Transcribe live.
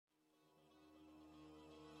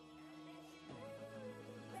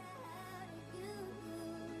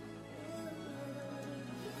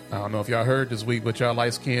I don't know if y'all heard this week, but y'all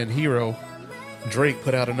light-skinned hero Drake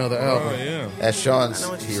put out another album. Oh, yeah. That's Sean's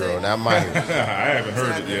hero, not my hero. I haven't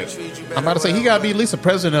heard it yet. I'm about to say, he got to be at least the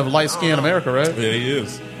president of light-skinned America, right? Yeah, he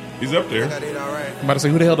is. He's up there. I'm about to say,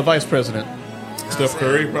 who the hell the vice president? Steph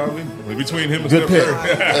Curry, probably. Between him and Good Steph pick.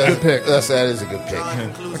 Curry. Good pick. That is a good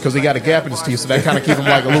pick. Because he got a gap in his teeth, so that kind of keep him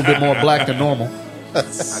like a little bit more black than normal.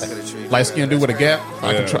 Light-skinned dude with a gap,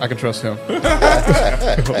 I can trust him.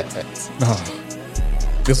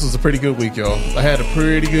 This was a pretty good week, y'all. I had a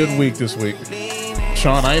pretty good week this week.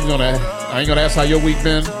 Sean, I ain't gonna ask how your week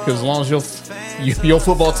been, because as long as your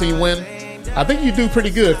football team win, I think you do pretty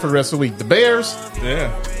good for the rest of the week. The Bears,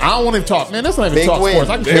 Yeah. I don't want to talk, man. That's not even Big talk win. sports.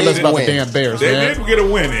 I can care Big less about win. the damn Bears, They man. did get a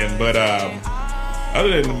win in, but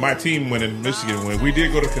other than my team winning, Michigan win, we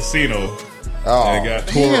did go to the casino and got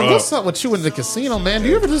tore Man, up. what's up with you in the casino, man? Do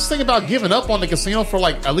you ever just think about giving up on the casino for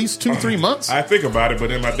like at least 2-3 months? I think about it, but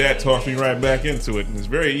then my dad talked me right back into it, and it's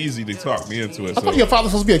very easy to talk me into it. I thought your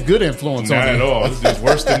father's supposed to be a good influence Not on at you. all. It's just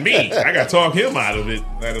worse than me. I got to talk him out of it,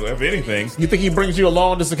 if anything. You think he brings you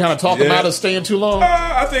along just to kind of talk him Yeah. out of staying too long?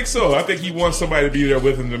 I think so. I think he wants somebody to be there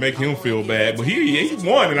with him to make him feel bad. But he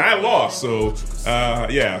won and I lost, so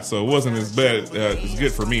so it wasn't as bad as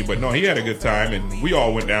good for me. But no, he had a good time, and we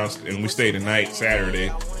all went down and we stayed the night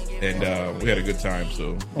Saturday, and we had a good time.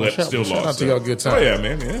 So, but still shout lost. out to y'all good time. Oh yeah,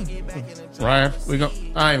 man. Yeah. Ryan,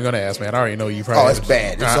 I ain't gonna ask, man. I already know you probably. Oh, it's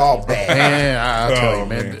bad. It's all bad. Man, I'll tell you, Oh,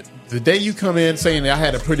 man. man. The day you come in saying that I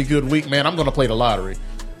had a pretty good week, man, I'm gonna play the lottery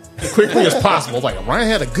as quickly as possible. Like, Ryan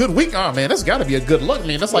had a good week. Oh man, that's got to be a good luck,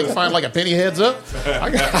 man. That's like find like a penny heads up. I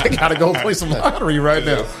gotta go play some lottery right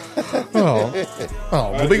now. Well,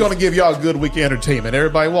 we're gonna give y'all a good week of entertainment.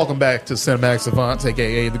 Everybody, welcome back to Cinemax Savants,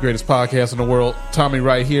 aka the greatest podcast in the world. Tommy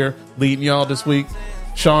right here leading y'all this week.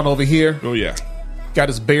 Sean over here. Oh yeah. Got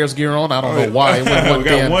his Bears gear on. I don't know why. It went one We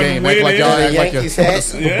got damn one game. win Act like in. y'all The act like Yankees you're hat.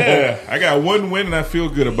 Super Bowl. Yeah, I got one win and I feel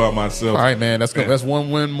good about myself. All right, man. That's good. That's one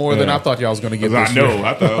win more than I thought y'all was going to get. I This know. year.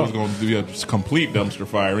 I thought it was going to be a complete dumpster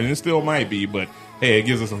fire, and it still might be. But hey, it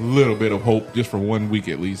gives us a little bit of hope just for 1 week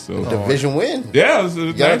at least. So Division win. yeah, it's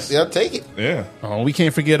nice. Y'all take it. Yeah. We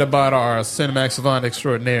can't forget about our Cinemax Savant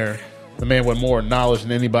extraordinaire, the man with more knowledge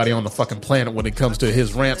than anybody on the fucking planet when it comes to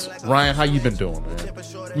his rants. Ryan, how you been doing, man?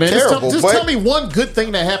 Man, Terrible, just but- tell me one good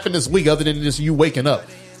thing that happened this week other than just you waking up.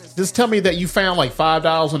 Just tell me that you found like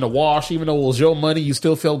 $5 in the wash, even though it was your money. You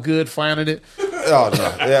still felt good finding it. Oh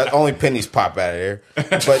no, yeah, only pennies pop out of there.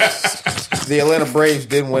 But the Atlanta Braves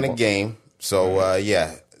did win a game, so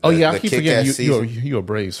yeah. Oh yeah, The I keep kick-ass forgetting season, you're a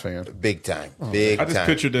Braves fan. big time, big I just time.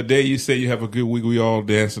 pictured the day you say you have a good week, we all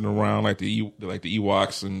dancing around like the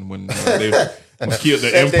Ewoks, and when the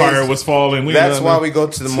Empire was falling. That's why we go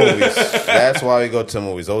to the movies. That's why we go to the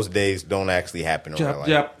movies. Those days don't actually happen in real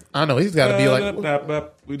life. I know he's got to be like.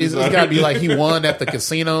 It's got to be like he won at the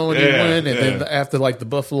casino and he Yeah, won, and then yeah. after like the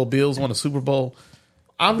Buffalo Bills won a Super Bowl.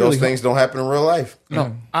 I Those really things don't happen in real life.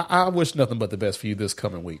 no. I wish nothing but the best for you this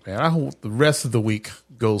coming week, man. I hope the rest of the week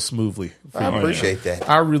goes smoothly. For I you. appreciate that.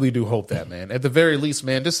 I really do hope that, man. At the very least,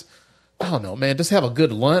 man, just I don't know, man. Just have a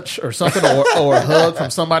good lunch or something, or a hug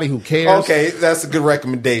from somebody who cares. Okay, that's a good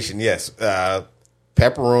recommendation. Yes,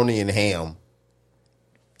 pepperoni and ham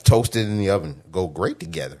toasted in the oven go great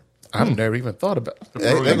together. I've never even thought about.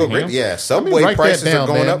 They go great. Yeah, Subway write that prices down, are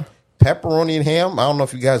going man. up. Pepperoni and ham. I don't know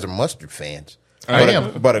if you guys are mustard fans. I but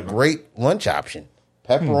am. but a great lunch option.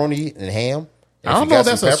 Pepperoni and ham. I don't know if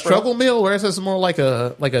that's a struggle meal or is this more like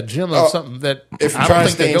a gym of something that If you're I don't trying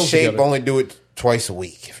to think that stay in goes shape, together. only do it twice a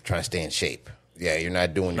week. If you're trying to stay in shape, yeah, you're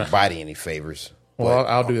not doing your body any favors. Well,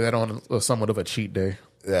 I'll do that on somewhat of a cheat day.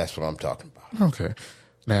 That's what I'm talking about. Okay.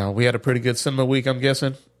 Now, we had a pretty good cinema week, I'm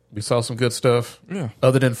guessing. We saw some good stuff. Yeah.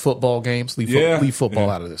 Other than football games. Leave football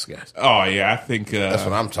out of this, guys. Oh yeah, I think That's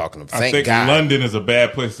what I'm talking about. I Thank think God. London is a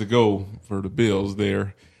bad place to go for the Bills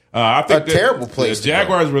there. I think A terrible place The to go.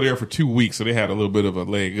 Jaguars were there for 2 weeks, so they had a little bit of a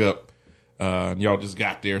leg up. And y'all just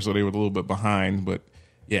got there, so they were a little bit behind. But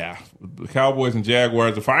yeah, the Cowboys and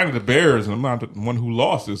Jaguars are finally the Bears, and I'm not the one who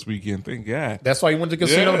lost this weekend. Thank God. That's why you went to the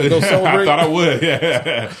casino Yeah. to go celebrate? I thought I would,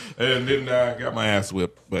 yeah. And then got my ass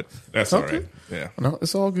whipped, but that's all Okay. right. Yeah, No,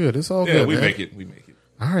 it's all good. It's all yeah, good, we man. make it. We make it.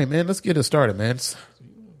 All right, man. Let's get it started, man.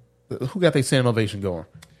 Who got their standing ovation going?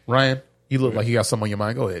 Ryan, you look like you got something on your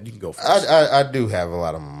mind. Go ahead. You can go first. I do have a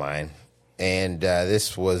lot on my mind. And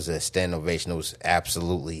this was a stand ovation that was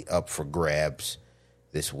absolutely up for grabs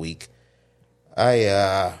this week.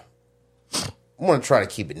 I want to try to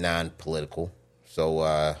keep it non-political.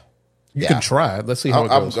 So You can try it. Let's see how it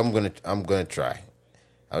goes. I'm gonna try.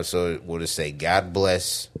 So we'll just say God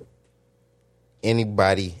bless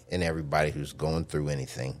anybody and everybody who's going through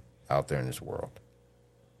anything out there in this world.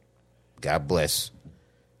 God bless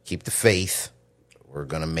keep the faith. We're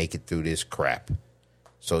going to make it through this crap.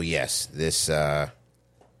 So, yes, this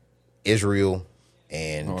Israel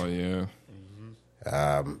and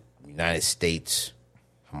United States,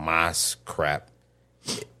 Hamas crap,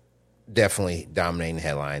 definitely dominating the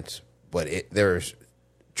headlines. But there's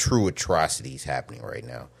true atrocities happening right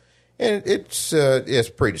now. And it's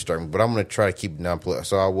pretty disturbing, but I'm going to try to keep it non-political.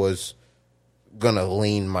 So I was going to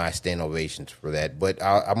lean my stand ovations for that. But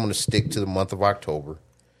I'm going to stick to the month of October.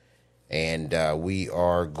 And we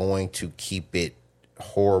are going to keep it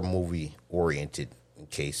horror movie oriented in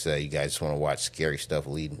case you guys want to watch scary stuff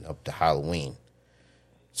leading up to Halloween.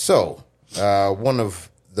 So, one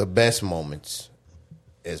of the best moments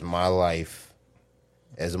is my life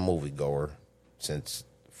as a moviegoer since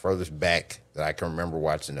furthest back that I can remember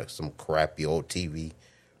watching some crappy old TV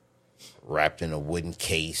wrapped in a wooden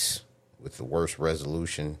case with the worst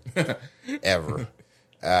resolution ever.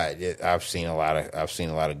 I've seen a lot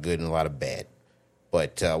of good and a lot of bad,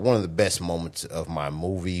 but one of the best moments of my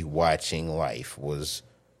movie watching life was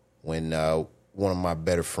when one of my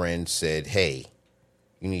better friends said, "Hey,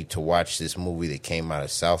 you need to watch this movie that came out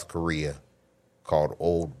of South Korea called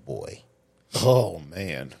Old Boy." Oh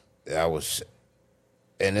man, and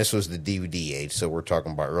this was the DVD age, so we're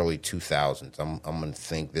talking about early 2000s. I'm going to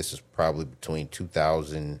think this is probably between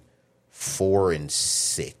 2004 and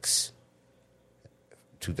 6.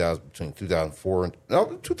 2004 and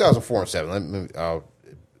 7.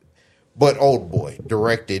 But Old Boy,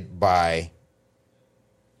 directed by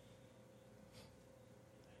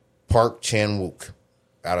Park Chan-wook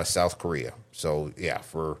out of South Korea. So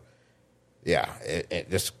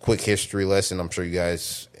just a quick history lesson. I'm sure you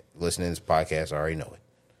guys listening to this podcast already know it.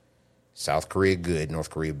 South Korea good,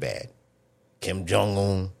 North Korea bad. Kim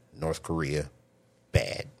Jong-un, North Korea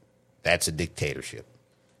bad. That's a dictatorship.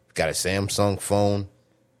 Got a Samsung phone.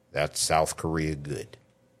 That's South Korea good.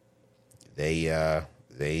 They had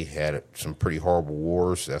some pretty horrible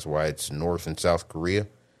wars. That's why it's North and South Korea.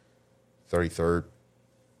 33rd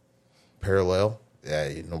parallel.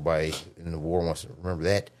 Nobody in the war wants to remember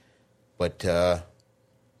that. But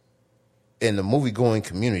in the movie-going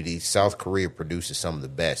community, South Korea produces some of the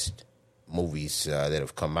best movies that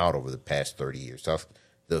have come out over the past 30 years.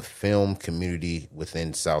 The film community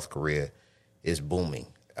within South Korea is booming.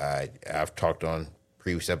 I've talked on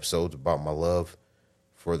previous episodes about my love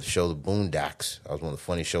for the show The Boondocks. That was one of the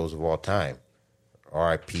funniest shows of all time.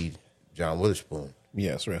 R.I.P. John Witherspoon.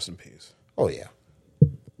 Yes, rest in peace. Oh, yeah.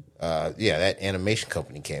 That animation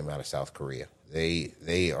company came out of South Korea.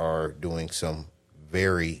 They are doing some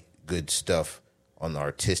very good stuff on the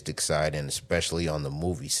artistic side and especially on the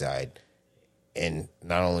movie side. And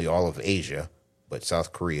not only all of Asia, but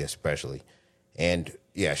South Korea especially. And,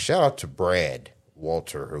 shout out to Brad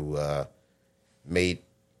Walter, who made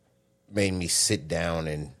me sit down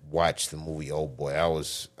and watch the movie Old Boy. I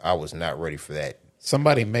was not ready for that.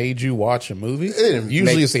 Somebody made you watch a movie?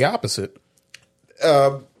 Usually it's the opposite.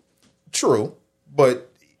 True,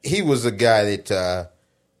 but he was a guy that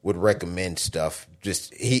would recommend stuff.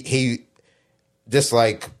 Just he just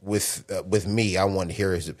like with me, I wanted to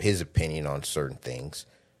hear his opinion on certain things.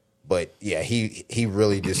 But he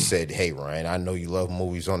really just said, "Hey Ryan, I know you love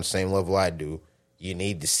movies on the same level I do. You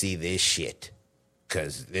need to see this shit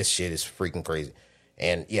because this shit is freaking crazy."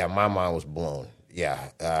 And my mind was blown.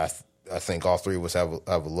 I think all three of us have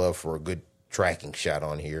a love for a good tracking shot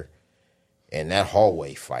on here. And that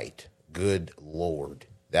hallway fight, good Lord,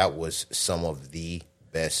 that was some of the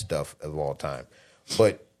best stuff of all time.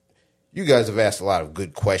 But you guys have asked a lot of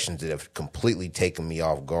good questions that have completely taken me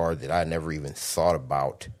off guard that I never even thought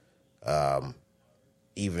about.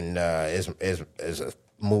 Even as a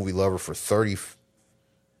movie lover for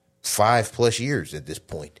 35 plus years at this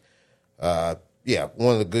point. One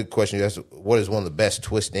of the good questions you asked, what is one of the best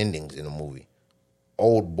twist endings in a movie?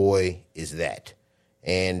 Old Boy is that.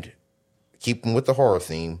 And keeping with the horror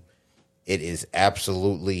theme, it is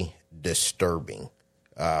absolutely disturbing,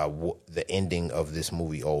 the ending of this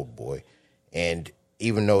movie, Old Boy. And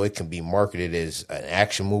even though it can be marketed as an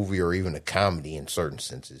action movie or even a comedy in certain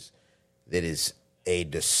senses, that is a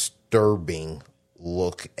disturbing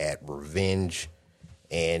look at revenge.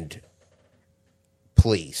 And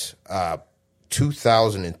please,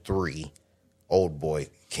 2003, Old Boy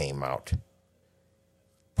came out.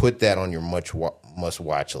 Put that on your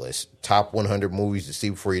must-watch list. Top 100 movies to see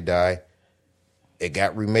before you die. It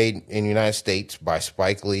got remade in the United States by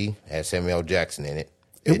Spike Lee. Had Samuel L. Jackson in it.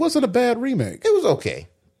 It wasn't a bad remake. It was okay.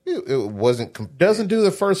 It wasn't... Doesn't do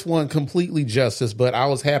the first one completely justice, but I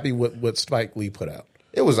was happy with what Spike Lee put out.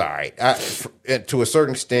 It was all right. To a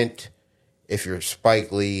certain extent, if you're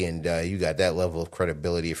Spike Lee and you got that level of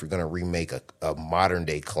credibility, if you're going to remake a modern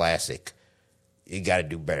day classic, you got to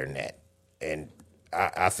do better than that. And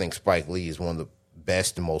I think Spike Lee is one of the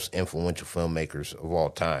best and most influential filmmakers of all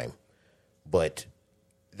time, but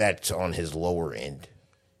that's on his lower end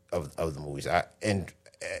of the movies.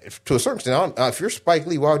 To a certain extent, if you're Spike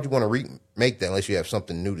Lee, why would you want to remake that unless you have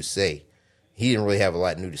something new to say? He didn't really have a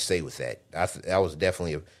lot new to say with that. That was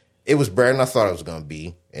definitely it was better than I thought it was going to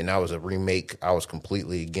be, and that was a remake I was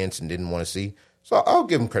completely against and didn't want to see. So I'll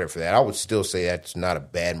give him credit for that. I would still say that's not a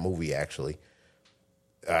bad movie, actually.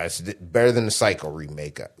 It's better than the Psycho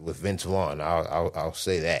remake with Vince Vaughn. I'll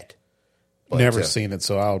say that. But, never seen it,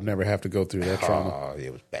 so I'll never have to go through that trauma.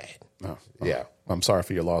 It was bad. Oh, yeah. I'm sorry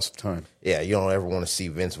for your loss of time. Yeah, you don't ever want to see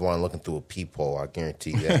Vince Vaughn looking through a peephole. I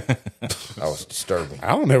guarantee that. That was disturbing. I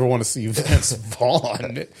don't ever want to see Vince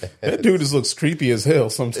Vaughn. That dude just looks creepy as hell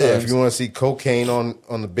sometimes. Yeah, if you want to see cocaine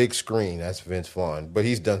on the big screen, that's Vince Vaughn. But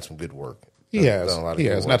he's done some good work. He has.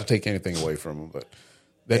 Not to take anything away from him, but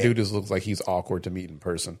that dude just looks like he's awkward to meet in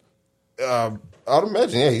person. I'd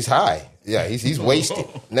imagine, yeah, he's high. Yeah, he's wasted.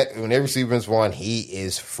 Whenever you see Vince Vaughn, he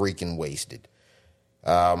is freaking wasted.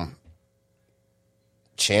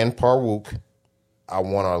 Chan Parwook, I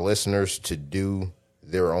want our listeners to do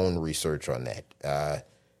their own research on that.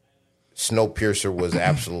 Snowpiercer was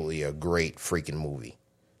absolutely a great freaking movie,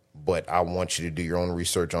 but I want you to do your own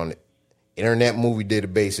research on it. Internet Movie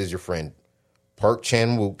Database is your friend. Park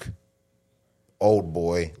Chan-wook, Old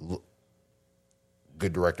Boy,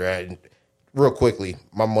 good director. Real quickly,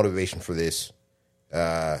 my motivation for this,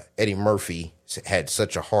 Eddie Murphy had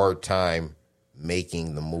such a hard time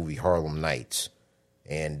making the movie Harlem Nights.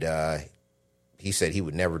 And he said he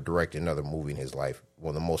would never direct another movie in his life. One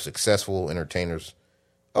of the most successful entertainers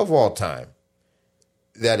of all time.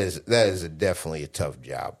 That is definitely a tough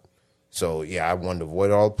job. So, yeah, I wanted to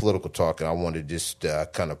avoid all the political talk, and I wanted to just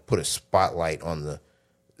kind of put a spotlight on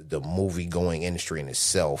the movie-going industry in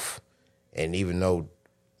itself. And even though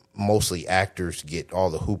mostly actors get all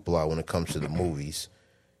the hoopla when it comes to the movies,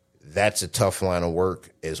 that's a tough line of work,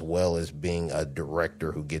 as well as being a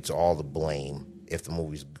director who gets all the blame if the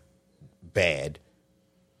movie's bad.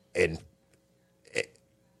 And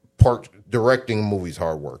directing a movie is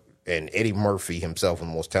hard work. And Eddie Murphy himself, one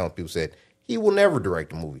of the most talented people, said he will never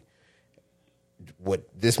direct a movie. What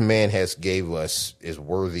this man has gave us is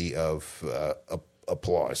worthy of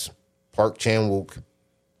applause. Park Chan-wook,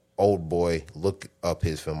 Old Boy, look up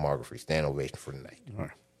his filmography. Stand ovation for tonight. All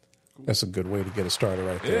right. That's a good way to get it started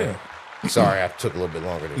right there. Yeah. Sorry, I took a little bit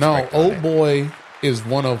longer to No, expect on Old that. Boy is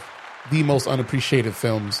one of the most unappreciated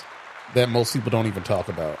films that most people don't even talk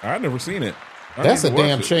about. I've never seen it. That's a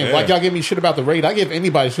damn shame. Yeah. Like, y'all give me shit about the raid. I give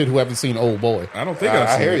anybody shit who haven't seen Old Boy. I don't think I I've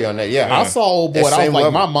seen hear it. you on that. Yeah, I saw Old Boy, That and I was same like,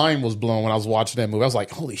 level. my mind was blown when I was watching that movie. I was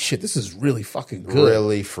like, holy shit, this is really fucking good.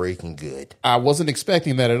 Really freaking good. I wasn't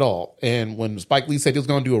expecting that at all. And when Spike Lee said he was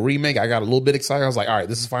going to do a remake, I got a little bit excited. I was like, all right,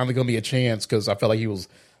 this is finally going to be a chance, because I felt like he was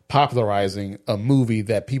popularizing a movie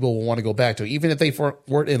that people will want to go back to. Even if they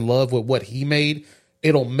weren't in love with what he made,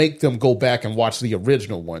 it'll make them go back and watch the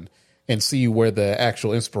original one and see where the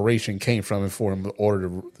actual inspiration came from and for him in order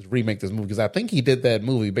to remake this movie. Because I think he did that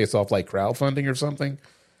movie based off like crowdfunding or something.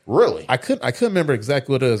 Really? I couldn't remember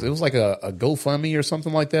exactly what it was. It was like a GoFundMe or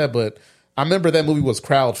something like that. But I remember that movie was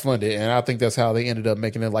crowdfunded, and I think that's how they ended up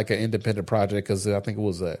making it like an independent project, because I think it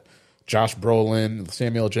was Josh Brolin,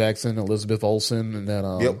 Samuel Jackson, Elizabeth Olsen, and then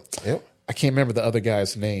Yep. I can't remember the other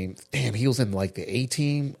guy's name. Damn, he was in like the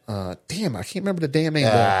A-Team. Damn, I can't remember the damn name.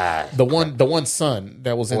 The one son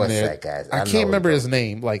that was in What's there. that guy's? I I know can't remember him. his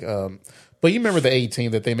name. Like, but you remember the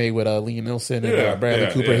A-Team that they made with Liam Neeson and Yeah, Bradley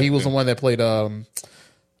yeah, Cooper. yeah, He was yeah. the one that played.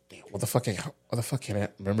 What the fuck can I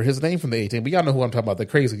remember his name from the A-Team? But y'all know who I'm talking about. The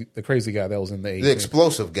crazy guy that was in the A-Team. The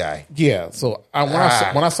explosive guy. Yeah, so when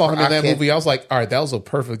I saw him in that can't- movie, I was like, all right, that was a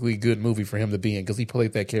perfectly good movie for him to be in, because he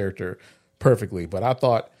played that character perfectly. But I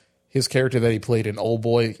thought his character that he played in Old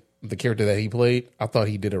Boy, the character that he played, I thought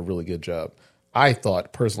he did a really good job. I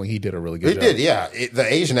thought, personally, he did a really good He job. did, yeah. The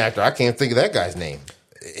Asian actor, I can't think of that guy's name.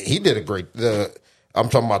 He did a great. I'm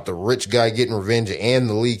talking about the rich guy getting revenge and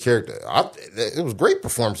the lead character. It was great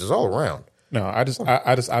performances all around. No, I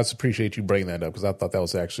just appreciate you bringing that up, because I thought that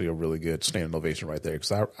was actually a really good standing ovation right there.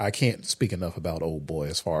 Because I can't speak enough about Old Boy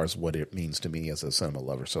as far as what it means to me as a cinema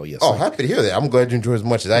lover. So yes. Oh, happy to hear that. I'm glad you enjoyed as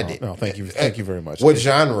much as I did. No, thank you very much. What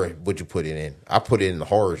genre would you put it in? I put it in the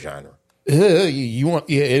horror genre. You want?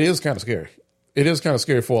 Yeah, it is kind of scary. It is kind of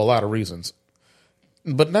scary for a lot of reasons,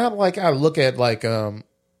 but not like I look at like.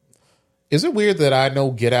 Is it weird that I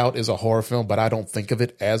know Get Out is a horror film, but I don't think of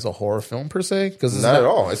it as a horror film per se? Because Not at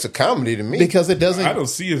all. It's a comedy to me. Because it doesn't. I don't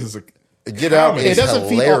see it as a. Get Out is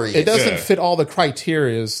hilarious. It doesn't fit all the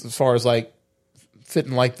criteria as far as like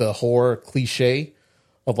fitting like the horror cliche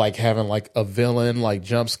of like having like a villain, like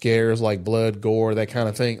jump scares, like blood, gore, that kind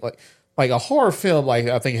of thing. Like a horror film, like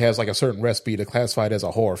I think has like a certain recipe to classify it as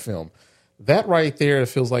a horror film. That right there, it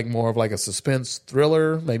feels like more of like a suspense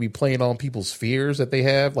thriller, maybe playing on people's fears that they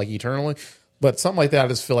have, like eternally. But something like that, I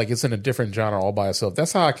just feel like it's in a different genre all by itself.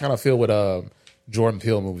 That's how I kind of feel with Jordan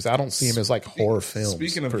Peele movies. I don't see him as like horror films.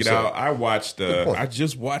 Speaking of Get Out, I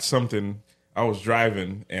just watched something. I was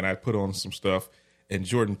driving and I put on some stuff, and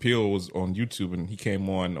Jordan Peele was on YouTube, and he came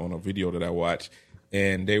on a video that I watched,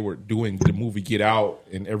 and they were doing the movie Get Out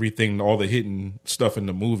and everything, all the hidden stuff in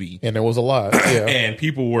the movie. And there was a lot, yeah. And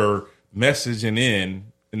people were messaging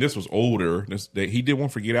in, and this was older. He did one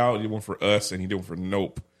for Get Out, he did one for Us, and he did one for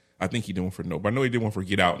Nope. I think he did one for Nope. I know he did one for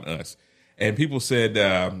Get Out and Us. And people said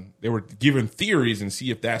they were giving theories and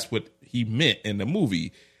see if that's what he meant in the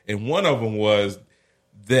movie. And one of them was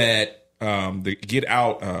that the Get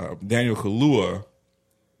Out, Daniel Kaluuya,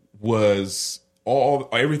 was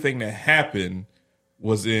everything that happened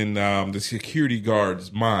was in the security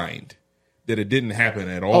guard's mind. That it didn't happen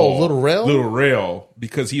at all. Oh, Little Rel,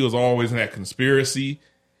 because he was always in that conspiracy,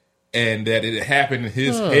 and that it happened in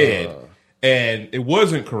his head, and it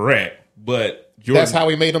wasn't correct. But Jordan, that's how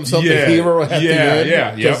he made himself the hero at the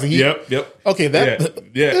end. Yep. Okay,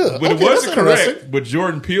 that but it wasn't correct. But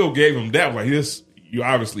Jordan Peele gave him that like this. You're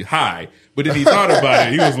obviously high, but then he thought about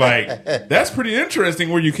it. He was like, "That's pretty interesting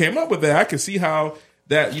where you came up with that. I can see how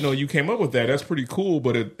that you came up with that. That's pretty cool,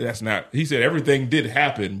 but that's not." He said everything did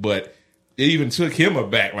happen, but it even took him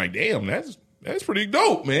aback. Like, damn, that's pretty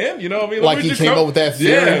dope, man. You know what I mean? Like he came up with that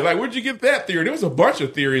theory. Yeah, like where'd you get that theory? There was a bunch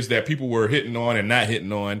of theories that people were hitting on and not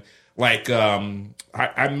hitting on. Like,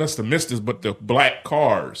 I must have missed this, but the black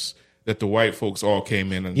cars that the white folks all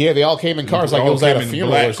came in. And they all came in cars like it was at a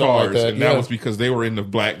funeral or something like that. And that was because they were in the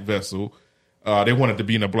black vessel. They wanted to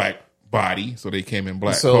be in a black body, so they came in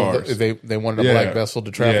black cars. So they wanted a black vessel to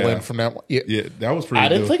travel in from that one. Yeah, that was pretty I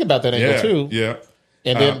didn't think about that angle, too. Yeah.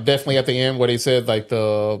 And then definitely at the end where they said like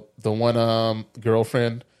the one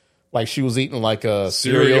girlfriend, like she was eating like a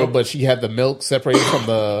cereal, but she had the milk separated from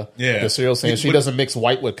the cereal, saying she doesn't mix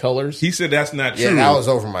white with colors. He said that's not true. Yeah, that was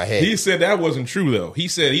over my head. He said that wasn't true though. He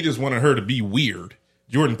said he just wanted her to be weird.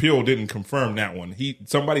 Jordan Peele didn't confirm that one.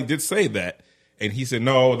 Somebody did say that, and he said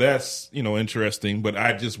no, that's interesting, but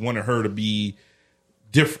I just wanted her to be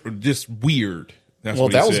different, just weird. That's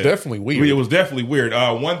what he was said. Definitely weird. It was definitely weird.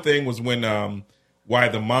 One thing was when why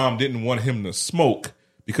the mom didn't want him to smoke.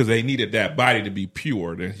 Because they needed that body to be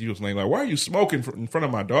pure. And he was like, why are you smoking in front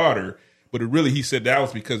of my daughter? But he said that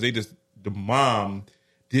was because the mom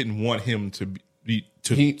didn't want him to be,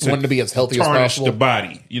 he wanted to be as healthy as possible. The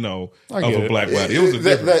body, of a black body. It was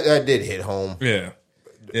that did hit home. Yeah.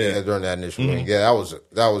 During that initial thing. Yeah,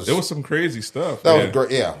 that was. There was some crazy stuff. That was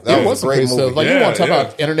great. Yeah, that was a great movie. Stuff. Like you want to talk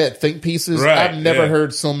about internet think pieces? Right, I've never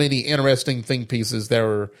heard so many interesting think pieces that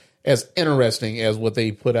were as interesting as what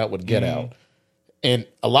they put out with Get Out. And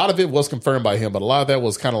a lot of it was confirmed by him, but a lot of that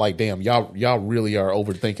was kind of like, damn, y'all really are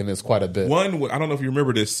overthinking this quite a bit. One, I don't know if you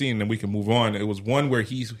remember this scene, and we can move on. It was one where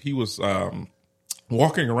he was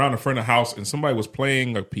walking around in front of the house, and somebody was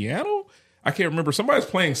playing a piano. I can't remember. Somebody was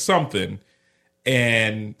playing something,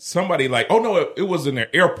 and somebody it was in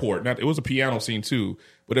the airport. It was a piano scene too.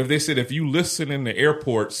 But if they said if you listen in the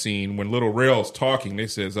airport scene when Little Rel's talking, they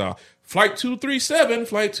says flight 237,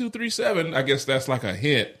 flight 237. I guess that's like a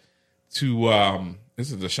hint. To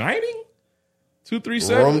is it The Shining?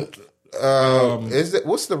 237. Is it?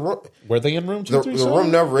 What's the room? Were they in room 237? The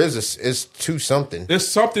room number is 2 something. There's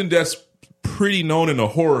something that's pretty known in the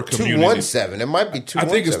horror community. 217. It might be 217. I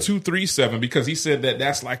think it's 237 because he said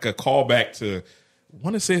that's like a callback to. I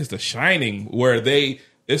want to say it's The Shining, where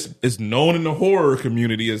it's known in the horror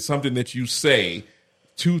community as something that you say.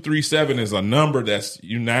 237 is a number that's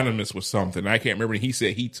unanimous with something. I can't remember. He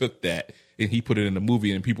said he took that and he put it in the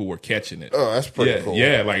movie and people were catching it. Oh, that's pretty cool.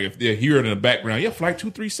 Yeah, like if they're hearing in the background, flight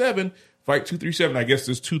 237, flight 237. I guess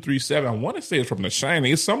this 237. I want to say it's from The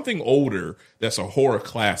Shining. It's something older that's a horror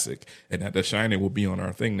classic, and that The Shining will be on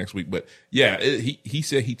our thing next week. But yeah, he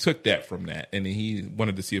said he took that from that, and he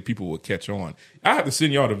wanted to see if people would catch on. I have to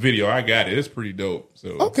send y'all the video. I got it. It's pretty dope. So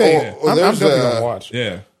okay, I'm definitely gonna watch.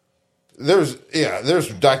 Yeah. There's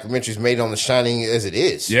documentaries made on The Shining as it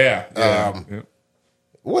is. Yeah.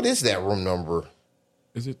 What is that room number?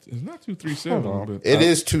 It's not 237, but it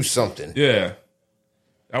is 2 something. Yeah.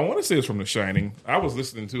 I want to say it's from The Shining. I was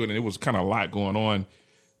listening to it and it was kind of a lot going on.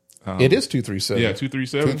 It is 237. Yeah,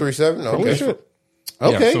 237. 237? Okay. Holy shit.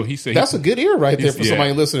 Okay, Yeah, so he said that's a good ear right there for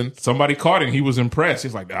somebody listening. Somebody caught it. And he was impressed.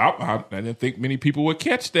 He's like, I didn't think many people would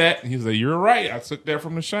catch that. He's like, you're right. I took that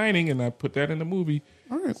from The Shining and I put that in the movie.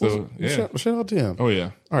 All right, so shout out to him. Oh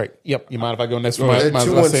yeah. All right, yep. You mind if I go next?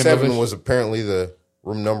 217 was apparently the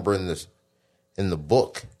room number in the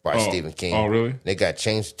book by Stephen King. Oh really? They got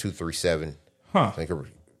changed to 237. Huh.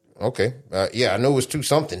 Okay. Yeah, I know it was 2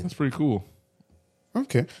 something. That's pretty cool.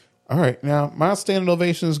 Okay. All right. Now, my standing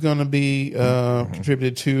ovation is going to be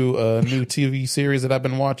contributed to a new TV series that I've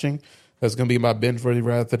been watching. That's going to be my binge worthy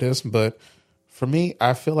right after this. But for me,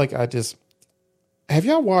 I feel like have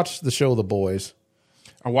y'all watched the show The Boys?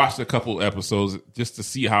 I watched a couple episodes just to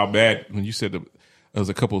see how bad. When you said there was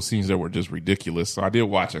a couple of scenes that were just ridiculous, so I did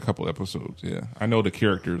watch a couple episodes. Yeah, I know the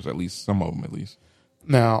characters, at least some of them, at least.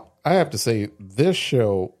 Now, I have to say, this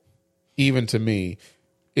show, even to me,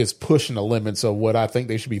 is pushing the limits of what I think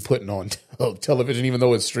they should be putting on television, even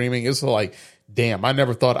though it's streaming. It's like, damn, I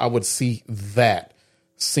never thought I would see that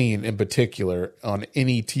scene in particular on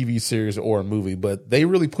any TV series or a movie, but they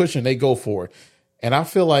really push and they go for it. And I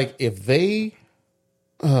feel like if DC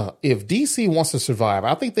wants to survive,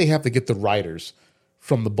 I think they have to get the writers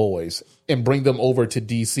from The Boys and bring them over to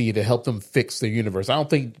DC to help them fix their universe. I don't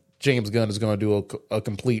think James Gunn is going to do a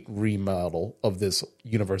complete remodel of this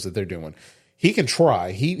universe that they're doing. He can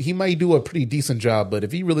try. He might do a pretty decent job, but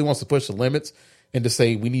if he really wants to push the limits and to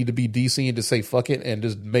say we need to be DC and to say fuck it and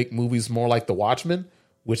just make movies more like The Watchmen,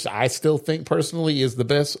 which I still think personally is the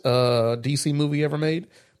best DC movie ever made.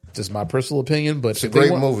 Just my personal opinion, but it's a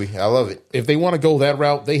great movie. I love it. If they want to go that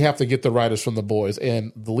route, they have to get the writers from The Boys.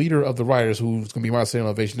 And the leader of the writers, who's going to be my standing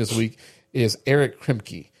ovation this week, is Eric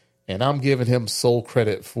Kripke. And I'm giving him sole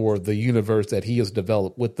credit for the universe that he has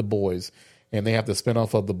developed with The Boys. And they have the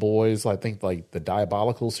spinoff of The Boys, I think like the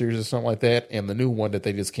Diabolical series or something like that. And the new one that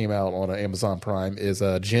they just came out on Amazon Prime is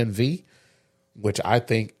Gen V, which I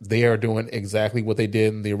think they are doing exactly what they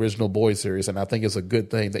did in the original Boys series. And I think it's a good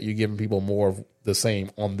thing that you're giving people more of the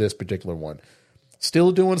same on this particular one.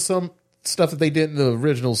 Still doing some stuff that they did in the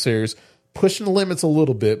original series, pushing the limits a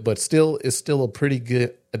little bit, but it's still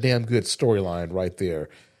a damn good storyline right there.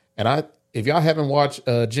 And if y'all haven't watched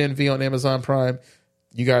Gen V on Amazon Prime,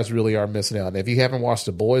 you guys really are missing out. And if you haven't watched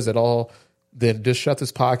The Boys at all, then just shut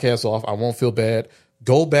this podcast off. I won't feel bad.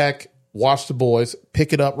 Go back, watch The Boys,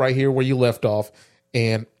 pick it up right here where you left off,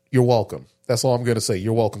 and you're welcome. That's all I'm going to say.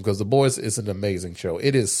 You're welcome, because The Boys is an amazing show.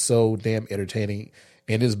 It is so damn entertaining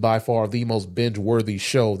and is by far the most binge-worthy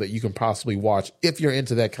show that you can possibly watch if you're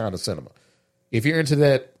into that kind of cinema. If you're into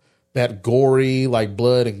that gory, like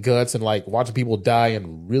blood and guts and like watching people die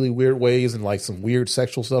in really weird ways and like some weird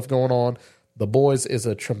sexual stuff going on, The Boys is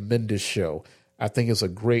a tremendous show. I think it's a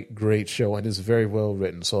great, great show and it's very well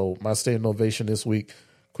written. So my standing ovation this week,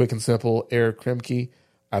 quick and simple, Eric Kripke.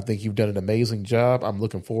 I think you've done an amazing job. I'm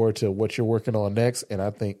looking forward to what you're working on next. And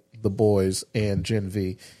I think The Boys and Gen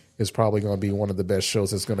V is probably going to be one of the best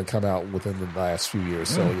shows that's going to come out within the last few years.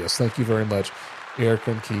 So yes, thank you very much, Eric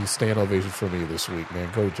Kripke. Standing ovation for me this week, man.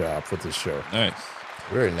 Great job for this show. Nice.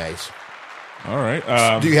 Very nice. All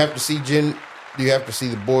right. Do you have to see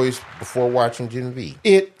The Boys before watching Gen V?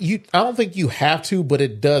 I don't think you have to, but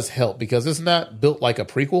it does help because it's not built like a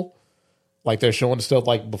prequel. Like they're showing stuff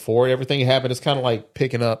like before everything happened. It's kind of like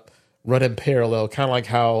picking up, running parallel, kind of like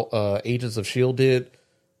how Agents of S.H.I.E.L.D. did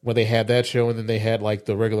when they had that show, and then they had like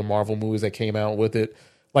the regular Marvel movies that came out with it.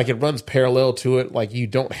 Like it runs parallel to it. Like you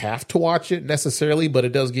don't have to watch it necessarily, but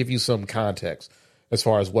it does give you some context as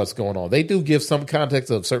far as what's going on. They do give some context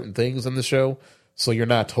of certain things in the show, so you're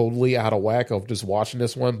not totally out of whack of just watching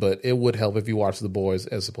this one, but it would help if you watch The Boys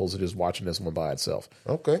as opposed to just watching this one by itself.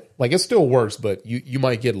 Okay. Like it still works, but you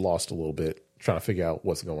might get lost a little bit trying to figure out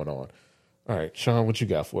what's going on. All right, Sean, what you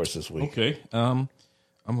got for us this week? Okay. I'm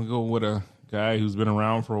going to go with a guy who's been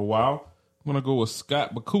around for a while. I'm going to go with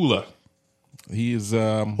Scott Bakula. He is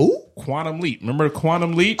Who? Quantum Leap. Remember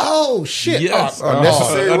Quantum Leap? Oh, shit. Yes.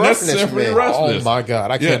 Unnecessary Roughness, man. Oh, my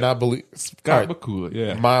God. I cannot believe. Scott Bakula,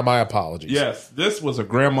 yeah. My apologies. Yes, this was a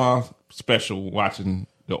grandma special watching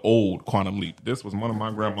the old Quantum Leap. This was one of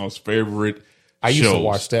my grandma's favorite I used shows. to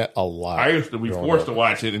watch that a lot. I used to be forced to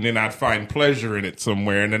watch it, and then I'd find pleasure in it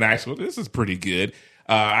somewhere, and then I said, well, this is pretty good.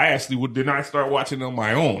 I actually did not start watching it on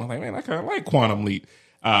my own. I'm like, man, I kind of like Quantum Leap.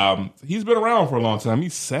 He's been around for a long time.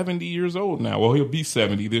 He's 70 years old now. Well, he'll be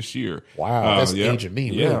 70 this year. Wow, that's aging me.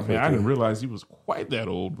 Yeah, really man, I didn't realize he was quite that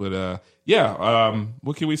old. But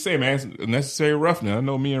what can we say, man? It's Necessary Roughness. I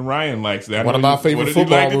know me and Ryan likes that. One of my favorite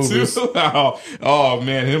football movies. Oh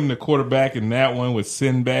man, him the quarterback in that one with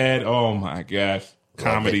Sinbad. Oh my gosh,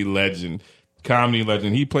 comedy legend.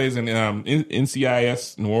 He plays in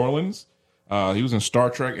NCIS New Orleans. He was in Star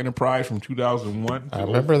Trek Enterprise from 2001 to I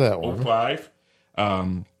remember that one. 05.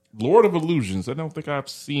 Lord of Illusions. I don't think I've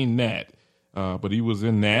seen that, but he was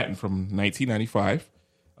in that and from 1995.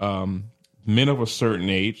 Men of a Certain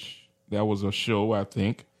Age. That was a show, I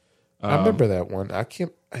think. I remember that one. I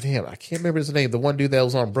can't remember his name. The one dude that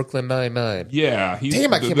was on Brooklyn Nine-Nine. Yeah, I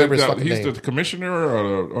can't remember his fucking name. He's the commissioner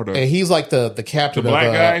or the And he's like the captain The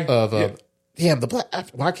black guy? Yeah, the black.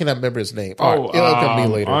 Why can't I remember his name? It'll come to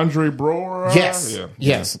me later. Andre Braugher. Yes. Yeah.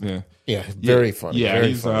 Yes. Yeah. Yeah, very funny. Yeah, very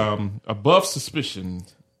he's funny. Above Suspicion,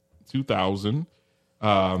 2000.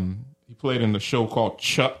 He played in the show called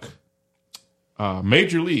Chuck.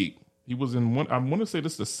 Major League. He was in one. I want to say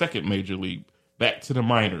this is the second Major League. Back to the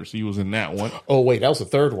Minors. He was in that one. Oh wait, that was the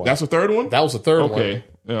third one. That's the third one. That was the third one. Okay.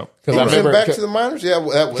 Yeah. He was in Back to the Minors? Yeah,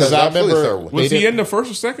 that was I absolutely the remember- third one. Was They he did- in the first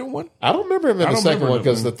or second one? I don't remember him in I the don't second remember one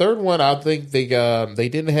because them. the third one I think they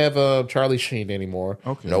didn't have Charlie Sheen anymore.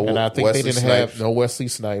 Okay. No, And I think Wesley they didn't Snipes. have no Wesley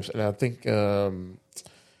Snipes, and I think damn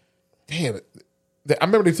it. I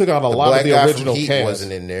remember they took out a lot Black of the guy original from Heat cast.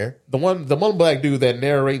 wasn't in there. The one black dude that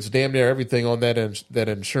narrates damn near everything on that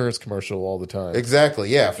insurance commercial all the time. Exactly,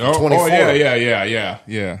 yeah. From Oh, 24.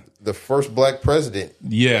 yeah. The first black president.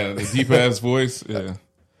 Yeah, the deep ass voice. Yeah.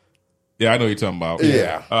 Yeah, I know what you're talking about.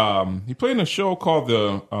 Yeah. He played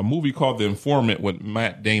in a movie called The Informant with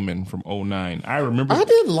Matt Damon from 2009. I remember. I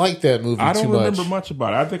didn't like that movie I don't too much. remember much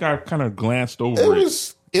about it. I think I kind of glanced over It it.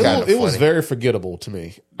 was It kinda was funny. very forgettable to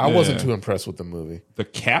me. I Yeah. wasn't too impressed with the movie. The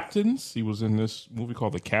Captains. He was in this movie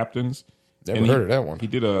called The Captains. Never And heard of that one. He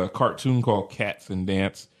did a cartoon called Cats and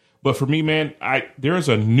Dance. But for me, man, there's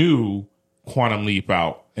a new Quantum Leap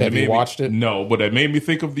out. And Have you made me- watched it? No, but it made me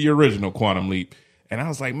think of the original Quantum Leap. And I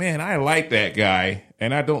was like, man, I like that guy.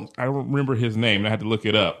 And I don't remember his name. I had to look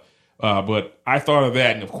it up. But I thought of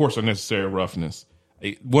that, and of course, Unnecessary Roughness.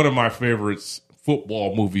 One of my favorites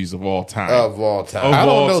football movies of all time. Of all time. I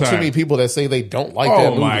all don't know time. too many people that say they don't like Oh that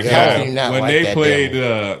movie. my at How god! all. can you not When like they that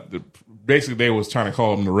played, basically they was trying to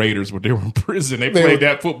call them the Raiders, but they were in prison. They played were-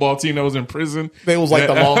 that football team that was in prison. They was like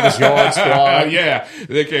the longest yard squad. Yeah,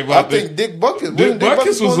 they came I out. think Dick Buckus. Dick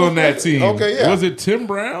Buckus was on that team. Okay, yeah. Was it Tim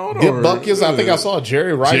Brown? Dick or Buckus, I think I saw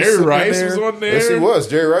Jerry Rice. Jerry sitting Rice there. was on there. Yes, he was.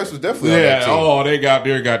 Jerry Rice was definitely on that Yeah. team. Oh, they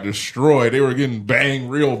got destroyed. They were getting banged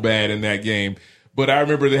real bad in that game. But I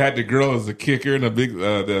remember they had the girl as a kicker and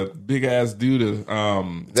the big ass dude.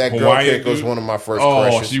 That girl Hawaiian kick was dude. one of my first Oh,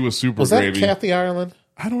 crushes. she was super Was that gravy. Kathy Ireland?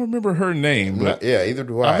 I don't remember her name, but Yeah, either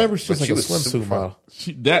do I. I remember she was But like a super swimsuit fun. model.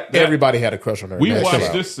 that Everybody had a crush on her. We Man, chill watched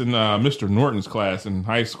out. this in Mr. Norton's class in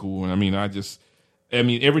high school, and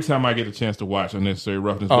every time I get a chance to watch Unnecessary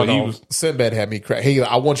Roughness, Oh but he no, was Sinbad had me cry. Hey,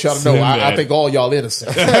 I want y'all to know, I Sinbad. think all y'all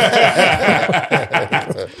innocent.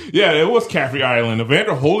 yeah, it was Caffrey Island.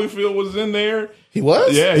 Evander Holyfield was in there. He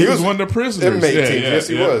was. Yeah, he He was was one of the prisoners. inmate Yeah, team. yeah, Yes,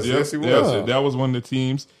 he yeah, was. yeah, Yes, he yeah, was. so that was one of the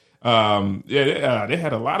teams. They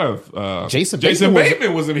had a lot of Jason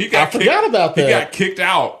Bateman was in. He got I forgot about that. He got kicked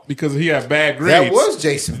out because he had bad grades. That was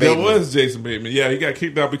Jason Bateman. That was Jason Bateman. Yeah, he got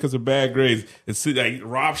kicked out because of bad grades. And see, like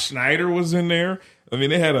Rob Schneider was in there. I mean,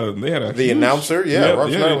 they had a The huge- announcer, yeah, Yep, Rob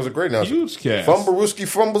Schneider was a great announcer. Huge cast. Fumbarooski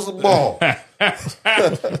fumbles the ball.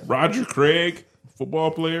 Roger Craig,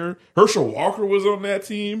 football player. Herschel Walker was on that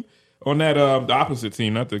team. On that the opposite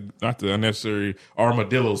team, not the unnecessary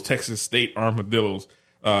Armadillos, Texas State Armadillos.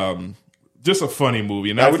 Just a funny movie.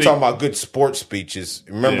 And Now I we're think talking about good sports speeches.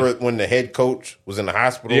 Remember when the head coach was in the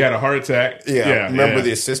hospital? he had a heart attack. Yeah. Remember yeah.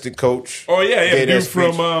 the assistant coach? Oh yeah, gave the that dude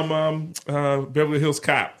from speech? Beverly Hills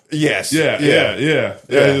Cop. Yes. Yeah.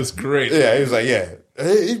 It was great. Yeah, he was like, yeah.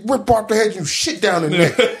 Hey, rip off the head, you shit down the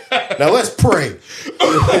neck. Now let's pray.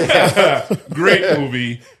 Great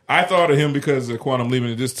movie. I thought of him because of Quantum Leap,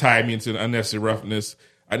 and it just tied me into the Unnecessary Roughness.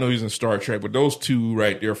 I know he's in Star Trek, but those two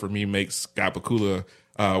right there for me make Scott Bakula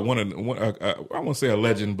I won't say a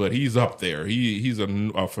legend, but he's up there. He's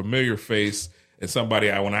a familiar face and somebody.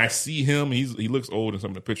 When I see him, he looks old in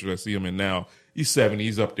some of the pictures I see him in now. He's 70.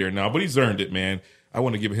 He's up there now, but he's earned it, man. I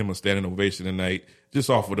want to give him a standing ovation tonight, just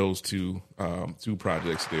off of those two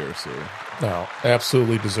projects there. So No,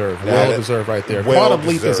 absolutely deserved. Yeah, Well that- deserved right there. well Quantum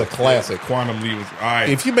Leap is a deserved. classic. Quantum Leap was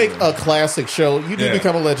If you make a classic show, you do Yeah.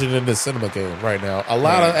 become a legend in this cinema game right now. A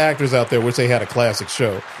lot of actors out there wish they had a classic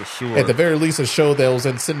show. For sure. At the very least, a show that was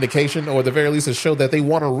in syndication, or at the very least, a show that they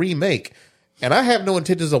want to remake. And I have no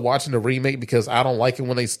intentions of watching the remake because I don't like it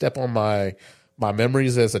when they step on my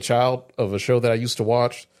memories as a child of a show that I used to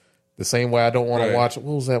watch. The same way I don't want Right. to watch.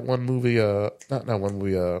 What was that one movie? Not one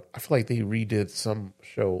movie. I feel like they redid some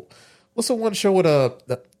show. What's the one show with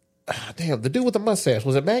the dude with the mustache?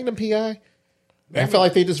 Was it Magnum PI? I feel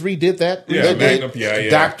like they just redid that. Yeah, They Magnum did PI, yeah.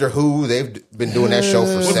 Doctor Who, they've been doing that show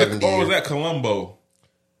for was 70 was years. that Columbo?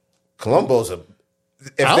 Columbo's a.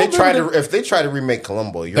 If they try to remake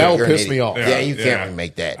Columbo, That would you're an piss me idiot. off. Yeah, you can't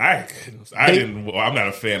remake that. I'm not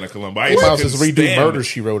a fan of Columbo. They might just redo Murder,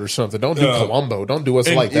 She Wrote or something. Don't do Columbo. Don't do us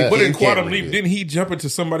like that. But in You can't Quantum Leap, redo it. didn't he jump into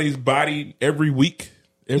somebody's body every week?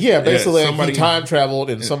 Yeah, basically somebody he time traveled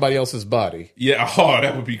in somebody else's body. Yeah, oh,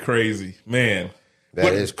 that would be crazy, man.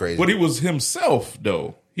 That is crazy. But he was himself,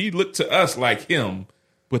 though. He looked to us like him,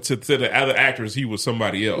 but to the other actors, he was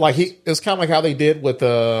somebody else. Like it's kind of like how they did with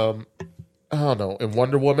I don't know, in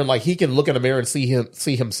Wonder Woman. Like he can look in the mirror and see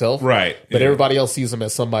himself, Right, But yeah. everybody else sees him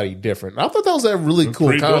as somebody different. And I thought that was a really cool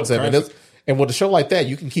pretty dope concept. And with a show like that,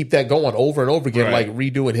 you can keep that going over and over again, Right. like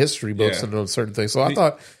redoing history books Yeah. and doing certain things. So I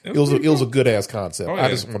thought it was a good ass concept. Oh, yeah. I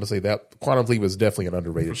just want to say that Quantum Leap is definitely an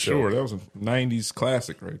underrated For show. sure, that was a '90s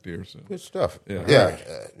classic right there. So. Good stuff. Yeah.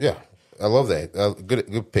 Yeah. I love that.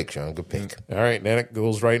 Good pick, Sean. Good pick. All right, and that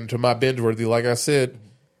goes right into my binge worthy. Like I said,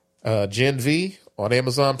 Gen V on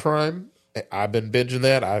Amazon Prime. I've been binging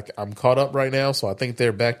that. I'm caught up right now, so I think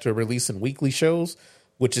they're back to releasing weekly shows,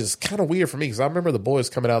 which is kind of weird for me because I remember The Boys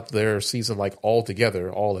coming out their season like all together,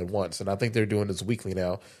 all at once, and I think they're doing this weekly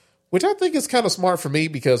now, which I think is kind of smart for me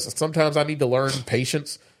because sometimes I need to learn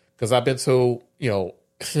patience because I've been so,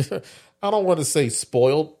 I don't want to say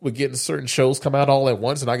spoiled with getting certain shows come out all at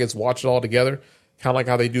once and I get to watch it all together, kind of like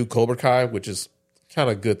how they do Cobra Kai, which is kind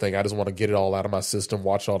of a good thing. I just want to get it all out of my system,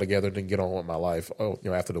 watch it all together, and then get on with my life.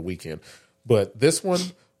 After the weekend. But this one,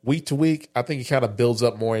 week to week, I think it kind of builds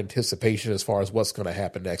up more anticipation as far as what's going to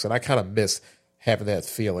happen next. And I kind of miss having that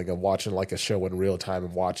feeling of watching like a show in real time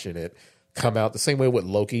and watching it come out the same way with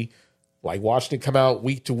Loki, like watching it come out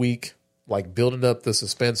week to week, like building up the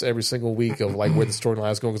suspense every single week of like where the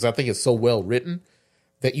storyline is going. Because I think it's so well written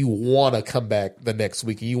that you want to come back the next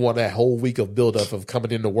week and you want that whole week of buildup of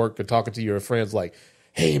coming into work and talking to your friends like,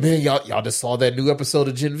 hey man, y'all just saw that new episode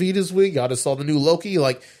of Gen V this week. Y'all just saw the new Loki.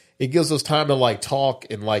 Like it gives us time to like talk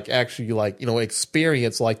and like actually like,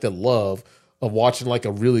 experience like the love of watching like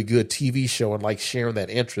a really good TV show and like sharing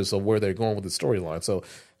that interest of where they're going with the storyline. So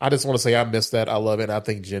I just want to say I miss that. I love it. And I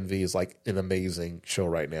think Gen V is like an amazing show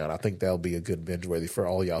right now. And I think that'll be a good binge worthy for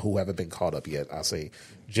all y'all who haven't been caught up yet. I say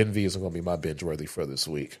Gen V is going to be my binge worthy for this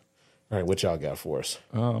week. All right, what y'all got for us?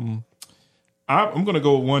 I'm going to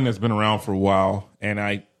go with one that's been around for a while, and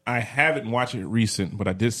I haven't watched it recent, but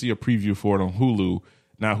I did see a preview for it on Hulu.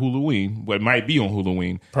 Not Huluween, but it might be on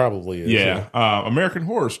Huluween. Probably is. Yeah. American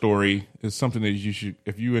Horror Story is something that you should,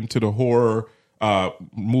 if you're into the horror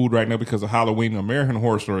mood right now because of Halloween, American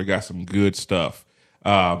Horror Story got some good stuff.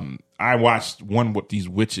 I watched one with these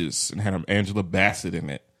witches and had Angela Bassett in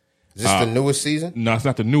it. Is this the newest season? No, it's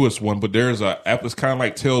not the newest one, but there's it's kind of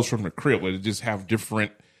like Tales from the Crypt, where they just have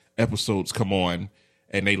different episodes come on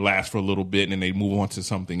and they last for a little bit and then they move on to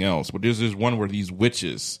something else. But there's this one where these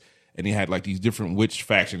witches, and they had like these different witch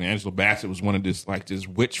factions. Angela Bassett was one of this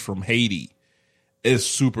witch from Haiti. It's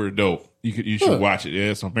super dope. You should watch it.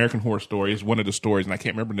 Yeah, it's an American Horror Story. It's one of the stories, and I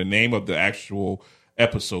can't remember the name of the actual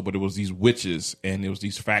episode, but it was these witches, and it was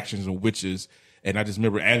these factions of witches. And I just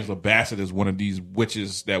remember Angela Bassett is one of these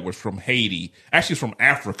witches that was from Haiti. Actually, from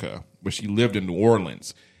Africa, but she lived in New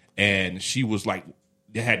Orleans. And she was like,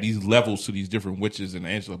 they had these levels to these different witches, and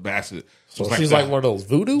Angela Bassett So was she's like one of those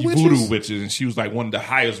voodoo witches? Voodoo witches, and she was like one of the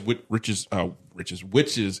highest richest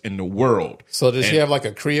witches in the world. So does she have like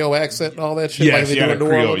a Creole accent and all that shit? Yeah, like they she do had a in New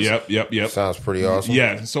Creole. Orleans? Yep. Sounds pretty awesome.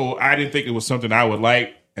 Yeah, so I didn't think it was something I would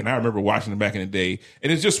like, and I remember watching it back in the day. And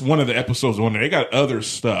it's just one of the episodes on there. They got other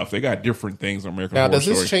stuff. They got different things on American Now, Horror does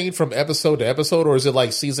this Story. change from episode to episode, or is it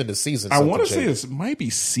like season to season? I want to say it might be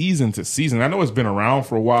season to season. I know it's been around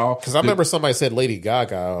for a while. Because I remember somebody said Lady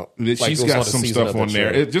Gaga. She's got some stuff on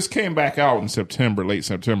there. It just came back out in September, late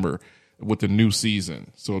September, with the new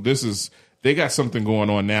season. So they got something going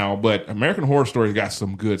on now. But American Horror Story got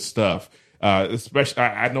some good stuff. Especially,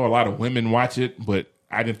 I know a lot of women watch it, but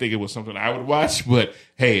I didn't think it was something I would watch. But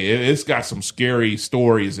hey, it's got some scary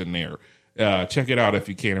stories in there. Check it out if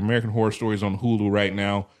you can. American Horror Story is on Hulu right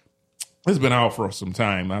now. It's been out for some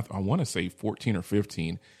time. I want to say 14 or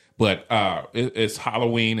 15. But it's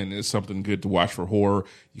Halloween, and it's something good to watch for horror.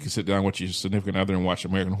 You can sit down with your significant other and watch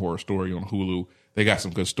American Horror Story on Hulu. They got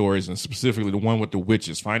some good stories, and specifically the one with the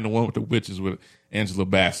witches. Find the one with the witches with Angela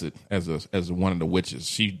Bassett as one of the witches.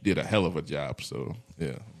 She did a hell of a job. So yeah,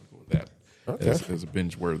 I'm gonna go with that as a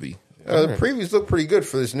binge worthy. The previews look pretty good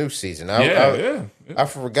for this new season. I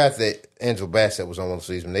forgot that Angela Bassett was on one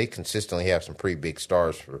season. They consistently have some pretty big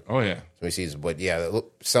stars for some seasons. But yeah, it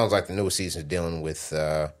sounds like the newest season is dealing with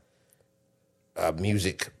a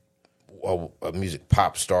music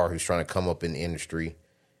pop star who's trying to come up in the industry.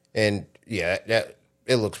 And yeah, that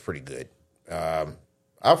it looks pretty good.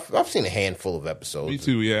 I've seen a handful of episodes. Me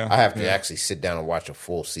too, yeah. I have to actually sit down and watch a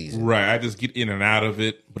full season. Right, I just get in and out of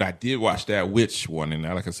it. But I did watch that witch one, and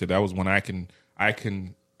like I said, that was one I can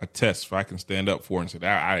attest. I can stand up for and say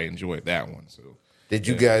that I enjoyed that one. So, did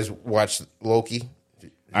you guys watch Loki?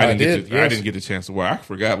 I didn't get the chance to watch. I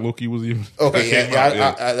forgot Loki was even okay.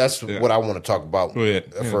 That's what I want to talk about. Go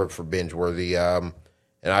ahead. For binge worthy. And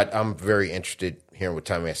I'm very interested hearing what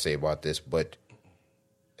Tommy has to say about this, but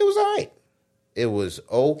it was all right. It was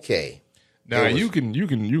okay. Now you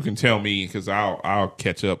can tell me because I'll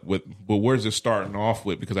catch up with. But where's it starting off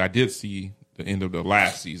with? Because I did see the end of the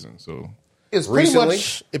last season. So it's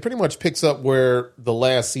pretty much picks up where the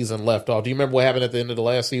last season left off. Do you remember what happened at the end of the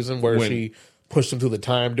last season where she pushed him through the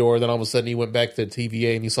time door? Then all of a sudden he went back to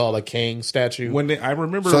TVA and he saw the Kang statue. I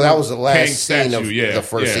remember. So that was the last Kang scene statue, of the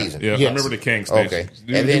first season. Yeah, yes. I remember the Kang statue. Okay,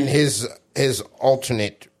 and then his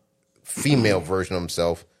alternate female version of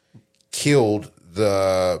himself killed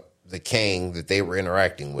the Kang that they were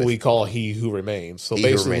interacting with. We call He Who Remains. So He Who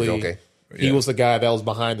basically, Remains, okay. he was the guy that was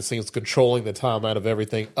behind the scenes controlling the timeline of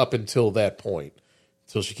everything up until that point,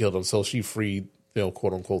 until she killed him. So she freed,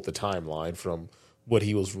 quote unquote, the timeline from what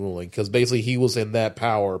he was ruling. Because basically he was in that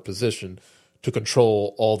power position to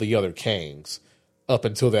control all the other Kangs up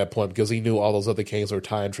until that point, because he knew all those other Kangs were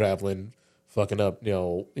time traveling, fucking up,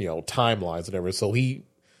 timelines and everything. So he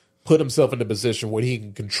put himself in a position where he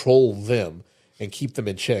can control them and keep them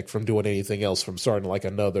in check from doing anything else, from starting like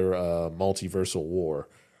another multiversal war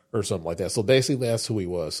or something like that. So basically that's who he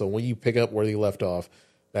was. So when you pick up where he left off,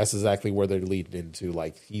 that's exactly where they're leading into.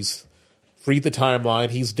 Like, he's freed the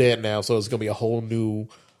timeline. He's dead now. So it's going to be a whole new,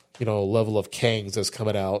 level of Kangs that's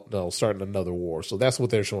coming out, starting another war. So that's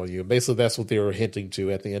what they're showing you. And basically that's what they were hinting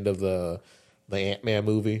to at the end of the Ant-Man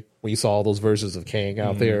movie, when you saw all those versions of Kang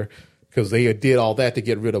out there. Because they did all that to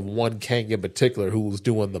get rid of one Kang in particular who was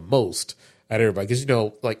doing the most at everybody.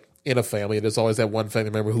 Because, like in a family, there's always that one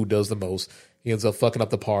family member who does the most. He ends up fucking up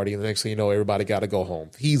the party, and the next thing you know, everybody got to go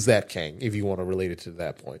home. He's that Kang, if you want to relate it to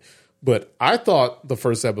that point. But I thought the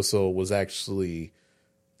first episode was actually,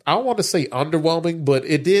 I don't want to say underwhelming, but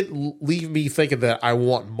it did leave me thinking that I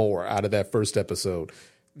want more out of that first episode.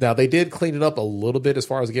 Now, they did clean it up a little bit as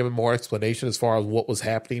far as giving more explanation as far as what was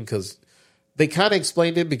happening, because they kind of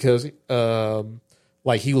explained it because,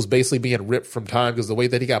 like, he was basically being ripped from time, because the way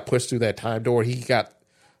that he got pushed through that time door, he got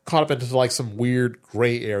caught up into like some weird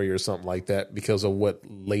gray area or something like that because of what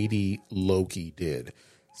Lady Loki did.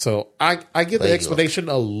 So I get the explanation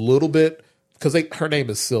a little bit, because her name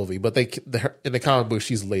is Sylvie, but in the comic book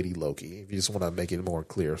she's Lady Loki. If you just want to make it more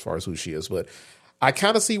clear as far as who she is, but I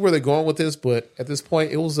kind of see where they're going with this. But at this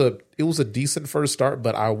point, it was a decent first start,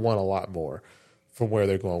 but I want a lot more from where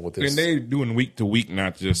they're going with this. And they're doing week to week,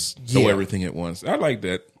 not just throw everything at once. I like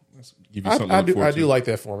that. Give you something I do like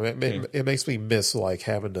that format. It makes me miss like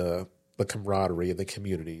having the camaraderie and the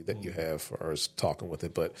community that you have for us talking with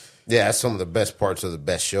it. But yeah, that's some of the best parts of the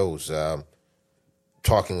best shows.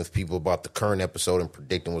 Talking with people about the current episode and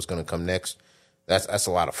predicting what's going to come next. That's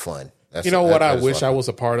a lot of fun. What I wish I was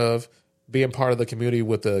a part of, being part of the community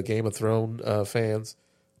with the Game of Thrones fans,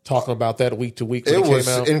 talking about that week to week. It was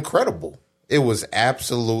incredible. It was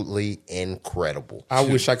absolutely incredible. I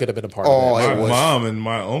wish I could have been a part of that. My mom and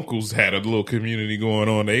my uncles had a little community going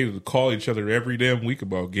on. They would call each other every damn week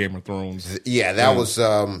about Game of Thrones. Yeah, that was.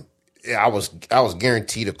 I was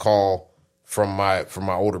guaranteed a call from my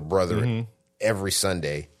older brother every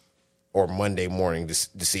Sunday or Monday morning to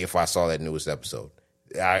see if I saw that newest episode.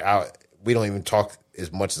 We don't even talk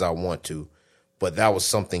as much as I want to, but that was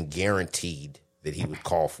something guaranteed that he would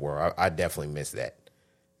call for. I definitely missed that.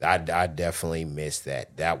 I definitely missed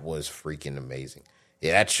that. That was freaking amazing.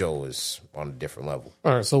 Yeah, that show was on a different level.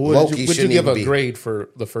 All right, so would you give a grade for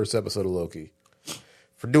the first episode of Loki?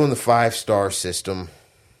 For doing the 5-star system,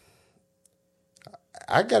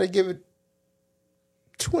 I got to give it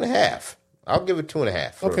 2.5. I'll give it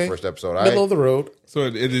 2.5 for the first episode. Middle of the road. So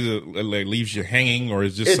it leaves you hanging, or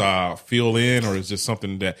is just fill in, or is just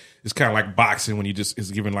something that it's kind of like boxing when you just is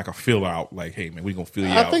giving like a fill out, like, hey man, we're gonna fill you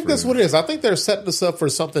out. I think that's what it is. I think they're setting us up for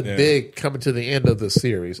something big coming to the end of the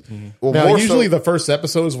series. Well, now, usually the first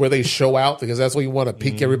episode is where they show out, because that's where you want to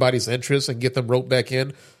pique everybody's interest and get them roped back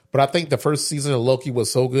in. But I think the first season of Loki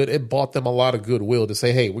was so good, it bought them a lot of goodwill to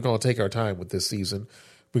say, hey, we're going to take our time with this season.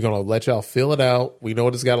 We're going to let y'all fill it out. We know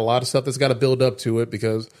it's got a lot of stuff that's got to build up to it,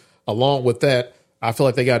 because along with that, I feel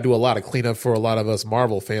like they got to do a lot of cleanup for a lot of us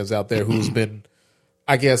Marvel fans out there who's been,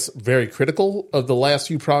 I guess, very critical of the last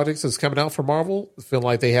few projects that's coming out for Marvel. Feeling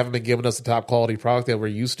like they haven't been giving us the top quality product that we're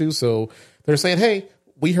used to. So they're saying, hey,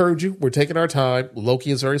 we heard you. We're taking our time.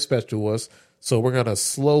 Loki is very special to us. So we're gonna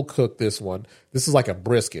slow cook this one. This is like a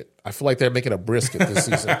brisket. I feel like they're making a brisket this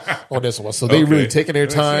season on this one. So they really taking their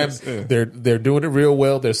time. They're doing it real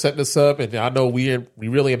well. They're setting us up, and I know we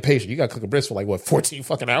really impatient. You got to cook a brisket for like what 14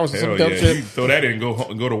 fucking hours or Hell some dumb shit. You throw that in,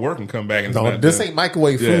 go to work, and come back. And No, this ain't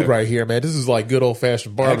microwave food right here, man. This is like good old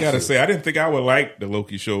fashioned barbecue. I gotta say, I didn't think I would like the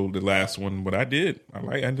Loki show, the last one, but I did.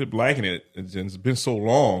 I ended up liking it. It's been so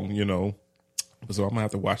long, so I'm gonna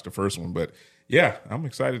have to watch the first one. But yeah, I'm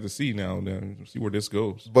excited to see now. See where this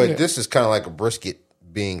goes. But this is kind of like a brisket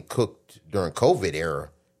being cooked during COVID era,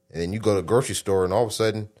 and then you go to the grocery store, and all of a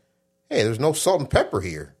sudden, hey, there's no salt and pepper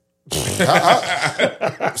here. So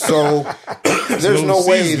there's no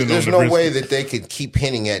way that they could keep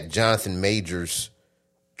hinting at Jonathan Majors'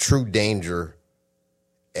 true danger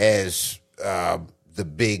as the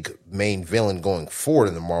big main villain going forward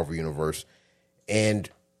in the Marvel universe. And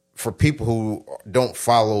for people who don't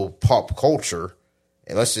follow pop culture,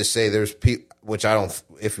 and let's just say there's people, which I don't,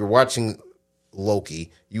 if you're watching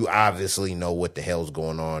Loki, you obviously know what the hell's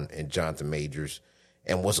going on in Jonathan Majors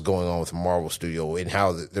and what's going on with Marvel Studio and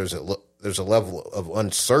how there's a level of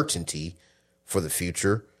uncertainty for the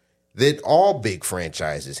future that all big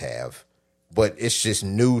franchises have, but it's just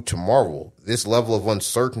new to Marvel. This level of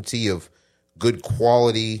uncertainty of good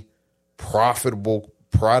quality, profitable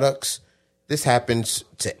products, this happens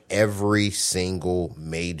to every single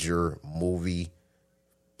major movie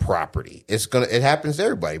property. It happens to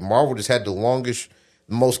everybody. Marvel just had the longest,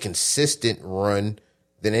 most consistent run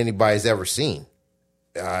than anybody's ever seen.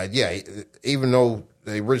 Even though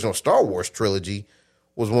the original Star Wars trilogy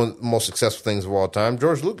was one of the most successful things of all time,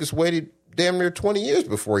 George Lucas waited damn near 20 years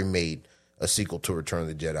before he made a sequel to Return of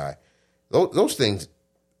the Jedi. Those things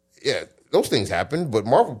happened, but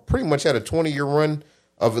Marvel pretty much had a 20-year run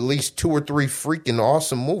of at least 2 or 3 freaking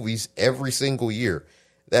awesome movies every single year.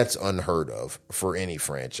 That's unheard of for any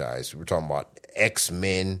franchise. We're talking about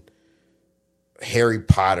X-Men, Harry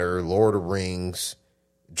Potter, Lord of the Rings,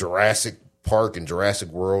 Jurassic Park and Jurassic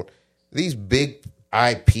World. These big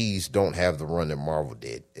IPs don't have the run that Marvel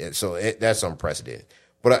did. So that's unprecedented.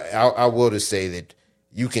 But I will just say that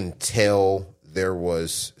you can tell there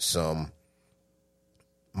was some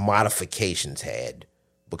modifications had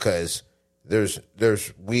because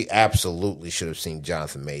we absolutely should have seen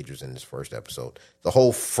Jonathan Majors in this first episode. The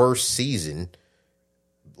whole first season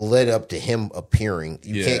led up to him appearing.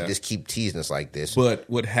 You can't just keep teasing us like this. But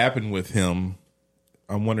what happened with him,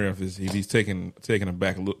 I'm wondering if he's taken out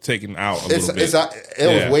a little bit.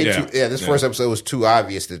 It was way too. Yeah, this first episode was too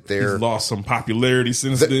obvious that he's lost some popularity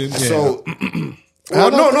since then. So, no.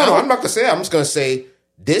 I'm not gonna say that. I'm just gonna say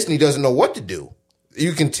Disney doesn't know what to do.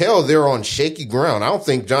 You can tell they're on shaky ground. I don't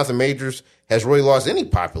think Jonathan Majors has really lost any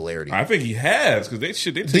popularity. I think he has because they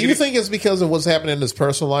should. Do you think it's because of what's happening in his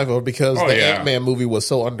personal life, or because the Ant-Man movie was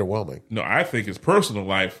so underwhelming? No, I think his personal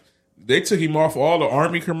life. They took him off all the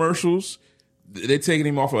Army commercials. They're taking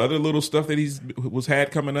him off of other little stuff that he's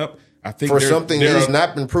had coming up. I think for something he's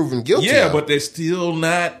not been proven guilty. Yeah, of. but they're still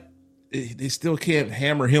not. They still can't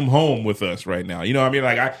hammer him home with us right now. You know what I mean?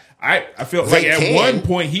 Like I felt like at one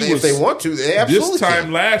point he was. If they want to, they absolutely this time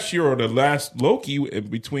can. Last year or the last Loki,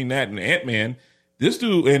 between that and Ant-Man, this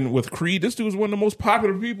dude and with Creed, this dude is one of the most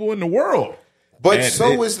popular people in the world. But is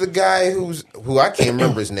the guy who I can't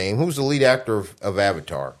remember his name. Who's the lead actor of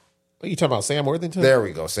Avatar? Are you talking about Sam Worthington? There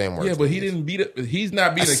we go, Sam Worthington. Yeah, but he didn't he's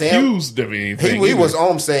not being accused of anything. He was.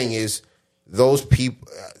 All I'm saying is those people.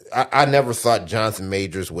 I never thought Jonathan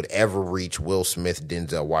Majors would ever reach Will Smith,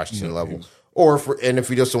 Denzel Washington level, if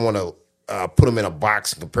we just don't want to put him in a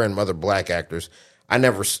box and compare him to other black actors.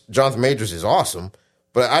 Jonathan Majors is awesome,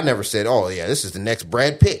 but I never said, "Oh yeah, this is the next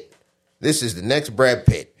Brad Pitt. This is the next Brad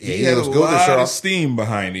Pitt." Yeah, he had a lot of steam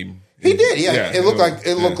behind him. He did, yeah. It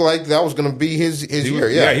looked like that was going to be his year.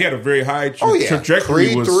 Yeah, he had a very high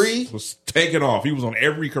trajectory. Was taking off. He was on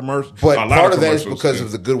every commercial. But part of that is because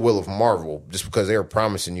of the goodwill of Marvel, just because they were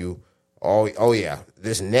promising you, oh yeah,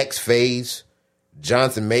 this next phase,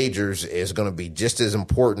 Jonathan Majors is going to be just as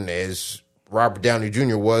important as Robert Downey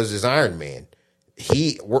Jr. was as Iron Man.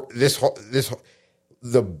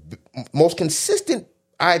 The most consistent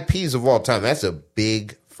IPs of all time. That's a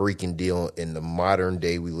big freaking deal in the modern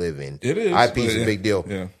day we live in. It is. IP is a big deal.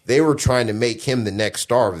 Yeah. They were trying to make him the next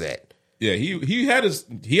star of that. Yeah, he had his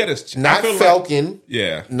not Falcon.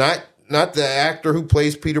 Like, not the actor who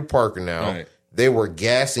plays Peter Parker now. Right. They were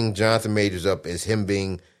gassing Jonathan Majors up as him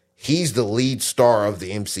he's the lead star of the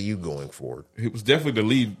MCU going forward. He was definitely the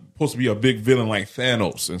lead, supposed to be a big villain like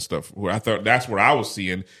Thanos and stuff. Where I thought that's what I was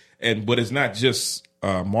seeing. But it's not just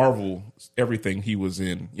Marvel, everything he was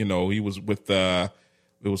in. You know, he was with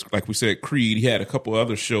it was like we said, Creed. He had a couple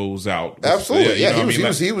other shows out. Absolutely, you know what I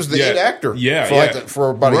mean? he was the hit actor. Yeah,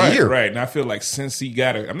 for about a year. Right, and I feel like since he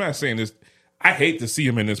got it, I'm not saying this. I hate to see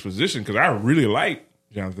him in this position because I really like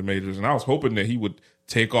Jonathan Majors, and I was hoping that he would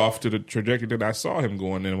take off to the trajectory that I saw him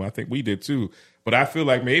going in. And I think we did too. But I feel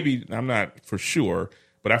like maybe, I'm not for sure,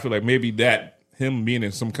 but I feel like maybe that him being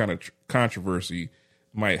in some kind of controversy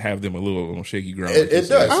might have them a little on shaky ground. It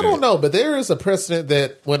does. I don't know, but there is a precedent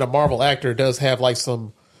that when a Marvel actor does have like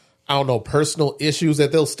some, I don't know, personal issues,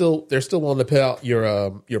 that they're still willing to put out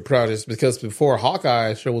your projects, because before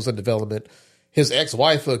Hawkeye show was in development, his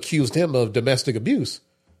ex-wife accused him of domestic abuse.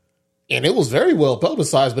 And it was very well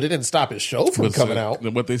publicized, but it didn't stop his show from coming out.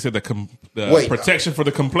 What they said, the Wait, protection for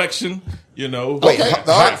the complexion, you know. Wait, Okay,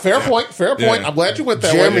 all right, fair point. Yeah. I'm glad you went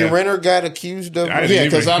that Jeremy way. Renner got accused of. I didn't Yeah,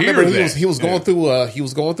 because I even remember hear he was that.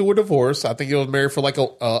 going through a divorce. I think he was married for like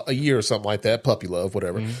a year or something like that, puppy love,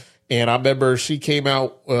 whatever. Mm-hmm. And I remember she came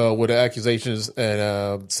out with the accusations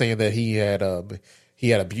and saying that he had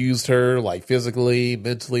abused her, like physically,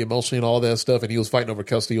 mentally, emotionally, and all that stuff. And he was fighting over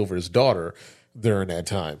custody over his daughter during that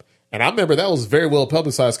time. And I remember that was very well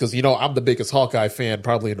publicized because, you know, I'm the biggest Hawkeye fan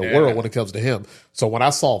probably in the world when it comes to him. So when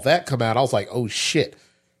I saw that come out, I was like, oh shit,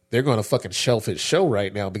 they're going to fucking shelf his show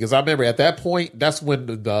right now. Because I remember at that point, that's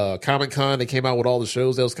when the Comic-Con, they came out with all the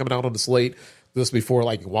shows that was coming out on the slate. This before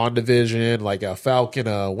like WandaVision, like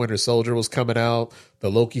Falcon, Winter Soldier was coming out, the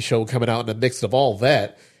Loki show coming out. In the mix of all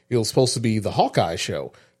that, it was supposed to be the Hawkeye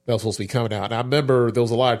show that was supposed to be coming out. And I remember there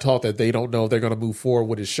was a lot of talk that they don't know if they're going to move forward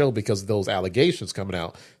with his show because of those allegations coming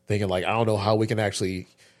out. Thinking like, I don't know how we can actually,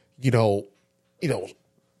 can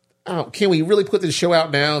we really put this show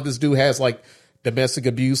out now? This dude has like domestic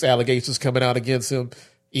abuse allegations coming out against him,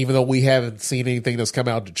 even though we haven't seen anything that's come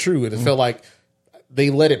out to true. And it felt like they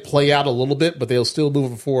let it play out a little bit, but they'll still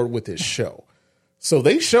moving forward with his show. So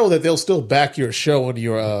they show that they'll still back your show and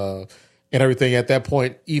your and everything at that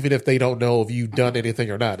point, even if they don't know if you've done anything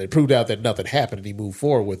or not. It proved out that nothing happened and he moved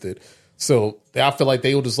forward with it. So I feel like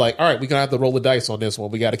they were just like, all right, we're going to have to roll the dice on this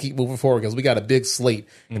one. We got to keep moving forward because we got a big slate.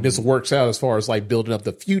 And this works out as far as like building up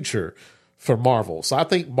the future for Marvel. So I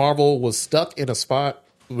think Marvel was stuck in a spot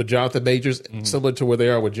with Jonathan Majors, similar to where they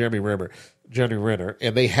are with Jeremy Renner.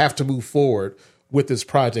 And they have to move forward with this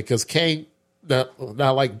project because Kang, not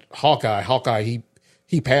like Hawkeye. Hawkeye,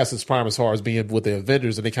 he passed his prime as far as being with the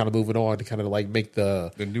Avengers, and they kind of moving on to kind of like make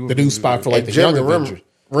the new spot for like the young Avengers.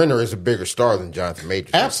 Renner is a bigger star than Jonathan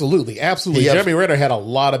Majors. Absolutely. Jeremy Renner had a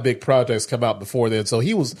lot of big projects come out before then, so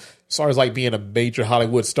he was, as far as like being a major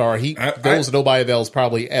Hollywood star, there was nobody that was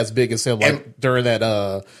probably as big as him. Like during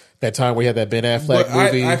that time where he had that Ben Affleck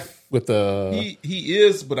movie with the he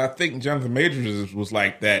is, but I think Jonathan Majors was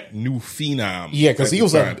like that new phenom. Yeah, because he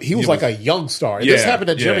was like a young star. And this happened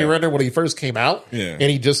to Jeremy Renner when he first came out, and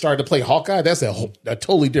he just started to play Hawkeye. That's a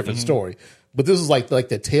totally different story. But this is like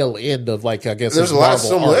the tail end of like, I guess there's a lot of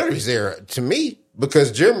similarities there to me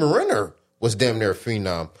because Jeremy Renner was damn near a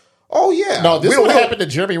phenom. Oh yeah, no, this is what happened to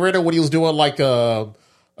Jeremy Renner when he was doing like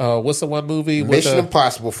what's the one movie? Mission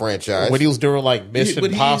Impossible franchise. When he was doing like Mission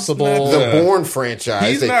Impossible, the Bourne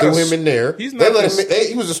franchise, they threw him in there. He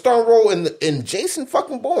was a star role in Jason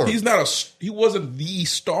fucking Bourne. He wasn't the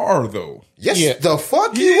star though. Yes, the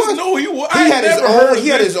fuck he was. No, he was. He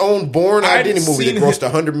had his own Bourne identity movie that grossed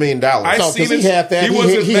 $100 million. He had that.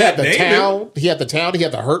 He had the town. He had the town. He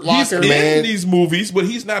had the Hurt Locker. He's in these movies, but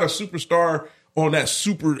he's not a superstar on that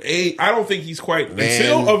Super A. I don't think he's quite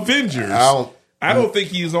until Avengers. I don't think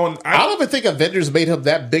he's on. I don't even think Avengers made him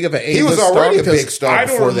that big of an A-list star. He was already a big star. I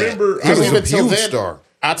don't remember. He was a huge star.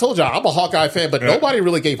 I told you I'm a Hawkeye fan, but nobody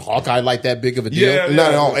really gave Hawkeye like that big of a deal.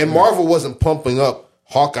 Not at all. And Marvel wasn't pumping up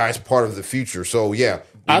Hawkeye's part of the future. So yeah,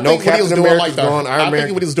 I think when he was doing like when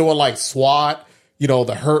he was doing like SWAT,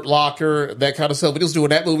 the Hurt Locker, that kind of stuff. When he was doing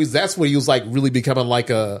that movies, that's when he was like really becoming like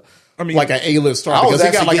an A-list star because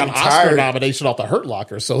he got like an Oscar nomination off the Hurt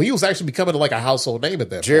Locker. So he was actually becoming like a household name at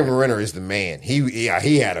that point. Jeremy Renner is the man. He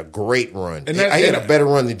had a great run. He had a better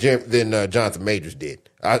run than Jonathan Majors did.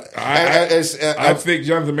 I think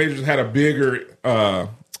Jonathan Majors had a bigger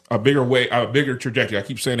trajectory. I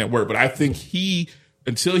keep saying that word, but I think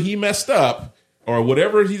until he messed up or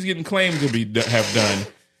whatever he's getting claimed to have done,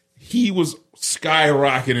 he was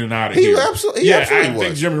skyrocketing out of here. Absolutely I don't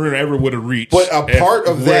think Jeremy Renner ever would have reached. But a part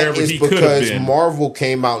of that is because Marvel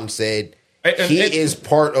came out and said he is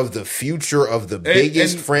part of the future of the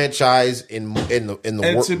biggest franchise in the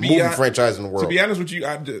movie franchise in the world. To be honest with you,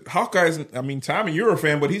 Hawkeye's. I mean, Tommy, you're a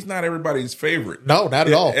fan, but he's not everybody's favorite. No, not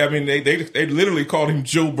at all. I mean, they literally called him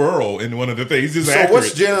Joe Burrow in one of the things. He's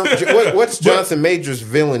what's Jonathan Majors'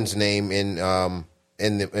 villain's name in the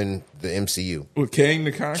MCU? With Kang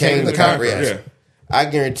the Conqueror. Kang the Conqueror. Yes. I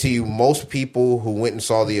guarantee you, most people who went and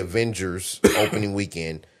saw the Avengers opening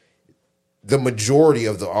weekend, the majority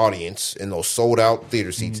of the audience in those sold out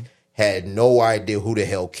theater seats had no idea who the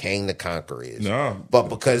hell Kang the Conqueror is. No. But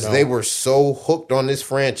because they were so hooked on this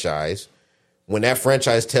franchise, when that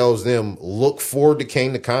franchise tells them, look forward to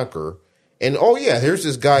Kang the Conqueror, and oh yeah, here's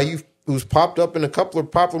this guy who's popped up in a couple of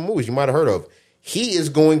popular movies you might have heard of. He is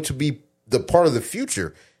going to be the part of the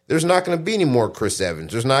future. There's not going to be any more Chris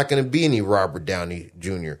Evans. There's not going to be any Robert Downey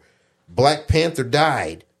Jr. Black Panther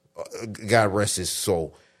died. God rest his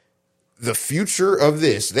soul. The future of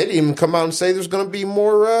this, they didn't even come out and say there's going to be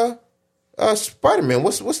more Spider-Man.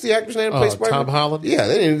 What's the actor's name that plays Spider-Man? Tom Holland? Yeah,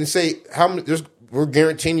 they didn't even say how many. We're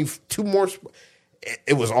guaranteeing you 2 more.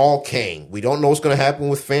 It was all Kang. We don't know what's going to happen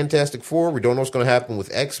with Fantastic Four. We don't know what's going to happen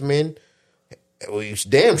with X-Men. We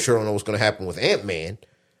damn sure don't know what's going to happen with Ant-Man.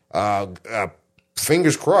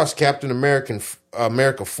 Fingers crossed, Captain America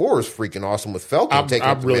 4 is freaking awesome with Falcon taking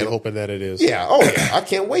up I'm the really mantle. hoping that it is. Yeah, oh yeah, I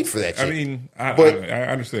can't wait for that shit. I mean, I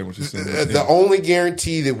understand what you're saying. The only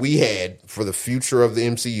guarantee that we had for the future of the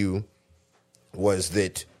MCU was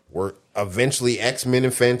that we're eventually X-Men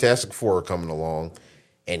and Fantastic Four are coming along,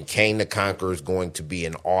 and Kang the Conqueror is going to be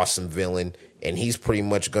an awesome villain, and he's pretty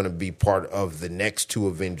much going to be part of the next 2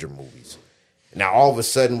 Avenger movies. Now, all of a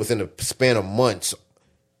sudden, within a span of months,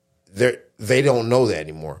 they don't know that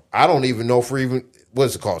anymore. I don't even know if we're even,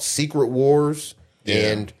 what's it called, Secret Wars?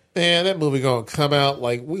 Yeah. And Man, that movie gonna come out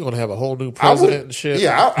like we're gonna have a whole new president and shit.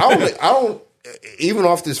 Yeah, I don't, even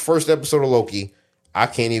off this first episode of Loki, I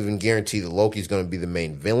can't even guarantee that Loki's going to be the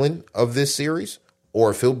main villain of this series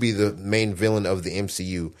or if he'll be the main villain of the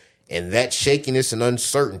MCU. And that shakiness and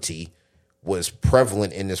uncertainty was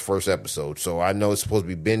prevalent in this first episode. So I know it's supposed to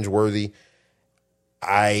be binge worthy.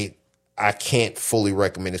 I can't fully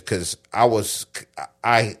recommend it because I would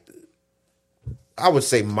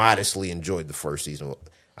say modestly enjoyed the first season.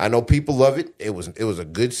 I know people love it. It was a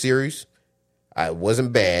good series. It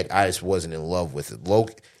wasn't bad. I just wasn't in love with it.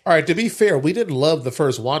 Loki. All right, to be fair, we didn't love the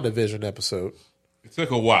first WandaVision episode. It took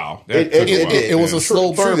a while. It was a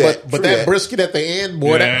slow burn, but that brisket at the end,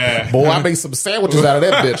 boy, I made some sandwiches out of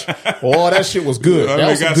that bitch. Boy, that shit was good. That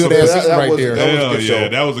was some good ass shit right there.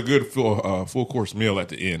 That was a good full course meal at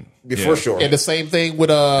the end. Yeah, for sure. And the same thing with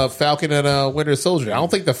Falcon and Winter Soldier. I don't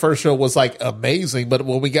think the first show was like amazing, but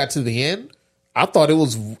when we got to the end, I thought it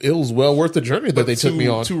was well worth the journey that they took me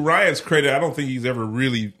on. To Ryan's credit, I don't think he's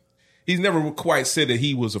never quite said that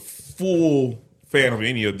he was a full fan of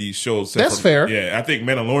any of these shows. That's fair. Yeah, I think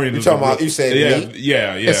Mandalorian. You talking about? You said me?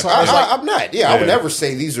 Yeah. I'm not. Yeah, I would never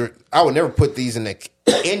say these are. I would never put these in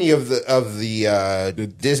any of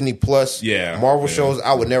the Disney Plus Marvel shows.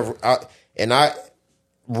 I would never. I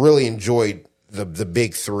really enjoyed the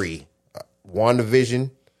big 3: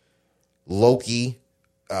 WandaVision, Loki,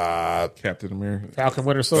 Captain America, Falcon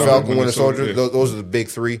Winter Soldier. Yeah. Those are the big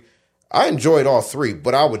 3. I enjoyed all 3,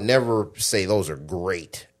 but I would never say those are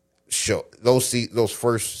great show. Those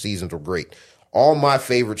first seasons were great. All my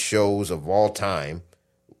favorite shows of all time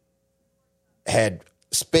had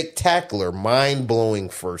spectacular, mind-blowing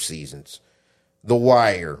first seasons. The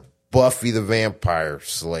Wire, Buffy the Vampire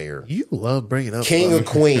Slayer. You love bringing up King of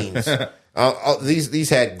Queens. These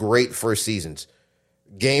had great first seasons.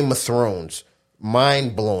 Game of Thrones,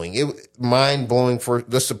 mind-blowing. Mind-blowing for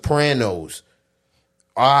The Sopranos.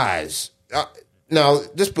 Oz. Now,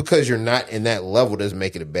 just because you're not in that level doesn't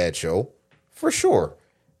make it a bad show, for sure.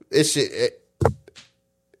 They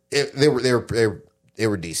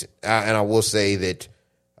were decent, and I will say that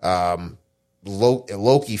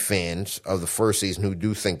Loki fans of the first season who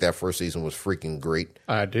do think that first season was freaking great.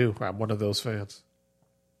 I do. I'm one of those fans.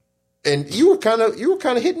 And you were kind of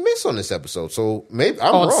hit and miss on this episode, so maybe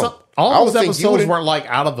I'm wrong. All those episodes weren't like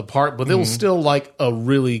out of the park, but it was still like a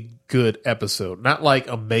really good episode. Not like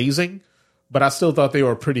amazing, but I still thought they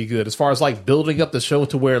were pretty good. As far as like building up the show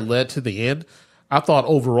to where it led to the end, I thought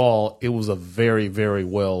overall it was a very, very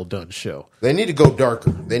well done show. They need to go darker.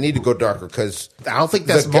 Because I don't think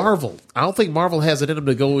that's Marvel. I don't think Marvel has it in them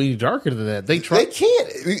to go any darker than that. They can't.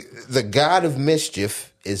 The God of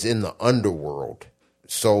Mischief is in the underworld.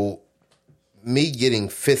 So me getting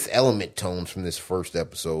Fifth Element tones from this first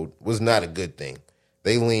episode was not a good thing.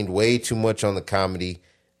 They leaned way too much on the comedy.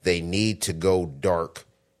 They need to go dark.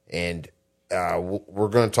 And we're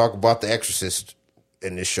going to talk about The Exorcist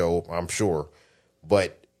in this show, I'm sure.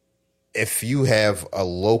 But if you have a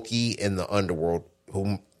Loki in the underworld,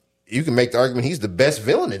 whom you can make the argument he's the best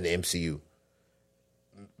villain in the MCU.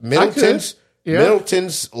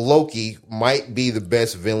 Middleton's Loki might be the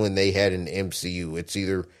best villain they had in the MCU. It's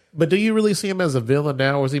either... But do you really see him as a villain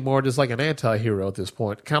now, or is he more just like an anti-hero at this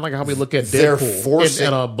point? Kind of like how we look at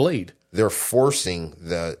Deadpool and Blade. they're forcing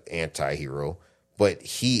the anti-hero, but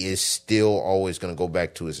he is still always going to go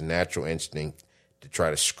back to his natural instinct to try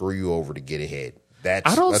to screw you over to get ahead.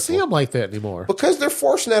 I don't see him like that anymore. Because they're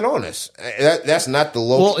forcing that on us. That's not the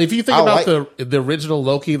Loki. Well, if you think about the original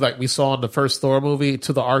Loki, like we saw in the first Thor movie,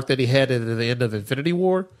 to the arc that he had at the end of Infinity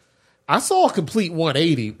War, I saw a complete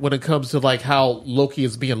 180 when it comes to like how Loki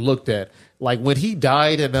is being looked at. Like when he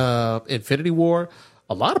died in Infinity War,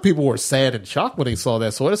 a lot of people were sad and shocked when they saw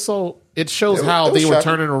that. So it shows how they were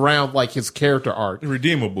turning around like his character arc.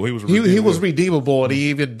 Redeemable. He was redeemable, and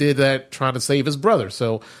he even did that trying to save his brother.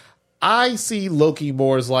 So I see Loki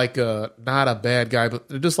more as like not a bad guy,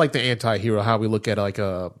 but just like the anti-hero, how we look at like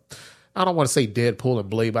I don't want to say Deadpool and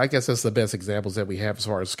Blade, but I guess that's the best examples that we have as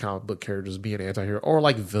far as comic book characters being anti-hero. Or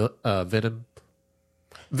like Venom.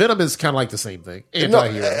 Venom is kind of like the same thing.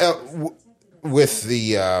 Anti-hero. With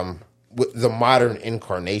the modern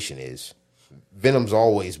incarnation is Venom's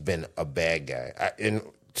always been a bad guy. And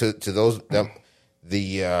to those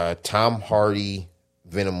the Tom Hardy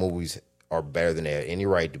Venom movies are better than they have any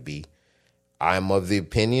right to be. I'm of the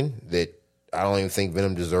opinion that I don't even think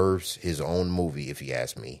Venom deserves his own movie. If you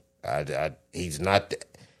ask me, he's not.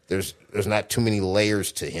 There's not too many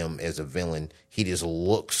layers to him as a villain. He just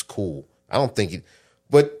looks cool. I don't think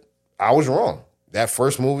but I was wrong. That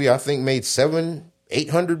first movie I think made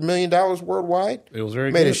 $700-800 million worldwide. It was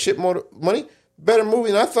very made good. a shit more money. Better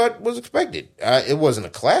movie than I thought was expected. It wasn't a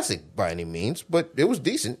classic by any means, but it was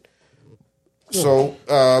decent. So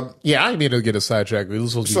yeah, I need to get a sidetrack. This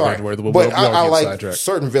was supposed to be sorry, but I like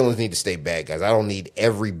certain villains need to stay bad guys. I don't need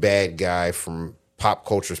every bad guy from pop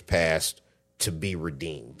culture's past to be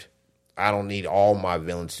redeemed. I don't need all my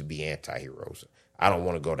villains to be anti-heroes. I don't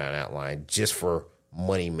want to go down that line just for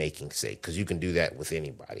money making sake, because you can do that with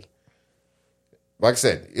anybody. Like I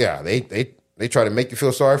said, yeah, they try to make you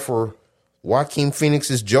feel sorry for Joaquin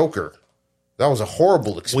Phoenix's Joker. That was a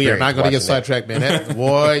horrible experience. We are not going to get sidetracked, man. That,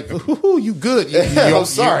 boy, you good. I'm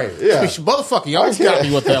sorry. Yeah. Motherfucker, you almost got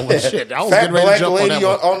me with that one. Shit, I was Fat getting ready to jump on that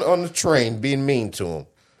one. on the train being mean to him.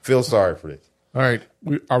 Feel sorry for this. All right.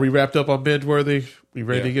 Are we wrapped up on Binge-worthy? We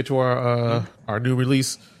ready to get to our new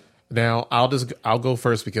release? Now, I'll go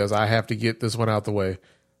first because I have to get this one out the way.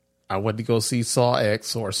 I went to go see Saw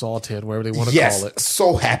X or Saw 10, whatever they want to call it.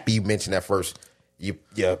 So happy you mentioned that first. You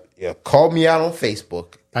called me out on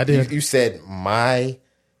Facebook. I did. You said my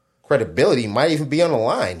credibility might even be on the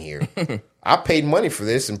line here. I paid money for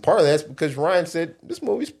this, and part of that's because Ryan said this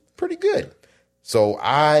movie's pretty good. So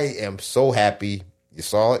I am so happy you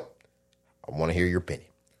saw it. I want to hear your opinion.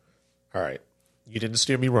 All right. You didn't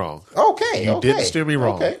steer me wrong. Okay. You didn't steer me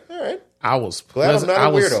wrong. Okay, all right. I was glad I'm not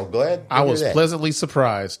a weirdo. I was pleasantly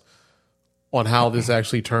surprised on how this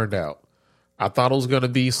actually turned out. I thought it was going to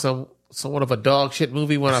be somewhat of a dog shit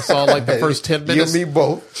movie when I saw like the first 10 minutes. You and me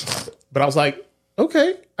both. But I was like,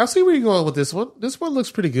 okay, I see where you're going with this one. This one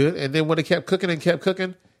looks pretty good. And then when it kept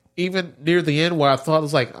cooking, even near the end where I thought it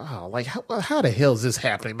was like, oh, like how the hell is this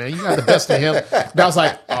happening, man? You got the best of him. And I was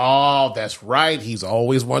like, oh, that's right. He's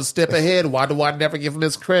always one step ahead. Why do I never give him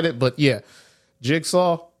his credit? But yeah,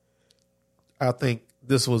 Jigsaw, I think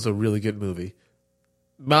this was a really good movie.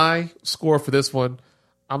 My score for this one,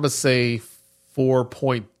 I'm going to say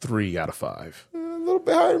 4.3 out of 5. A little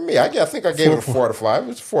bit higher than me. I think I gave it a 4 out of 5. It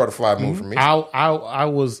was a 4 out of 5 move for me. I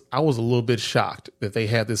was a little bit shocked that they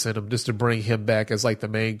had this in them just to bring him back as like the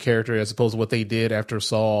main character as opposed to what they did after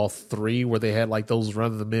Saw 3 where they had like those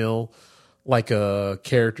run of the mill like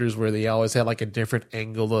characters where they always had like a different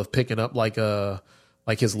angle of picking up like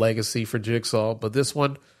his legacy for Jigsaw. But this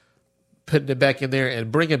one, putting it back in there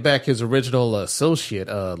and bringing back his original associate,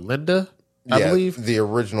 Linda, I believe. The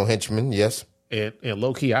original henchman, yes. And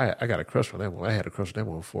low-key, I got a crush on that one. I had a crush on that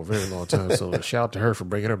one for a very long time. So shout out to her for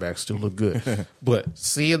bringing her back. Still look good. But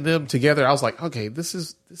seeing them together, I was like, okay, this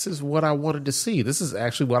is what I wanted to see. This is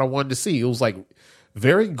actually what I wanted to see. It was like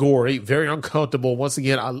very gory, very uncomfortable. Once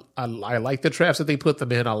again, I like the traps that they put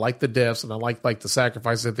them in. I like the deaths, and I like the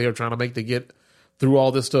sacrifices that they were trying to make to get through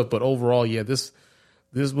all this stuff. But overall, yeah, this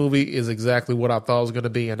movie is exactly what I thought it was going to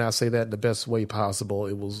be, and I say that in the best way possible.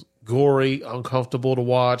 It was gory, uncomfortable to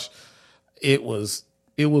watch. It was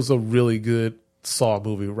a really good Saw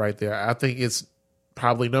movie right there. I think it's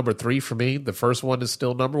probably number 3 for me. The first one is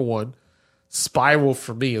still number 1. Spiral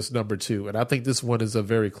for me is number 2, and I think this one is a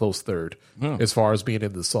very close third as far as being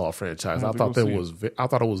in the Saw franchise. I thought it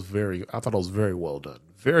was very well done.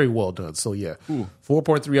 Very well done. So yeah,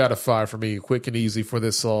 4.3 out of 5 for me. Quick and easy for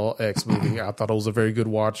this Saw X movie. I thought it was a very good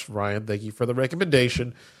watch. Ryan, thank you for the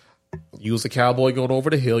recommendation. You was a cowboy going over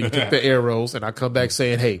the hill. You took the arrows, and I come back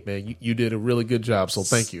saying, "Hey, man, you did a really good job. So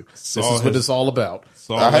thank you. This is what it's all about."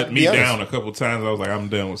 Saw let me down a couple times. I was like, I'm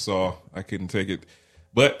done with Saw. I couldn't take it,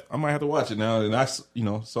 but I might have to watch it now. And I,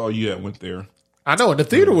 saw you that went there. I know, and the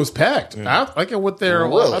theater was packed. I think I went there.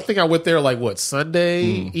 Really? I think I went there like Sunday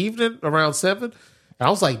evening around 7. And I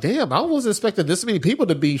was like, damn, I wasn't expecting this many people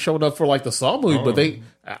to be showing up for like the Saw movie. But they,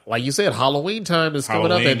 like you said, Halloween time is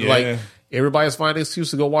coming up, and like everybody's finding an excuse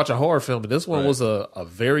to go watch a horror film. And this one was a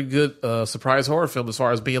very good surprise horror film as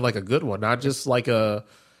far as being like a good one, not just like a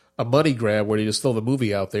money grab where they just throw the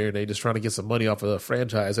movie out there and they just trying to get some money off of a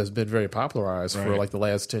franchise that's been very popularized for like the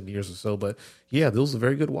last 10 years or so. But yeah, this was a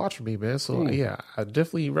very good watch for me, man. So yeah, I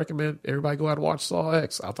definitely recommend everybody go out and watch Saw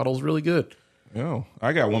X. I thought it was really good. Yeah,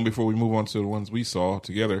 I got one before we move on to the ones we saw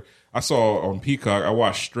together. I saw on Peacock, I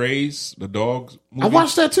watched Strays, the dog movie. I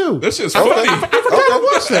watched that too. This is funny. I forgot to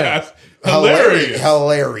watch that. Hilarious.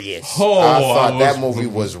 Oh, I thought that movie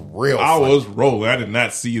was real funny. I was rolling. I did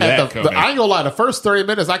not see that coming. I ain't gonna lie, the first 30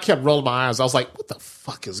 minutes, I kept rolling my eyes. I was like, what the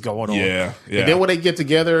fuck is going on? Yeah. And then when they get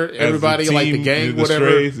together, everybody, team, like the gang, the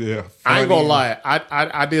whatever. Strays, I ain't gonna lie.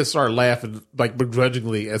 I did start laughing like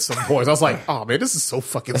begrudgingly at some points. I was like, oh man, this is so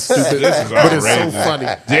fucking stupid. This is but it's so outrageous. funny.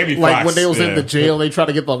 Jamie like Foxx, when they was in the jail, they tried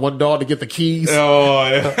to get the one dog to get the keys. Oh,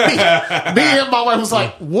 yeah. Me and my wife was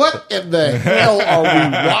like, what in the hell are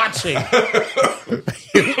we watching?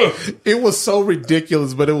 It was so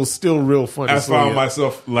ridiculous, but it was still real funny. I found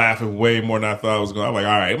myself laughing way more than I thought I was going. I'm like,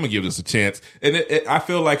 all right, I'm going to give this a chance. And I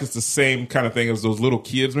feel like it's the same kind of thing as those little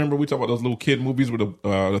kids. Remember we talked about those little kid movies with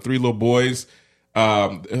the three little boys?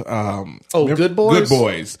 Good Boys? Good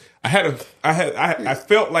Boys. I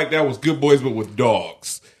felt like that was Good Boys, but with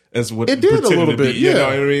dogs. That's what it did a little bit. You know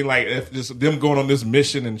what I mean? Like if just them going on this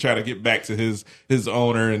mission and try to get back to his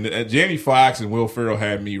owner. And Jamie Foxx and Will Ferrell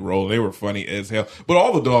had me rolling. They were funny as hell, but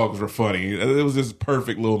all the dogs were funny. It was just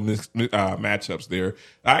perfect little matchups there.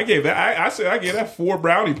 I gave that. I said I gave that 4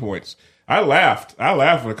 brownie points. I laughed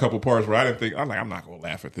at a couple parts where I didn't think. I'm like, I'm not going to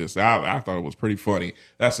laugh at this. I thought it was pretty funny.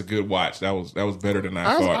 That's a good watch. That was better than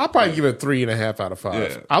I thought. I'll probably give it 3.5 out of 5.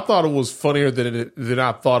 Yeah. I thought it was funnier than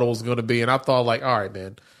I thought it was going to be, and I thought like, all right,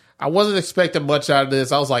 man. I wasn't expecting much out of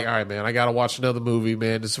this. I was like, all right, man, I got to watch another movie,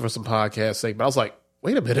 man, just for some podcast sake. But I was like,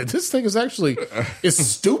 wait a minute, this thing is actually, it's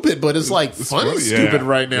stupid, but it's like it's funny stupid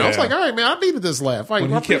right now. I was like, all right, man, I needed this laugh.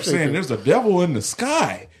 When he kept saying, there's a devil in the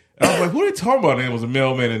sky. And I was like, what are you talking about? And it was a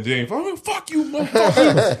mailman and James. I'm like, fuck you,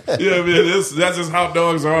 motherfucker. Yeah, man, that's just how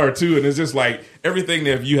dogs are, too. And it's just like everything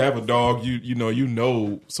that if you have a dog, you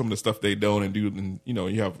know some of the stuff they don't and do. And,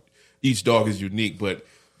 you have each dog is unique, but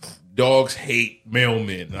dogs hate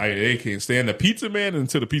mailmen. They can't stand the pizza man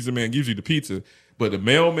until the pizza man gives you the pizza. But the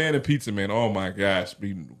mailman and pizza man, oh my gosh,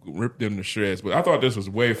 we ripped them to shreds. But I thought this was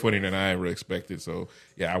way funnier than I ever expected. So,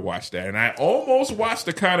 yeah, I watched that. And I almost watched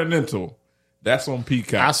The Continental. That's on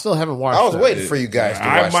Peacock. I still haven't watched it. I was waiting for you guys to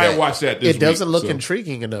watch that. I might watch that this week. It doesn't look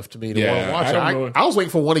intriguing enough to me to want to watch it. I was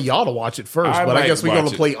waiting for one of y'all to watch it first, but I guess we're going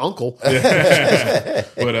to play Uncle. But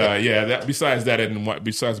besides that, and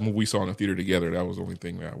besides the movie we saw in the theater together, that was the only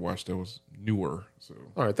thing that I watched that was newer. So,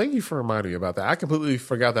 all right, thank you for reminding me about that. I completely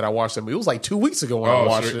forgot that I watched that movie. It was like 2 weeks ago when I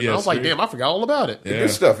watched it. I was like, damn, I forgot all about it. Yeah.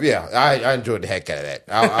 Good stuff. Yeah, I enjoyed the heck out of that.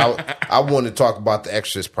 I wanted to talk about The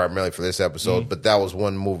Exorcist primarily for this episode, but that was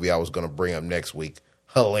one movie I was going to bring up next week.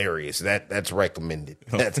 Hilarious. That's recommended.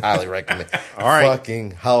 That's highly recommended. All right.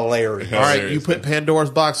 Fucking hilarious. All right, you put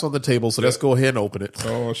Pandora's box on the table, so let's go ahead and open it.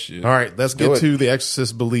 Oh, shit. All right, let's get to The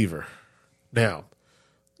Exorcist Believer. Now,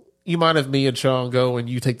 you mind if me and Sean go and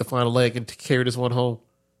you take the final leg and carry this one home?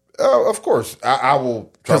 Of course. I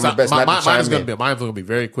will try my best not to chime in. Mine's going to be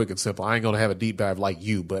very quick and simple. I ain't going to have a deep dive like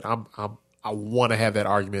you, but I want to have that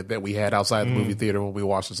argument that we had outside the movie theater when we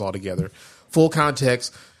watched this all together. Full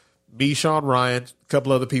context. Me, Sean, Ryan, a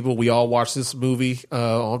couple other people, we all watched this movie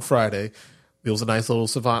on Friday. It was a nice little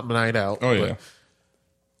savant night out. Oh, yeah.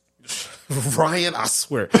 Ryan, I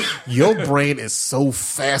swear, your brain is so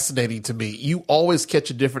fascinating to me. You always catch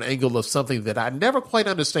a different angle of something that I never quite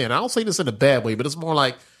understand. I don't say this in a bad way, but it's more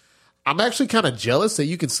like I'm actually kind of jealous that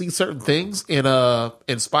you can see certain things in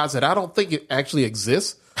spots that I don't think it actually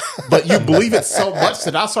exists. But you believe it so much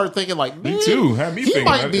that I start thinking like, man, me too. He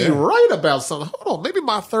might be right about something. Hold on, maybe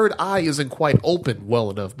my third eye isn't quite open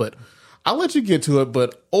well enough. But I'll let you get to it.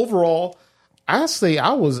 But overall, I say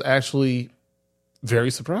I was actually very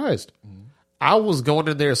surprised. I was going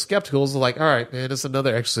in there skeptical. I was like, all right, man, it's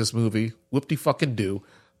another Exorcist movie. Whoop-de-fucking-do.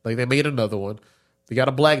 Like, they made another one. They got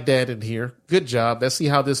a black dad in here. Good job. Let's see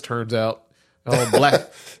how this turns out. Black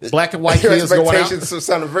and white Your kids going out. expectations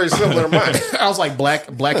sounded very similar to mine. I was like, black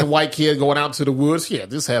and white kid going out into the woods. Yeah,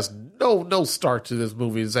 this has no start to this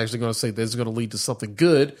movie is actually going to say this is going to lead to something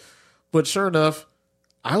good. But sure enough,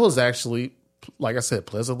 I was actually, like I said,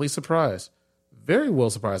 pleasantly surprised. Very well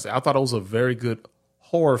surprised. I thought it was a very good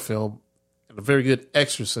horror film and a very good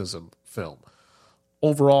exorcism film.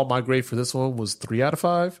 Overall, my grade for this one was 3 out of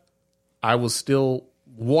 5. I was still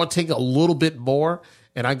wanting a little bit more.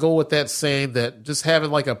 And I go with that saying that just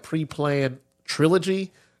having like a pre-planned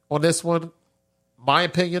trilogy on this one, my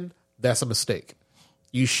opinion, that's a mistake.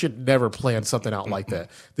 You should never plan something out like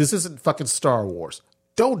that. This isn't fucking Star Wars.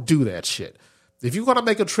 Don't do that shit. If you're going to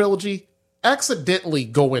make a trilogy, accidentally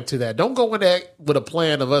go into that. Don't go in that with a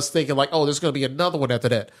plan of us thinking like, oh, there's going to be another one after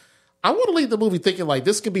that. I want to leave the movie thinking like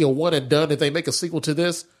this could be a one and done. If they make a sequel to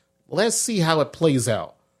this, let's see how it plays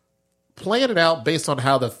out. Plan it out based on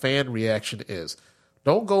how the fan reaction is.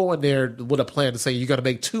 Don't go in there with a plan to say you're going to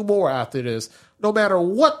make 2 more after this, no matter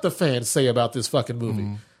what the fans say about this fucking movie.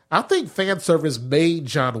 Mm-hmm. I think fan service made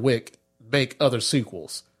John Wick make other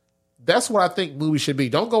sequels. That's what I think movies should be.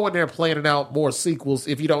 Don't go in there planning out more sequels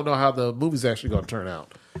if you don't know how the movie's actually going to turn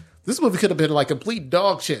out. This movie could have been like complete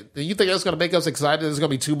dog shit. And you think that's going to make us excited there's going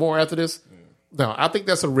to be 2 more after this? No, I think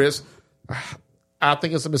that's a risk. I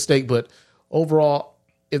think it's a mistake. But overall,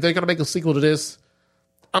 if they're going to make a sequel to this,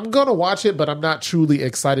 I'm going to watch it, but I'm not truly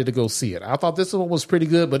excited to go see it. I thought this one was pretty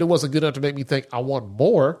good, but it wasn't good enough to make me think I want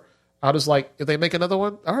more. I was like, if they make another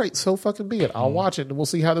one, all right, so fucking be it. I'll watch it, and we'll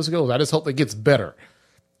see how this goes. I just hope it gets better.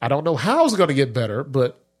 I don't know how it's going to get better,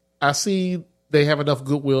 but I see they have enough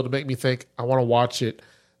goodwill to make me think I want to watch it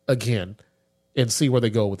again and see where they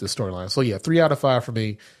go with this storyline. So, yeah, 3 out of 5 for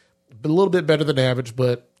me. A little bit better than average,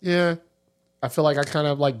 but, yeah, I feel like I kind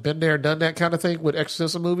of like been there, done that kind of thing with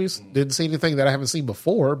exorcism movies. Didn't see anything that I haven't seen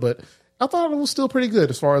before, but I thought it was still pretty good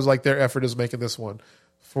as far as like their effort is making this one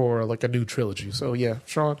for like a new trilogy. So, yeah,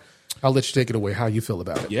 Sean, I'll let you take it away. How you feel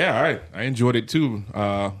about it? Yeah, I enjoyed it too.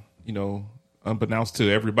 Unbeknownst to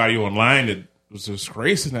everybody online, it was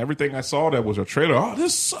disgrace and everything I saw that was a trailer. Oh,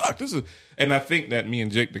 this sucked. And I think that me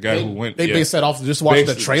and Jake, the guy who went, they based that off just watching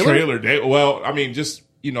the trailer.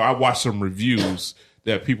 I watched some reviews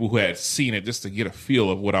that people who had seen it just to get a feel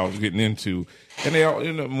of what I was getting into, and they all,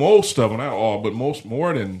 most of them, not all, but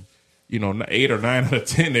more than 8 or 9 out of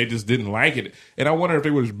 10, they just didn't like it. And I wonder if they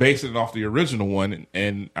were basing it off the original one.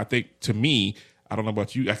 And I think, to me, I don't know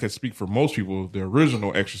about you, I can speak for most people, the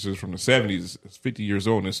original Exorcist from the 70s is 50 years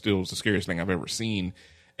old and still is the scariest thing I've ever seen.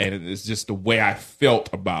 And it's just the way I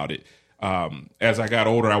felt about it. As I got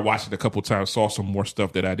older, I watched it a couple times, saw some more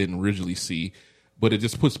stuff that I didn't originally see, but it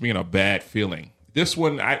just puts me in a bad feeling. This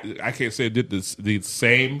one, I can't say it did the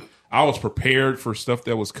same. I was prepared for stuff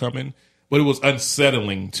that was coming, but it was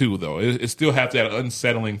unsettling too, though. It still has that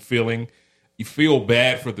unsettling feeling. You feel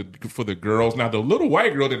bad for the girls. Now, the little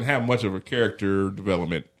white girl didn't have much of a character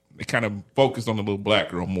development. They kind of focused on the little black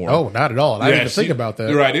girl more. Oh, not at all. I didn't even think about that.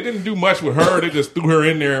 You're right. They didn't do much with her. They just threw her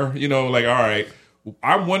in there, like, all right.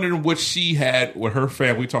 I'm wondering what she had with her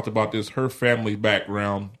family. We talked about this, her family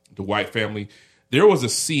background, the white family. There was a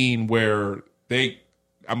scene where I'm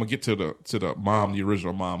gonna get to the mom, the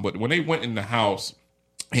original mom, but when they went in the house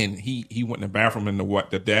and he went in the bathroom and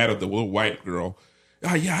the dad of the little white girl,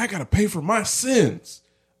 oh yeah, I gotta pay for my sins.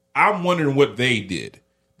 I'm wondering what they did,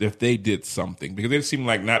 if they did something, because they seem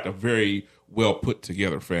like not a very well put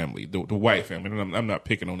together family, the white family. And I'm not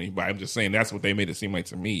picking on anybody. I'm just saying that's what they made it seem like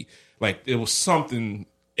to me. Like there was something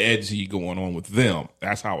edgy going on with them.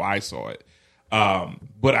 That's how I saw it.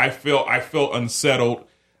 But I felt unsettled.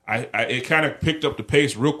 It kind of picked up the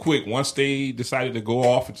pace real quick once they decided to go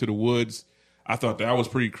off into the woods. I thought that was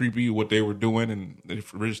pretty creepy what they were doing, and they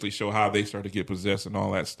originally show how they started to get possessed and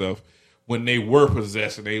all that stuff. When they were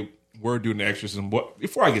possessed and they were doing the exorcism, but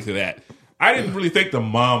before I get to that, I didn't really think the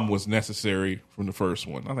mom was necessary from the first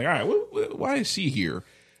one. I'm like, all right, why is she here?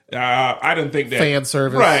 I didn't think that fan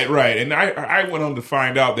service, right, and I went on to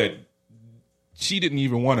find out that she didn't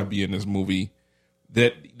even want to be in this movie.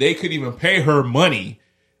 That they could even pay her money.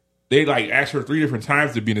 They asked her 3 different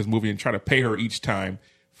times to be in this movie and try to pay her each time.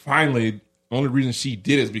 Finally, the only reason she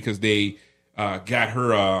did is because they got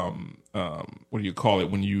her what do you call it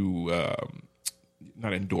when you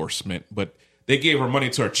not endorsement, but they gave her money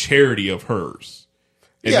to a charity of hers.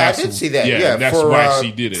 And I did see that. Yeah, that's why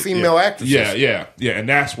she did it. Female actresses. Yeah, and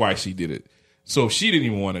that's why she did it. So she didn't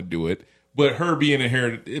even want to do it. But her being in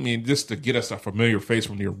here, I mean, just to get us a familiar face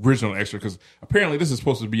from the original Exorcist, because apparently this is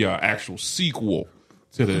supposed to be an actual sequel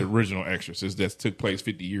to the original Exorcist that took place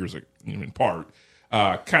 50 years ago, in part.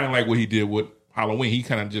 Kind of like what he did with Halloween. He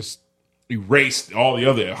kind of just erased all the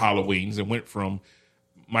other Halloweens and went from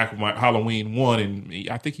Halloween 1, and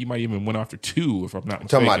I think he might even went after 2, if I'm not mistaken.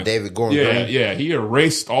 Talking about David Gordon Green? Yeah. He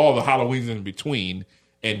erased all the Halloweens in between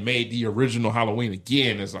and made the original Halloween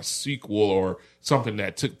again as a sequel or something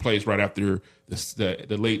that took place right after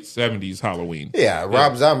the late 70s Halloween. Yeah,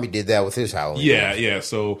 Rob Zombie did that with his Halloween. Yeah.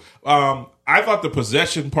 So I thought the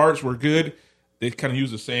possession parts were good. They kind of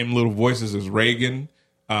used the same little voices as Reagan.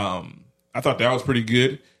 I thought that was pretty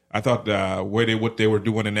good. I thought what they were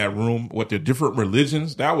doing in that room, what the different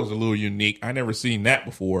religions, that was a little unique. I never seen that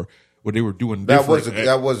before. Where they were doing that was a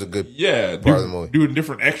good part of the movie. Doing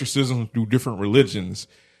different exorcisms through different religions.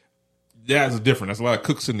 That's different. That's a lot of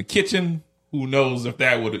cooks in the kitchen. Who knows if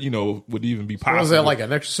that would even be possible? Was that like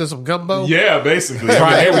an exorcism gumbo? Yeah, basically.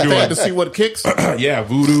 Try everything to see what kicks. Yeah,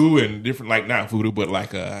 voodoo and different, like not voodoo, but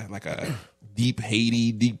like a deep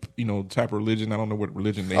Haiti, type of religion. I don't know what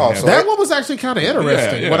religion they have. So that one was actually kind of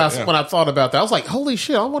interesting. Yeah, when I thought about that, I was like, "Holy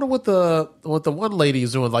shit!" I wonder what the one lady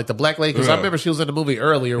is doing, like the black lady. Because I remember she was in the movie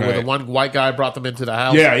earlier where the one white guy brought them into the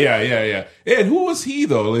house. Yeah. And who was he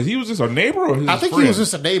though? He was just a neighbor, or I think friend? he was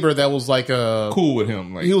just a neighbor that was like cool with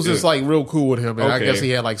him. He was just like real cool with him, and I Okay. guess he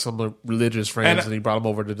had like some religious friends, and he brought him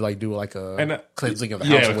over to like do like a cleansing of the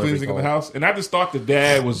house. Yeah, cleansing of the house. And I just thought the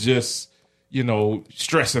dad was just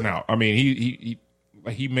stressing out. I mean,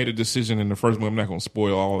 he made a decision in the first movie. I'm not going to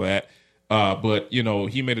spoil all of that. But,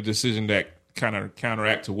 he made a decision that kind of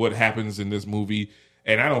counteract to what happens in this movie.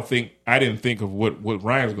 And I didn't think of what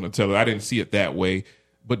Ryan was going to tell her. I didn't see it that way.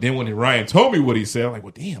 But then when Ryan told me what he said, I'm like,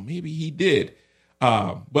 well, damn, maybe he did.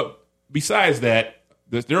 But besides that,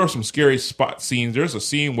 there are some scary spot scenes. There's a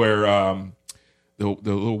scene where the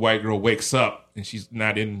little white girl wakes up and she's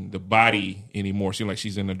not in the body anymore.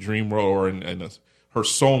 She's in a dream world or in her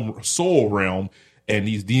soul realm. And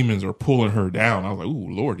these demons are pulling her down. I was like,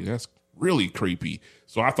 ooh, Lordy, that's really creepy.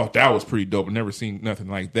 So I thought that was pretty dope. I've never seen nothing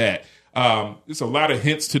like that. There's a lot of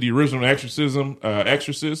hints to the original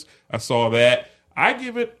Exorcist. I saw that. I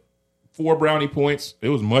give it 4 brownie points. It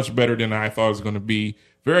was much better than I thought it was going to be.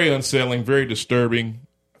 Very unsettling, very disturbing.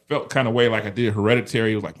 I felt kind of way like I did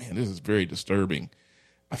Hereditary. It was like, man, this is very disturbing.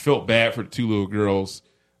 I felt bad for the 2 little girls.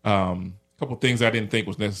 Couple things I didn't think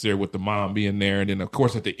was necessary with the mom being there. And then, of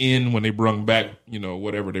course, at the end when they brung back,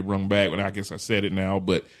 whatever they brung back, when I guess I said it now,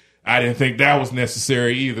 but I didn't think that was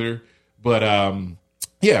necessary either. But,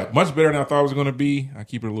 much better than I thought it was going to be. I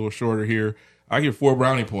keep it a little shorter here. I give 4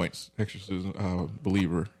 brownie points. Exorcism,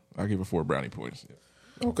 Believer. I give it 4 brownie points. Yeah.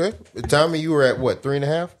 Okay. Tommy, you were at what,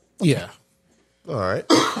 3.5? Yeah. All right.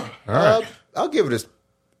 All right. I'll give it a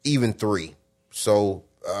even 3. So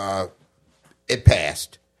it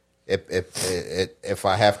passed. If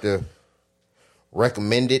I have to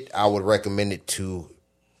recommend it, I would recommend it to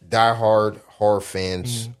diehard horror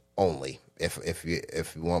fans only. If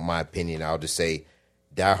you want my opinion, I'll just say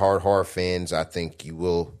diehard horror fans. I think you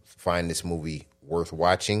will find this movie worth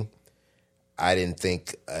watching. I didn't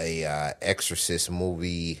think a Exorcist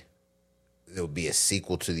movie that would be a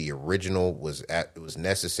sequel to the original was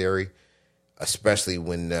necessary, especially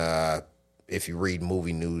when if you read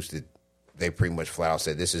movie news that they pretty much flat out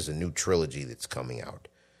said this is a new trilogy that's coming out.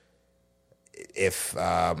 If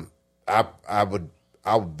I would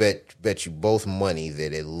bet you both money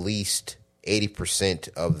that at least 80%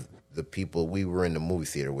 of the people we were in the movie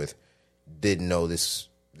theater with didn't know this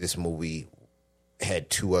movie had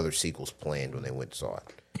 2 other sequels planned when they went and saw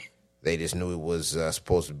it. They just knew it was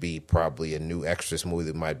supposed to be probably a new Exorcist movie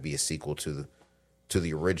that might be a sequel to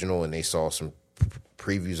the original, and they saw some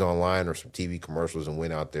previews online or some TV commercials and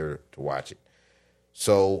went out there to watch it.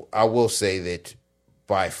 So I will say that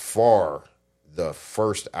by far the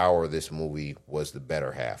first hour of this movie was the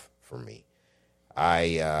better half for me.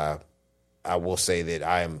 I will say that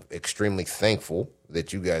I am extremely thankful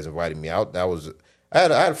that you guys invited me out. I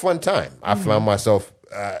had a fun time. I found myself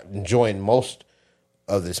enjoying most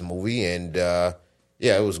of this movie, and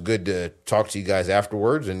it was good to talk to you guys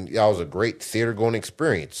afterwards. And it was a great theater going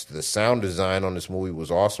experience. The sound design on this movie was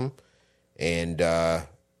awesome, and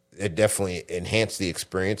it definitely enhanced the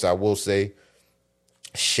experience. I will say,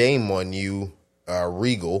 shame on you,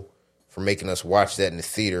 Regal, for making us watch that in the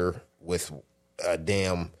theater with a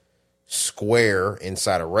damn square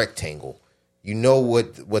inside a rectangle. You know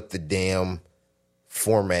what the damn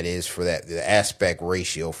format is for that, the aspect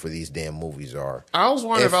ratio for these damn movies are. I was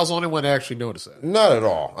wondering if I was the only one to actually notice that. Not at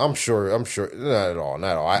all. I'm sure. Not at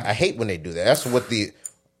all. I hate when they do that. That's what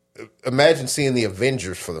imagine seeing the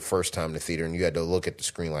Avengers for the first time in the theater and you had to look at the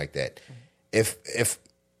screen like that. If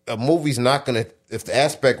a movie's not going to, if the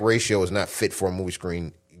aspect ratio is not fit for a movie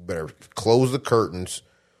screen, you better close the curtains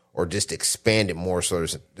or just expand it more so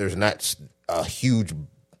there's not a huge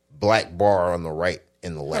black bar on the right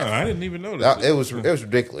in the left. I didn't even notice It was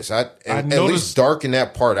ridiculous. At least darken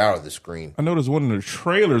that part out of the screen. I noticed one of the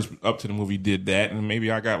trailers up to the movie did that, and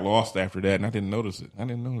maybe I got lost after that, and I didn't notice it. I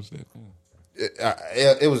didn't notice that.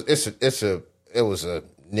 It was a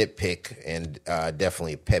nitpick and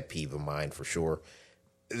definitely a pet peeve of mine for sure.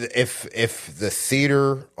 If the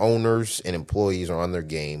theater owners and employees are on their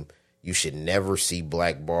game, you should never see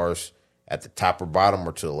black bars at the top or bottom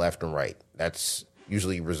or to the left and right. That's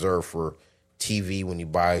usually reserved for TV when you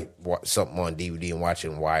buy something on DVD and watch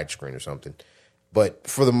it in widescreen or something. But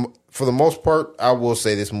for the most part, I will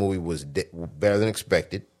say this movie was better than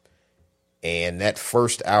expected. And that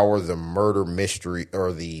first hour, the murder mystery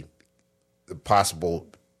or the possible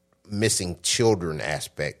missing children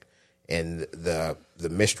aspect and the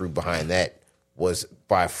mystery behind that was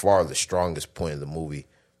by far the strongest point of the movie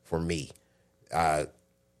for me.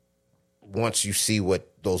 Once you see what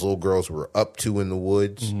those little girls were up to in the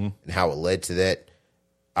woods and how it led to that,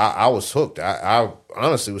 I was hooked. I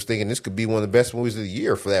honestly was thinking this could be one of the best movies of the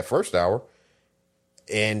year for that first hour.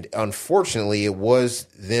 And unfortunately, it was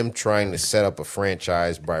them trying to set up a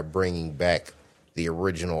franchise by bringing back the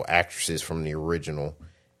original actresses from the original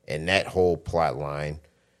and that whole plot line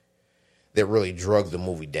that really drug the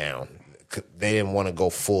movie down. They didn't want to go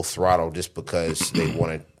full throttle just because they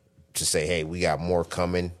wanted to say, hey, we got more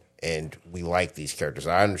coming and we like these characters.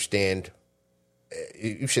 I understand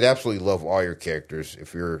you should absolutely love all your characters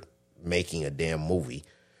if you're making a damn movie.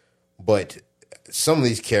 But some of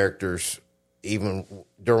these characters, even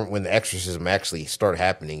during when the exorcism actually started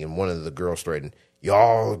happening and one of the girls threatened,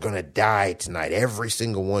 y'all are going to die tonight, every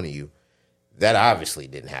single one of you. That obviously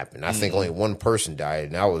didn't happen. I think only one person died,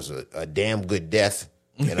 and that was a damn good death.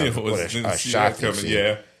 And a shocking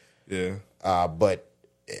scene. Yeah. But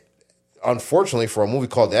unfortunately, for a movie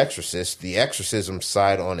called The Exorcist, the exorcism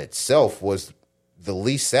side on itself was the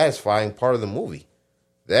least satisfying part of the movie.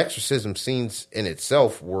 The exorcism scenes in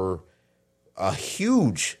itself were a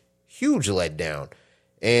huge letdown.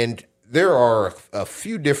 And there are a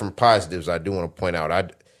few different positives I do want to point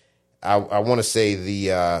out. I want to say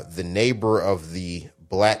the neighbor of the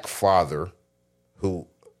black father who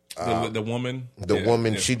the woman,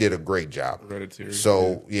 woman, she did a great job. Hereditary.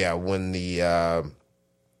 So when the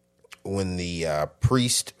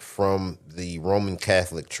priest from the Roman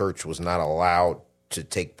Catholic Church was not allowed to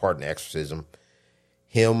take part in the exorcism,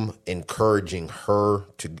 him encouraging her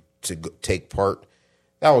to take part,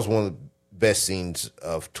 that was one of the best scenes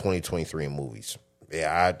of 2023 in movies.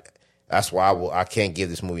 Yeah, that's why I can't give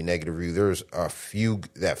this movie a negative review. There's a few.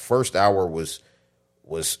 That first hour was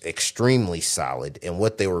extremely solid, and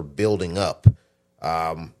what they were building up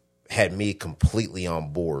had me completely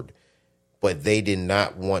on board. But they did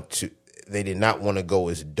not want to go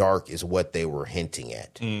as dark as what they were hinting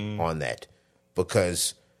at on that,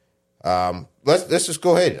 because let's just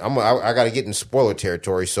go ahead. I got to get in spoiler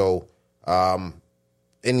territory. So,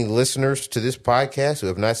 any listeners to this podcast who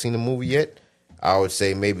have not seen the movie yet, I would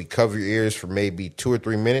say maybe cover your ears for maybe 2 or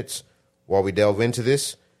 3 minutes while we delve into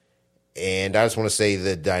this. And I just want to say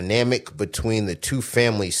the dynamic between the two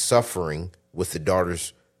families suffering with the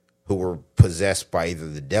daughters who were possessed by either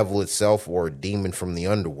the devil itself or a demon from the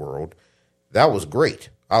underworld, that was great.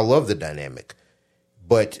 I love the dynamic.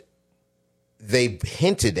 But they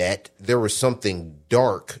hinted at there was something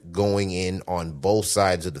dark going in on both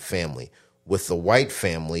sides of the family. With the white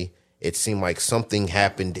family, it seemed like something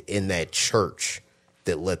happened in that church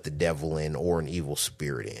that let the devil in or an evil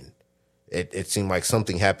spirit in. It seemed like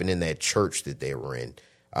something happened in that church that they were in.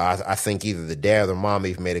 I think either the dad or the mom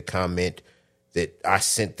even made a comment that I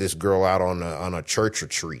sent this girl out on a church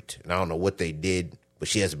retreat, and I don't know what they did, but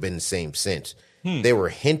she hasn't been the same since. They were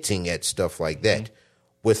hinting at stuff like that.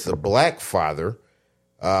 With the black father,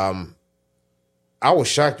 I was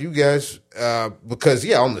shocked, you guys, because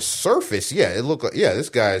on the surface, it looked like this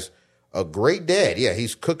guy's a great dad. Yeah,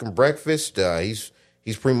 he's cooking breakfast.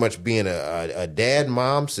 He's pretty much being a dad,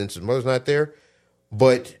 mom, since his mother's not there.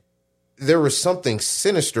 But there was something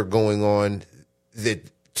sinister going on that,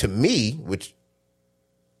 to me, which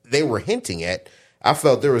they were hinting at. I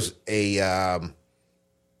felt there was a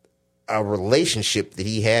relationship that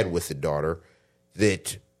he had with the daughter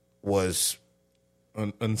that was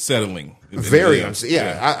unsettling. Very unsettling.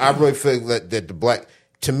 Yeah, I really feel that the black.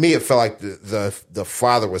 To me, it felt like the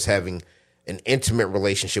father was having an intimate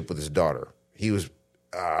relationship with his daughter. He was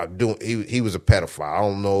he was a pedophile. I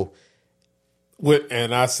don't know.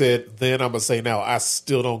 And I said then, I'm gonna say now, I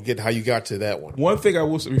still don't get how you got to that one. One thing I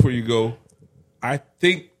will say before you go, I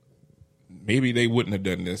think maybe they wouldn't have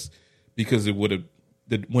done this because it would have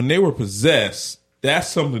when they were possessed. That's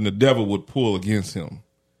something the devil would pull against him.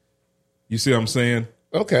 You see what I'm saying?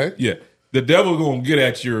 Okay. Yeah. the devil gonna get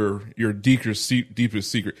at your deepest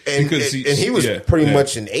secret and he was pretty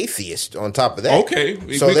much an atheist on top of that. Okay,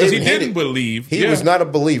 so because he didn't believe. He was not a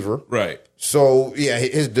believer, right? So yeah,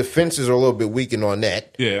 his defenses are a little bit weakened on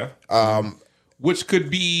that. Yeah, which could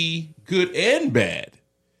be good and bad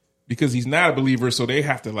because he's not a believer. So they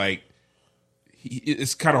have to like.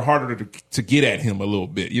 It's kind of harder to get at him a little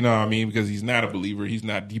bit. You know what I mean? Because he's not a believer. He's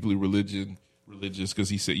not deeply religious because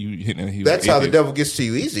he said you hitting. That's how the devil gets to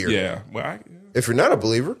you easier. Yeah. Well, if you're not a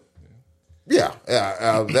believer,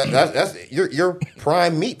 that's your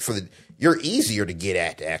prime meat for the. You're easier to get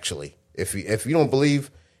at actually. If you don't believe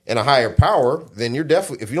in a higher power, then you're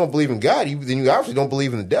definitely. If you don't believe in God, then you obviously don't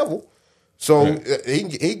believe in the devil. So he can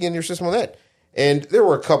get in your system on that. And there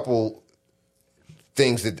were a couple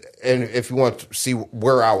things that, and if you want to see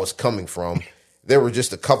where I was coming from, there were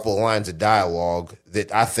just a couple of lines of dialogue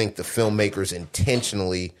that I think the filmmakers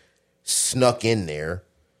intentionally snuck in there,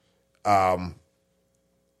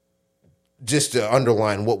 just to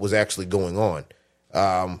underline what was actually going on.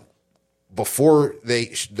 Before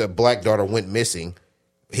the black daughter went missing,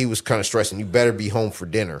 he was kind of stressing, "You better be home for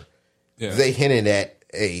dinner." Yeah. They hinted at,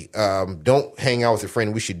 "Hey, don't hang out with your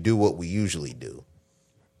friend. We should do what we usually do."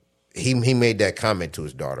 He made that comment to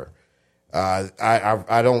his daughter.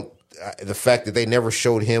 I don't. The fact that they never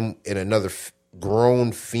showed him in another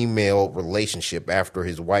grown female relationship after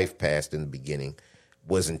his wife passed in the beginning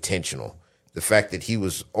was intentional. The fact that he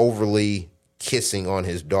was overly kissing on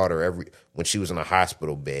his daughter when she was in a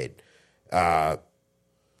hospital bed.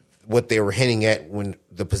 What they were hinting at when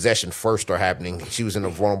the possession first started happening, she was in a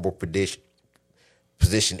vulnerable position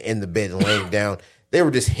in the bed and laying down. They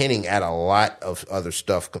were just hinting at a lot of other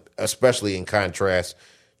stuff, especially in contrast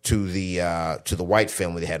to the white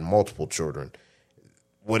family that had multiple children.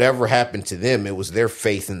 Whatever happened to them, it was their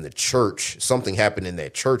faith in the church. Something happened in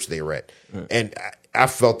that church they were at. And I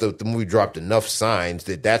felt that the movie dropped enough signs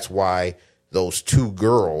that that's why those two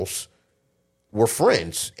girls were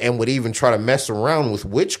friends and would even try to mess around with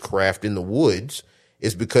witchcraft in the woods,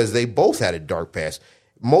 is because they both had a dark past.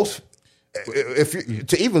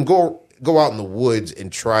 To even go out in the woods and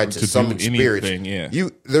try to summon spirits,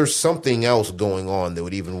 there's something else going on that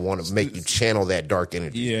would even want to make you channel that dark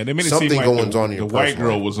energy. Yeah, they made it something seem like going on in the your white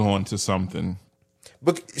girl was on to something.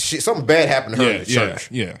 But something bad happened to her in the church.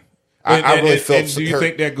 Yeah. I really felt. And do you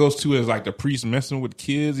think that goes to as like the priest messing with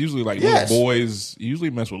kids? Usually, like little boys. Usually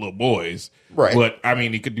mess with little boys, right? But I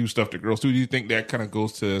mean, he could do stuff to girls too. Do you think that kind of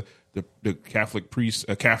goes to the Catholic priests,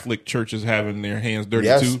 Catholic churches having their hands dirty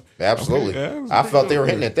too? Absolutely. Okay. I felt they were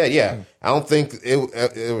hitting at that. Yeah, I don't think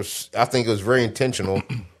it was. I think it was very intentional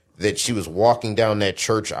that she was walking down that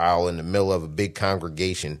church aisle in the middle of a big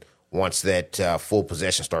congregation once that full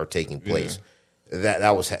possession started taking place. Yeah.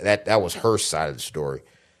 That was her side of the story.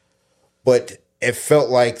 But it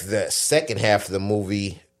felt like the second half of the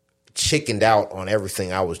movie chickened out on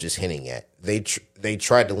everything I was just hinting at. They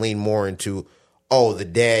tried to lean more into, the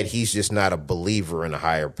dad, he's just not a believer in a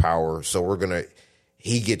higher power, so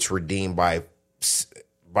he gets redeemed by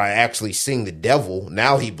actually seeing the devil.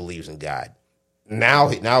 Now he believes in God. Now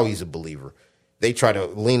he's a believer. They try to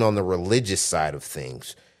lean on the religious side of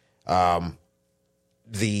things.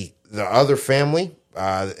 The other family,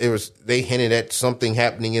 they hinted at something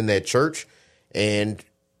happening in that church, and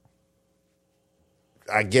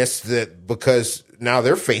I guess that because now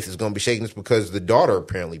their faith is going to be shaken, it's because the daughter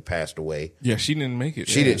apparently passed away. Yeah, she didn't make it.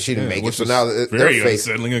 She didn't make it. So now their faith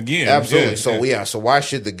unsettling again. Absolutely. So why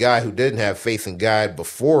should the guy who didn't have faith in God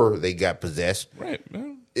before they got possessed? Right.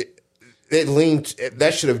 It leaned.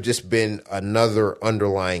 That should have just been another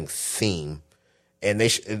underlying theme, and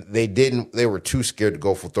they didn't. They were too scared to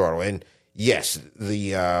go full throttle. And yes,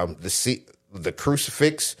 the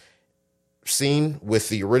crucifix scene with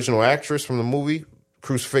the original actress from the movie,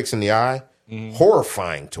 crucifix in the eye,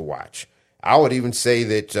 horrifying to watch. I would even say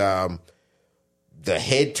that the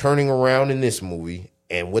head turning around in this movie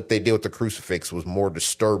and what they did with the crucifix was more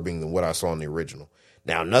disturbing than what I saw in the original.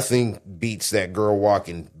 Now, nothing beats that girl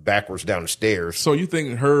walking backwards down the stairs. So you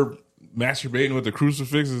think her masturbating with the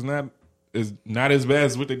crucifix is not as bad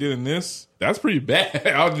as what they did in this? That's pretty bad.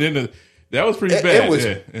 That was pretty bad. It was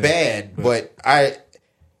bad, but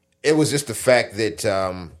it was just the fact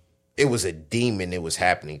that it was a demon that was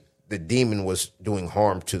happening. The demon was doing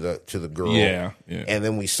harm to the girl. Yeah. And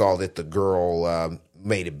then we saw that the girl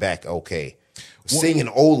made it back okay. Seeing an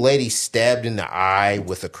old lady stabbed in the eye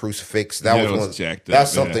with a crucifix,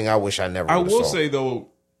 that's something I wish I never saw. I will say, though,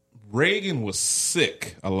 Reagan was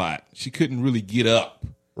sick a lot. She couldn't really get up.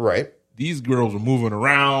 Right. These girls were moving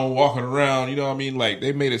around, walking around, you know what I mean? Like,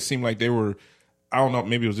 they made it seem like they were, I don't know,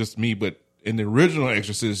 maybe it was just me, but in the original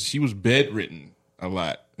Exorcist, she was bedridden a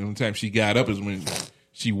lot. The only time she got up is when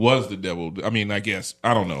she was the devil. I mean, I guess.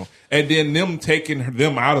 I don't know. And then them taking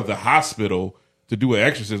them out of the hospital to do an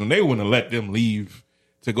exorcism, they wouldn't have let them leave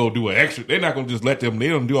to go do an exorcism. They're not going to just let them, they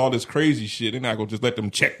don't do all this crazy shit. They're not going to just let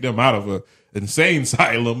them check them out of a insane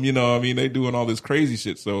asylum. You know what I mean? They doing all this crazy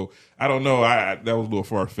shit. So I don't know. That was a little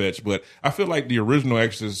far-fetched. But I feel like the original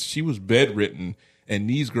exorcist, she was bedridden and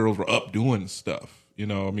these girls were up doing stuff. You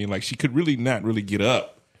know what I mean? Like she could really not really get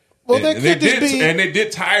up. Well, and, that and could they just did, be, and they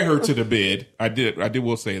did tie her to the bed. I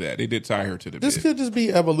will say that they did tie her to the this bed. could just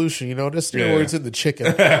be evolution. You know, there's steroids in the chicken.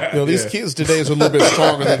 You know, these kids today is a little bit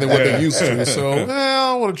stronger than what they used to. So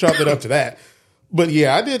I don't want to chalk it up to that. But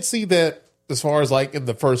yeah, I did see that as far as like in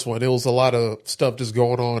the first one, it was a lot of stuff just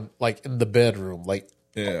going on like in the bedroom, like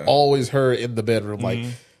always her in the bedroom, like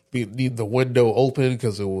needing the window open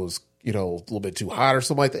because it was, you know, a little bit too hot or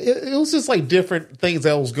something like that. It was just like different things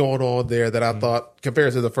that was going on there that I thought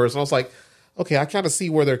compared to the first one. I was like, okay, I kind of see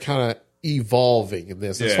where they're kind of evolving in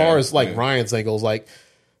this. As far as like Ryan's angles, like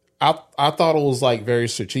I thought it was like very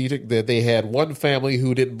strategic that they had one family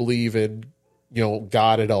who didn't believe in, you know,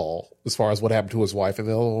 God at all as far as what happened to his wife, and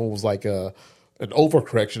the other one was like an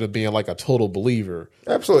overcorrection of being like a total believer.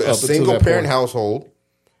 Absolutely, a single parent point. household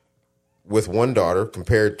with one daughter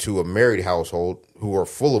compared to a married household who are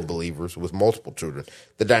full of believers with multiple children.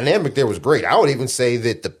 The dynamic there was great. I would even say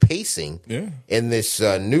that the pacing in this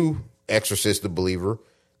new Exorcist the Believer,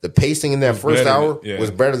 the pacing in that first hour was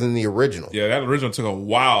better than the original. Yeah, that original took a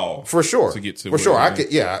while for sure. To get to for sure. I could,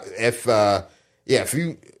 if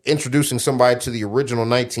you introducing somebody to the original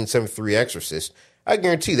 1973 Exorcist, I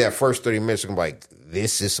guarantee that first 30 minutes are gonna be like,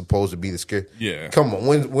 this is supposed to be the scary. Yeah, come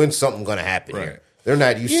on, when's something gonna happen here? They're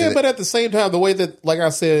not used to it. Yeah, but at the same time, the way that, like I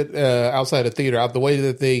said, outside the theater, the way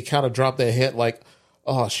that they kind of dropped that hint, like,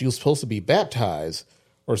 oh, she was supposed to be baptized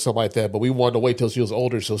or something like that, but we wanted to wait till she was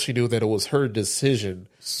older so she knew that it was her decision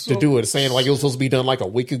to do it. Saying like it was supposed to be done like a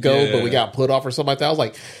week ago, but we got put off or something like that. I was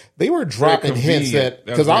like, they were dropping hints that,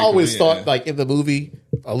 because I always thought like in the movie,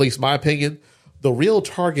 at least my opinion, the real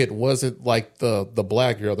target wasn't like the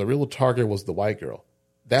black girl. The real target was the white girl.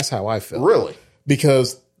 That's how I felt. Really?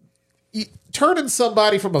 Because turning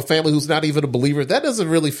somebody from a family who's not even a believer, that doesn't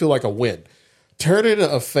really feel like a win. Turning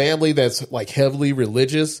a family that's like heavily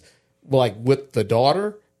religious, like with the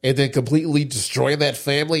daughter, and then completely destroying that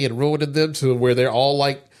family and ruining them to where they're all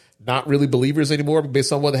like not really believers anymore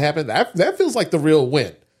based on what happened, that feels like the real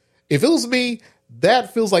win. If it was me,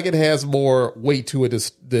 that feels like it has more weight to it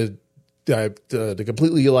to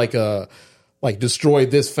completely like destroy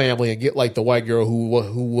this family and get like the white girl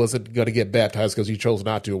who wasn't going to get baptized because you chose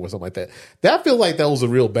not to or something like that. That feels like that was a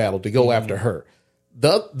real battle to go after her.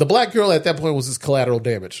 The black girl at that point was just collateral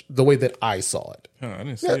damage, the way that I saw it. I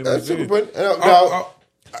didn't say it that's like super. that.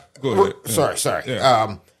 Go ahead. Sorry.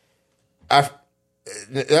 Yeah.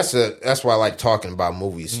 That's why I like talking about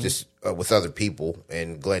movies just with other people,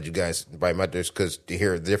 and glad you guys invite me out there because to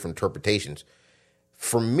hear different interpretations.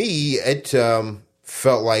 For me, it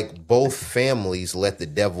felt like both families let the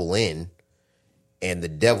devil in, and the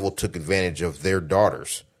devil took advantage of their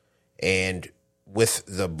daughters. And with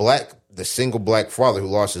the single black father who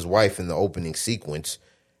lost his wife in the opening sequence,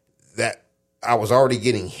 that I was already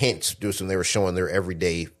getting hints when they were showing their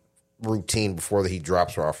everyday routine before he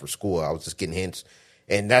drops her off for school. I was just getting hints.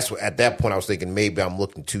 And that's what, at that point I was thinking maybe I'm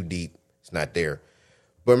looking too deep. It's not there.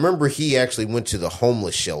 But remember, he actually went to the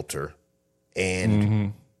homeless shelter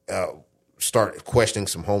and started questioning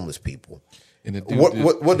some homeless people. And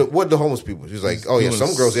what the homeless people? He's like, oh yeah,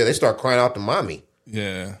 some girls, they start crying out to mommy.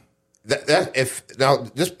 Yeah. Made a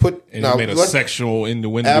sexual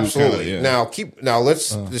innuendo. Absolutely.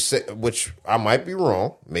 Let's just say, which I might be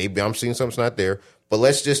wrong. Maybe I'm seeing something not there, but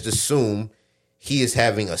let's just assume he is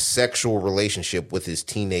having a sexual relationship with his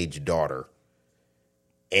teenage daughter,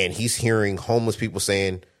 and he's hearing homeless people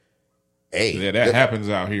saying, "Hey, that happens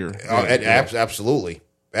out here." Absolutely,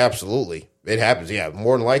 it happens. Yeah,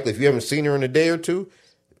 more than likely, if you haven't seen her in a day or two.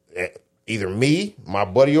 Either me, my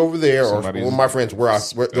buddy over there, or one of my friends,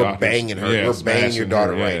 they're banging her. We're banging your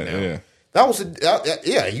daughter right now. Yeah. That was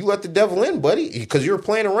you let the devil in, buddy, because you were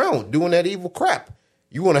playing around doing that evil crap.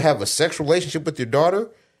 You want to have a sexual relationship with your daughter?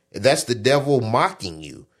 That's the devil mocking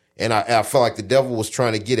you. And I felt like the devil was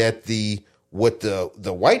trying to get at the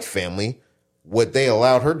white family, what they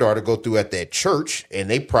allowed her daughter to go through at that church, and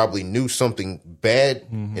they probably knew something bad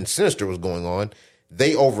and sinister was going on.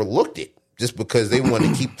 They overlooked it. Just because they want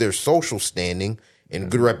to keep their social standing and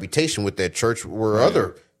good reputation with that church where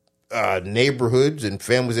other neighborhoods and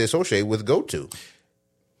families they associate with go to.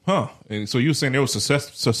 Huh. And so you were saying they were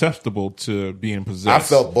susceptible to being possessed. I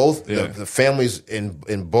felt both the families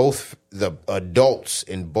in both the adults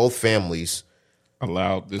in both families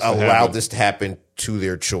allowed this to happen to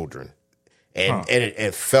their children, and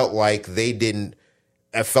it felt like they didn't.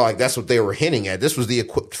 I felt like that's what they were hinting at. This was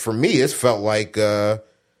for me. It felt like The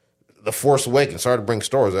Force Awakens. Sorry to bring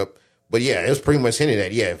stars up, but yeah, it was pretty much hinting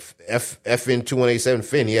at. Yeah, FN 2187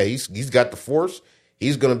 Finn. Yeah, he's got the Force.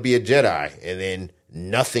 He's going to be a Jedi, and then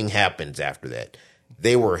nothing happens after that.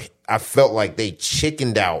 I felt like they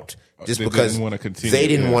chickened out just because they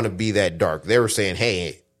didn't want to be that dark. They were saying,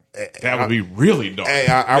 "Hey." That would be really dark.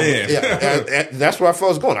 That's where I felt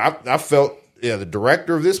it was going. I felt the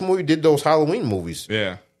director of this movie did those Halloween movies.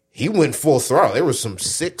 Yeah. He went full throttle. There was some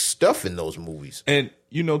sick stuff in those movies. And,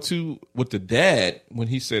 too, with the dad, when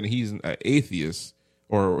he said he's an atheist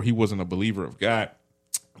or he wasn't a believer of God,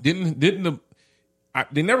 they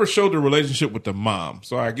never showed the relationship with the mom.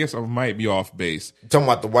 So I guess I might be off base. You're talking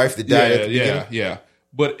about the wife that died at the beginning? Yeah.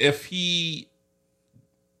 But if he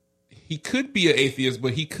could be an atheist,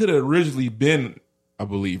 but he could have originally been a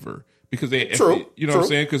believer because what I'm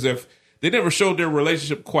saying? Because if they never showed their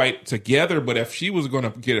relationship quite together, but if she was going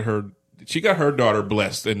to she got her daughter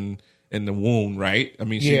blessed in the womb, right? I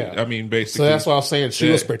mean, basically. So that's why I was saying she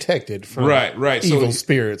was protected from evil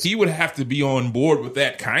spirits. He would have to be on board with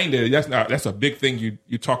that kind of. That's a big thing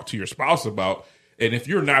you talk to your spouse about. And if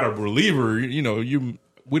you're not a believer,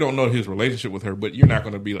 we don't know his relationship with her, but you're not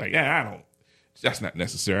going to be like, that's not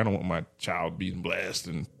necessary. I don't want my child being blessed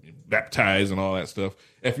and baptized and all that stuff.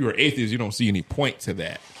 If you're an atheist, you don't see any point to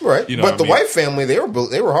that, right? But the White family, they were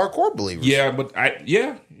hardcore believers. Yeah, but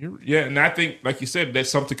and I think, like you said, that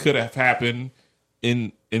something could have happened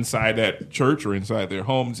inside that church or inside their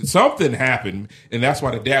homes. Something happened, and that's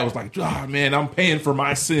why the dad was like, "Oh man, I'm paying for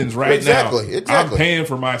my sins now. Exactly. I'm paying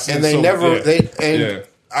for my sins." And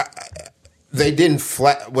they didn't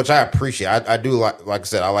which I appreciate. I do like I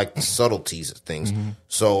said, I like the subtleties of things. Mm-hmm.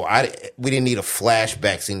 So we didn't need a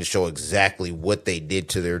flashback scene to show exactly what they did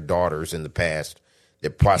to their daughters in the past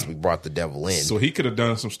that possibly brought the devil in. So he could have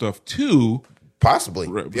done some stuff too. Possibly.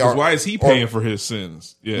 Because why is he paying for his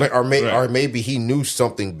sins? Yeah. Or maybe he knew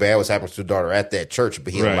something bad was happening to his daughter at that church,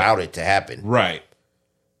 but he allowed it to happen. Right.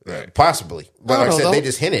 Possibly. But like I said, they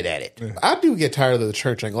just hinted at it. I do get tired of the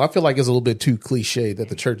church angle. I feel like it's a little bit too cliche that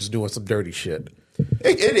the church is doing some dirty shit.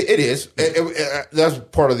 It is. That's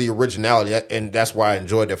part of the originality, and that's why I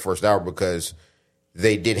enjoyed that first hour, because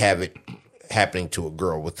they did have it happening to a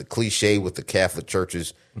girl. With the cliche with the Catholic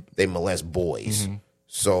churches, they molest boys. Mm-hmm.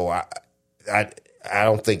 So I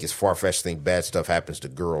don't think it's far-fetched to think bad stuff happens to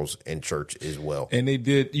girls in church as well. And they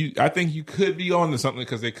did. I think you could be on to something,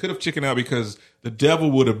 because they could have chickened out, because the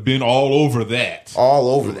devil would have been all over that. All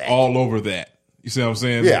over that. You see what I'm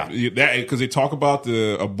saying? Yeah. Because they talk about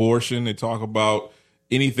the abortion. They talk about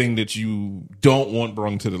anything that you don't want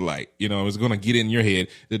brought to the light. It's going to get in your head.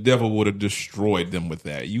 The devil would have destroyed them with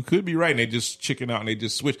that. You could be right. And they just chicken out and they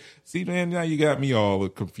just switch. See, man, now you got me all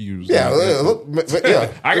confused. Yeah.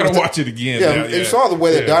 I got to watch it again. Yeah. You saw the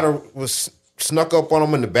way the daughter was snuck up on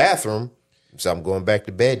him in the bathroom. So I'm going back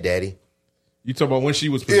to bed, Daddy. You talking about when she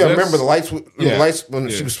was possessed? Yeah, remember the lights when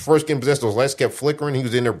she was first getting possessed, those lights kept flickering. He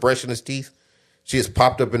was in there brushing his teeth. She just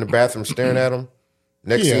popped up in the bathroom staring at him.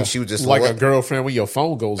 Next thing she was just like a girlfriend when your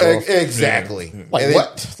phone goes off. Exactly. Yeah. Like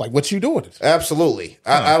what? Like what you doing? Absolutely.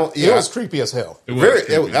 I don't. It was creepy as hell.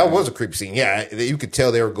 That was a creepy scene. Yeah, you could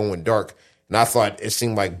tell they were going dark, and I thought it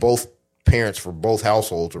seemed like both parents for both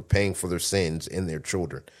households were paying for their sins in their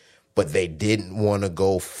children, but they didn't want to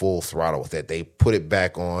go full throttle with that. They put it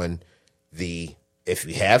back on if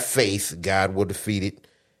you have faith, God will defeat it,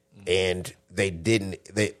 and they didn't.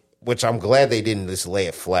 Which I'm glad they didn't just lay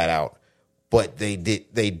it flat out. But they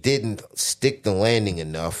didn't stick the landing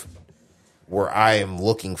enough where I am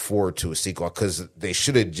looking forward to a sequel, because they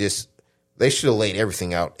should have laid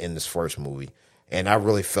everything out in this first movie. And I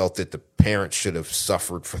really felt that the parents should have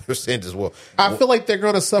suffered for their sins as well. I feel like they're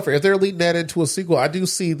going to suffer. If they're leading that into a sequel, I do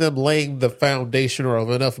see them laying the foundation or of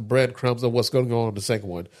enough breadcrumbs of what's going to go on in the second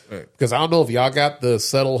one. Right. Because I don't know if y'all got the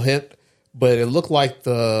subtle hint, but it looked like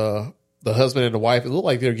the husband and the wife, it looked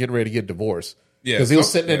like they were getting ready to get divorced. Yeah, because he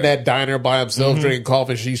was sitting in that diner by himself drinking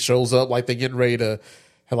coffee. She shows up like they're getting ready to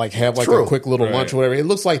have a quick little lunch or whatever. It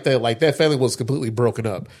looks like that family was completely broken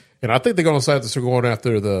up, and I think they're going to decide to start going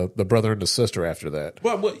after the brother and the sister after that.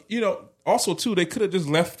 Well, also too, they could have just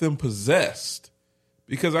left them possessed,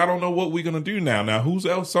 because I don't know what we're going to do now. Now, who's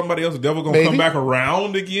else? Somebody else? The devil going to come back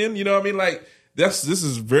around again? You know what I mean? Like. This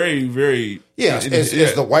is very, very... Yeah,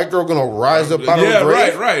 is the white girl going to rise up out of the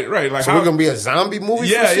grave? Right. Like, so we're going to be a zombie movie?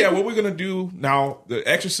 Yeah. What we're going to do now, The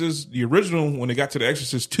Exorcist, the original, when they got to The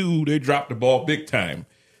Exorcist 2, they dropped the ball big time.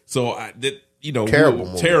 So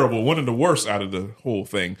terrible, one of the worst out of the whole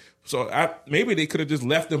thing. So maybe they could have just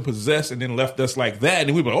left them possessed and then left us like that,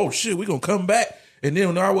 and we'd be like, oh shit, we're gonna come back, and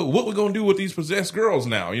then what we gonna do with these possessed girls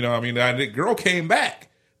now? The girl came back.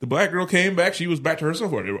 The black girl came back. She was back to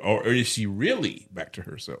herself, or is she really back to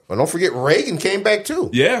herself? Well, don't forget Reagan came back too.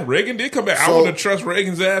 Yeah, Reagan did come back. I wouldn't trust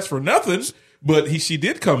Reagan's ass for nothing, but she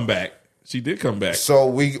did come back. She did come back. So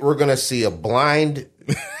we're gonna see a blind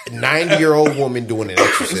 90-year-old woman doing an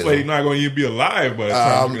exorcism. This lady not going to even be alive, but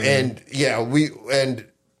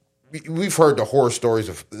we've heard the horror stories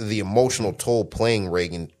of the emotional toll playing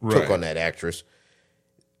Reagan took on that actress.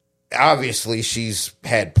 Obviously, she's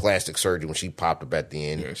had plastic surgery when she popped up at the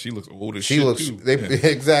end. Yeah, she looks old as she shit looks, too.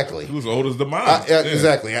 Exactly. She looks old as the mom.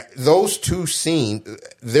 Exactly. Those two scenes,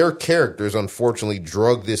 their characters unfortunately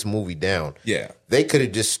drug this movie down. Yeah. They could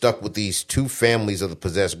have just stuck with these two families of the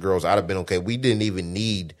possessed girls. I'd have been okay. We didn't even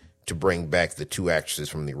need to bring back the two actresses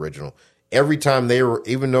from the original. Every time they were,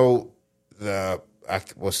 even though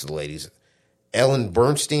what's the ladies? Ellen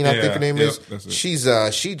Bernstein, I think her name is. She's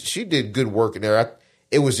she did good work in there.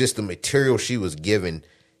 It was just the material she was given.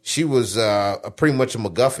 She was pretty much a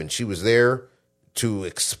MacGuffin. She was there to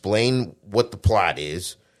explain what the plot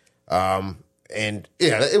is, and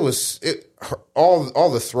yeah, all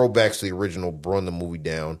the throwbacks to the original brought the movie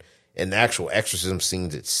down, and the actual exorcism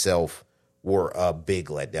scenes itself were a big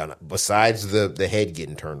letdown. Besides the head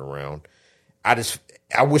getting turned around, I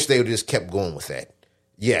wish they would just kept going with that.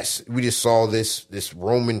 Yes, we just saw this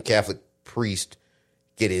Roman Catholic priest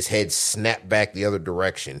get his head snapped back the other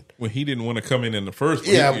direction. Well, he didn't want to come in the first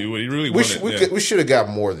place. Yeah, he really wanted. We should have got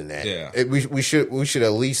more than that. Yeah, we should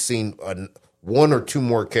at least seen one or two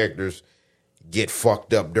more characters get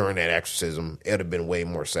fucked up during that exorcism. It would have been way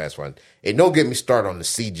more satisfying. And don't get me started on the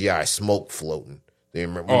CGI smoke floating. Do you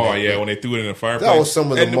remember? When they threw it in the fireplace. That was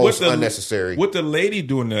some of the most unnecessary. With the lady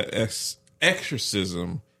doing the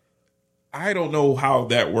exorcism, I don't know how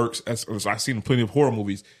that works. As I've seen plenty of horror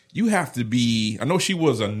movies. You have to be, I know she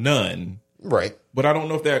was a nun. Right. But I don't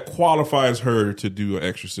know if that qualifies her to do an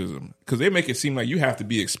exorcism. Because they make it seem like you have to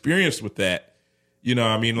be experienced with that. You know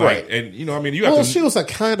what I mean? Like, and you know what I mean? You have to. She was a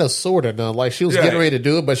kind of sort of nun. Like she was getting ready to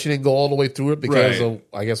do it, but she didn't go all the way through it because of,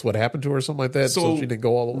 I guess, what happened to her or something like that. So she didn't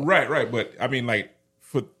go all the way. Right. But I mean, I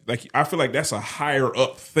feel like that's a higher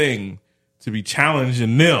up thing to be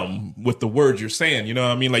challenging them with the words you're saying. You know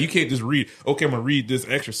what I mean? Like you can't just read, okay, I'm going to read this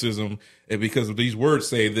exorcism and because of these words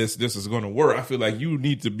say this is going to work. I feel like you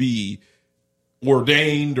need to be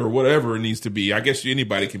ordained or whatever it needs to be. I guess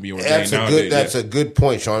anybody can be ordained nowadays. That's a good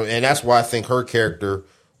point, Sean. And that's why I think her character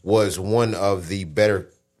was one of the better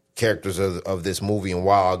characters of this movie. And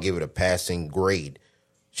while I'll give it a passing grade,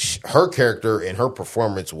 her character and her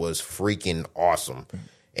performance was freaking awesome.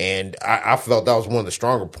 And I felt that was one of the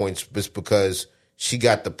stronger points, just because she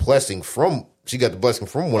got the blessing from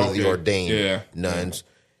one of the ordained nuns,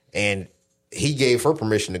 and he gave her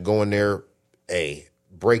permission to go in there. Hey,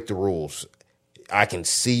 break the rules. I can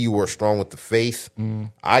see you are strong with the faith.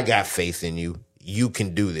 I got faith in you. You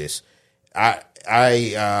can do this. I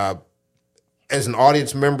as an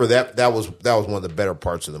audience member, that was one of the better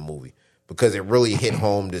parts of the movie, because it really hit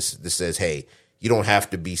home. This says, hey, you don't have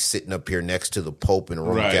to be sitting up here next to the Pope in a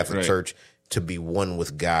Roman Catholic Church to be one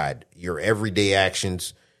with God. Your everyday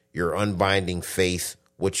actions, your unbinding faith,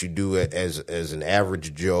 what you do as an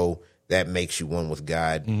average Joe, that makes you one with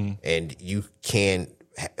God. And you can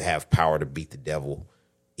have power to beat the devil,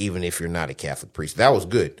 even if you're not a Catholic priest. That was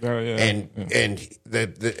good. And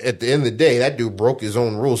at the end of the day, that dude broke his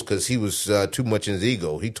own rules because he was too much in his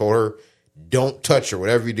ego. He told her, don't touch her.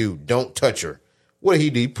 Whatever you do, don't touch her. What did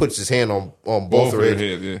he do? He puts his hand on both her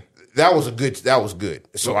heads. Yeah. That was good.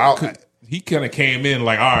 So he kind of came in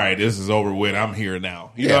like, all right, this is over with. I'm here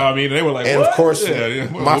now. You know what I mean? They were like, and what? Of course,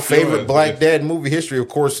 my favorite Black Dad movie history, of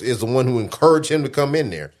course, is the one who encouraged him to come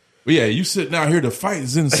in there. Well, yeah, you sitting out here to fight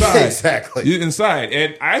is inside. Exactly. You're inside.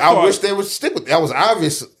 And I wish they would stick with that. That was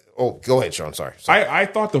obvious. Oh, go ahead, Sean. Sorry. I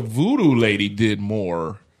thought the voodoo lady did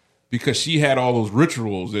more, because she had all those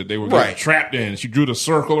rituals that they were getting trapped in. She drew the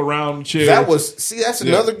circle around the chair. That's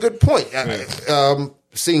another good point.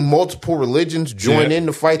 Seeing multiple religions join in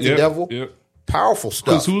to fight the devil. Powerful stuff.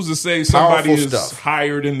 Because who's to say somebody is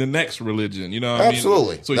higher than the next religion? You know what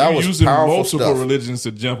Absolutely. I mean? So you're using multiple religions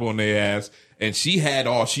to jump on their ass. And she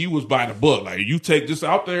was by the book. Like, you take this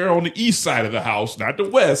out there on the east side of the house, not the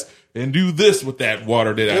west, and do this with that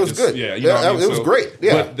water that it was good. Yeah, you know what I mean? It was great.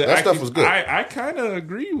 Yeah, that stuff was good. I kind of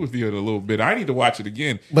agree with you a little bit. I need to watch it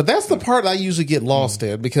again. But that's the part I usually get lost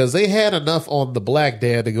in, because they had enough on the Black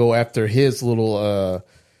Dad to go after his little,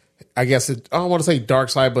 I don't want to say dark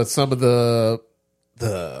side, but some of the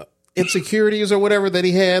insecurities or whatever that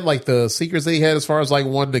he had, like the secrets that he had as far as like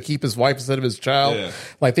wanting to keep his wife instead of his child. Yeah.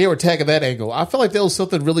 Like they were attacking that angle. I feel like there was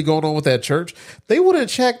something really going on with that church. They would have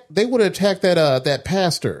attacked that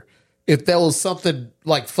pastor if there was something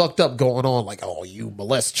like fucked up going on, like, oh, you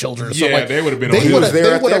molest children or something. Like, they would have been. He was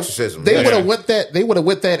there at the exorcism. They would have went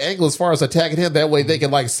that angle as far as attacking him. That way they can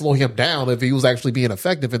like slow him down if he was actually being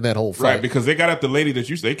effective in that whole fight. Right, because they got at the lady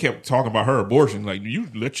they kept talking about her abortion, like, you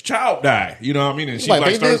let your child die. You know what I mean? And she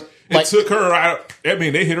took her out. I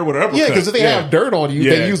mean, they hit her with an uppercut. Yeah, because if they have dirt on you,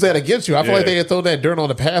 they use that against you. I feel like they had thrown that dirt on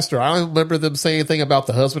the pastor. I don't remember them saying anything about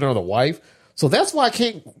the husband or the wife. So that's why I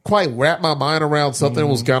can't quite wrap my mind around something that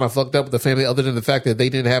was kind of fucked up with the family, other than the fact that they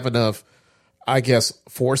didn't have enough, I guess,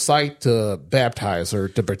 foresight to baptize her,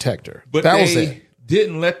 to protect her. But that they was it.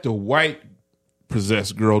 Didn't let the white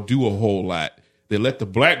possessed girl do a whole lot. They let the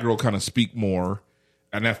black girl kind of speak more.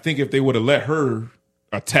 And I think if they would have let her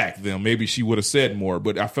attack them, maybe she would have said more.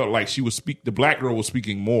 But I felt like the black girl was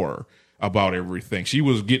speaking more about everything. She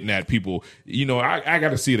was getting at people. You know, I got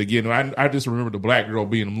to see it again. I just remember the black girl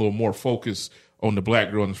being a little more focused on the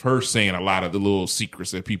black girl and her saying a lot of the little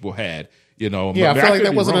secrets that people had. You know, yeah, I feel like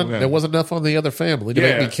there wasn't enough on the other family to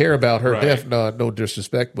make me care about her death. No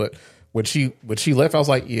disrespect, but when she left, I was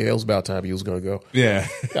like, yeah, it was about time he was going to go. Yeah,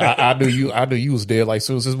 I knew you was dead like as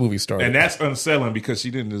soon as this movie started, and that's unsettling because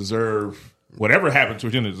she didn't deserve. Whatever happened to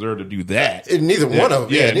her, she didn't deserve to do that. And neither one of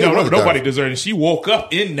them. Yeah, nobody deserved it. She woke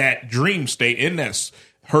up in that dream state,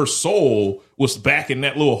 her soul was back in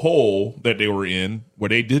that little hole that they were in, where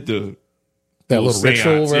they did that little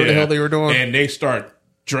ritual, whatever the hell they were doing. And they start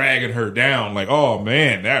dragging her down, like, oh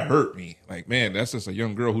man, that hurt me. Like, man, that's just a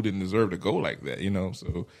young girl who didn't deserve to go like that, you know?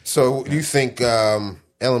 So you think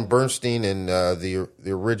Ellen Bernstein and the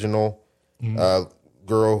original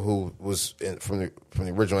girl who was from the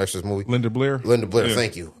original Exorcist movie, Linda Blair, yeah.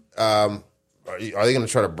 Thank you. Are they going to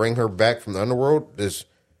try to bring her back from the underworld?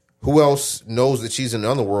 Who else knows that she's in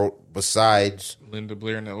the underworld besides Linda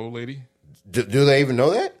Blair and that old lady? Do they even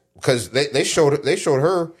know that? Because they showed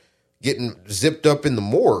her getting zipped up in the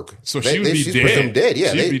morgue. So she would be she's dead. Presumed dead.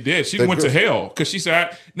 Yeah, she'd be dead. She went to hell because she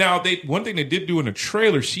said. Now, one thing they did do in the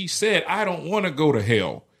trailer, she said, "I don't want to go to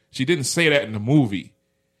hell." She didn't say that in the movie.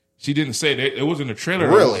 She didn't say that. It was in the trailer.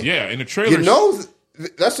 Really? Yeah, in the trailer. You know,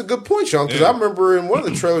 that's a good point, Sean, because I remember in one of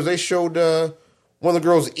the trailers they showed one of the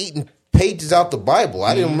girls eating pages out the Bible.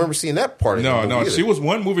 I didn't remember seeing that part of the movie. No, she was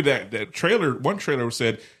one movie that trailer, one trailer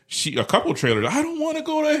said, a couple trailers, I don't want to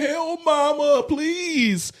go to hell, mama,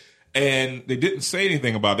 please. And they didn't say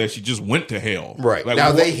anything about that. She just went to hell. Right. Like,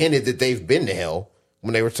 now, they hinted that they've been to hell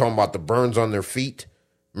when they were talking about the burns on their feet.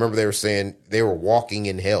 Remember they were saying they were walking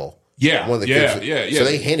in hell. Yeah, one of the kids. So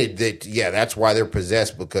they hinted that, that's why they're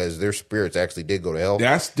possessed, because their spirits actually did go to hell.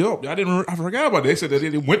 That's dope. I forgot about it. They said that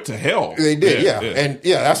they went to hell. They did, yeah. And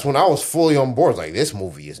that's when I was fully on board. Like, this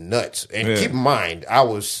movie is nuts. And keep in mind, I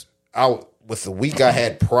was with the week I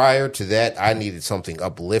had prior to that, I needed something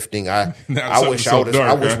uplifting. I wish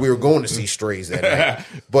we were going to see Strays that night.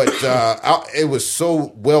 But it was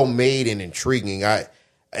so well made and intriguing. I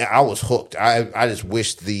was hooked. I just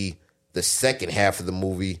wished the second half of the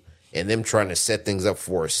movie and them trying to set things up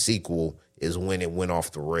for a sequel is when it went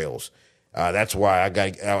off the rails. That's why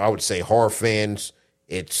I would say horror fans,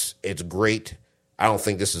 it's great. I don't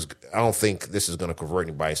think this is going to convert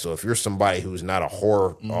anybody. So if you're somebody who's not a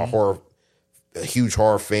huge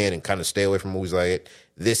horror fan and kind of stay away from movies like it,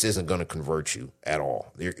 this isn't going to convert you at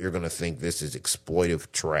all. You're going to think this is exploitive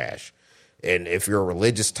trash. And if you're a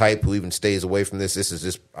religious type who even stays away from this is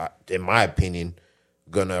just, in my opinion,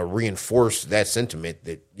 going to reinforce that sentiment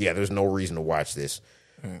that, there's no reason to watch this.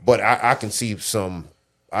 But I can see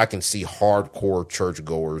hardcore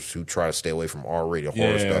churchgoers who try to stay away from R-rated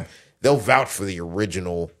horror stuff. They'll vouch for the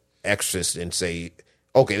original Exorcist and say,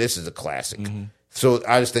 okay, this is a classic. Mm-hmm. So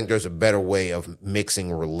I just think there's a better way of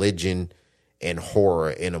mixing religion and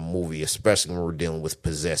horror in a movie, especially when we're dealing with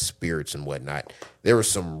possessed spirits and whatnot. There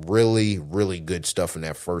was some really, really good stuff in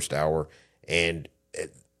that first hour, and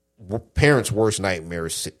parents' worst nightmare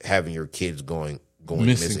is having your kids going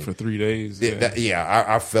missing for 3 days.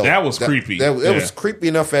 I felt that was creepy. That was creepy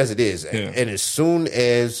enough as it is. And as soon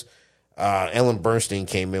as Ellen Bernstein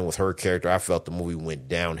came in with her character, I felt the movie went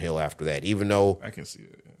downhill after that. Even though I can see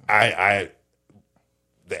it,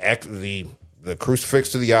 the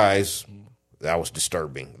crucifix to the eyes, that was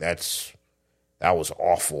disturbing. That was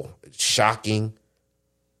awful, shocking,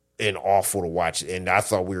 and awful to watch. And I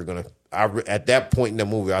thought we were gonna. At that point in the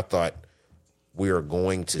movie, I thought we were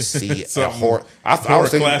going to see a horror. I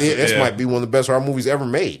was thinking this might be one of the best horror movies ever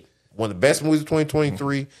made. One of the best movies of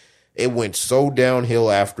 2023. It went so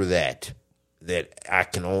downhill after that that I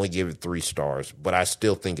can only give it 3 stars, but I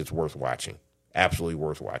still think it's worth watching. Absolutely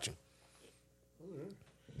worth watching.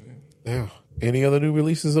 Yeah. Any other new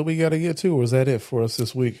releases that we got to get to, or is that it for us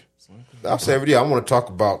this week? I'll say every day. I want to talk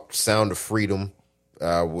about Sound of Freedom.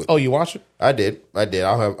 Oh, you watch it? I did.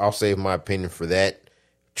 I'll save my opinion for that.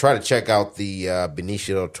 Try to check out the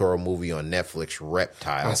Benicio del Toro movie on Netflix,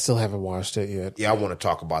 Reptile. I still haven't watched it yet. Yeah, I want to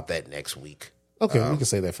talk about that next week. Okay, we can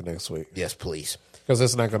say that for next week. Yes, please. Because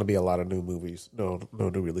there's not going to be a lot of new movies, no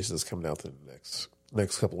new releases coming out in the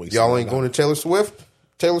next couple weeks. Y'all ain't going to Taylor Swift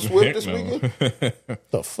this no. weekend?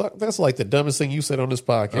 The fuck? That's like the dumbest thing you said on this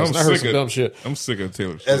podcast. I'm I heard sick some of dumb shit. I'm sick of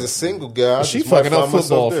Taylor Swift. As a single guy, She fucking up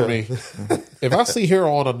football for me. If I see her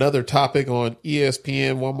on another topic on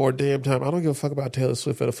ESPN one more damn time, I don't give a fuck about Taylor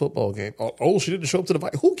Swift at a football game. Oh, she didn't show up to the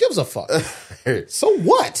fight. Who gives a fuck? So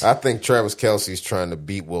what? I think Travis Kelce's trying to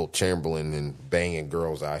beat Wilt Chamberlain and banging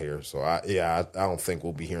girls out here. So I don't think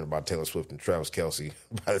we'll be hearing about Taylor Swift and Travis Kelce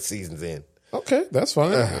by the season's end. Okay, that's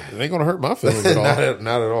fine. It ain't going to hurt my feelings at all.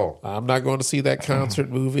 Not at all. I'm not going to see that concert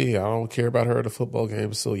movie. I don't care about her at a football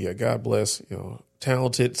game. So yeah, God bless.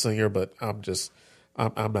 Talented singer, but I'm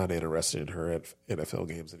not interested in her at NFL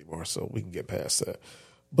games anymore. So we can get past that.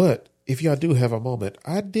 But if y'all do have a moment,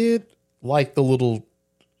 I did like the little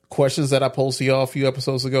questions that I posed to y'all a few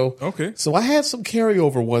episodes ago. Okay. So I had some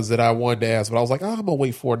carryover ones that I wanted to ask, but I was like, I'm going to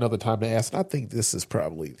wait for another time to ask. And I think this is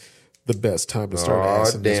probably the best time to start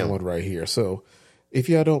asking this one right here. So if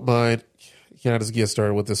y'all don't mind, can I just get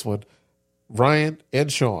started with this one? Ryan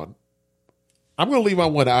and Sean, I'm going to leave my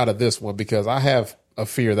one out of this one because I have a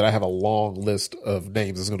fear that I have a long list of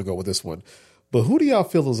names that's going to go with this one. But who do y'all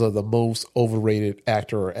feel is the most overrated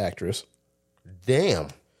actor or actress? Damn.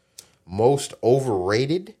 Most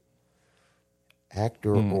overrated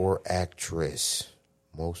actor or actress?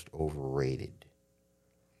 Most overrated.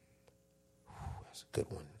 That's a good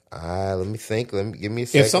one. Let me think. Give me a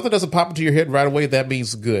second. If something doesn't pop into your head right away, that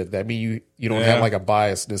means good. That means you don't have like a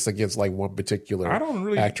biasness against like one particular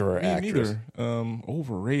actor or actress.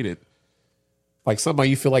 Overrated. Like somebody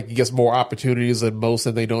you feel like gets more opportunities than most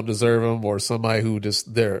and they don't deserve them, or somebody who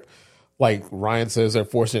just they're like Ryan says they're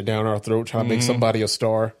forcing it down our throat trying to make somebody a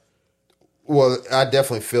star. Well, I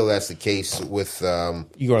definitely feel that's the case with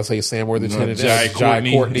You gotta say Sam Worthington, Jai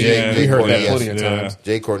Courtney. Yeah, we heard that plenty of Yeah. times.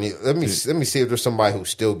 Jai Courtney. Let me see if there's somebody who's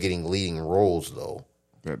still getting leading roles though.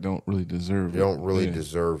 That don't really deserve They don't really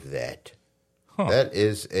deserve that. That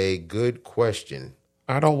is a good question.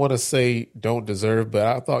 I don't want to say don't deserve, but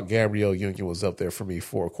I thought Gabrielle Union was up there for me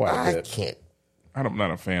for quite a I bit. can't. I'm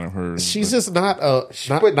not a fan of her. She's just not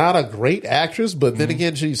a great actress, but then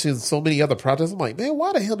again, she's in so many other projects. I'm like, man,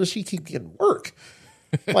 why the hell does she keep getting work?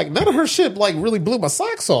 Like none of her shit like really blew my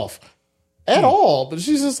socks off at all. But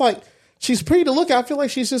she's just like she's pretty to look at. I feel like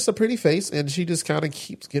she's just a pretty face, and she just kind of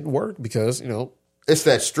keeps getting work because It's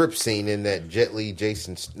that strip scene in that Jet Li,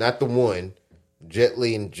 Jason, not the one. Jet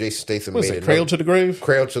Li and Jason Statham what's made it, Cradle to the Grave?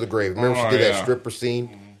 Cradle to the Grave. Remember she did that stripper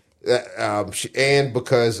scene? And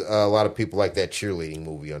because a lot of people like that cheerleading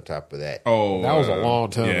movie on top of that. Oh, That was a long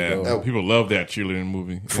time ago. People love that cheerleading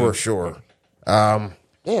movie For sure.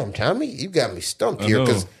 Damn, Tommy, you got me stumped here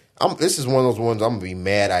because this is one of those ones I'm going to be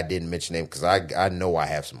mad I didn't mention them because I know I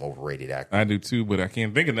have some overrated actors. I do too, but I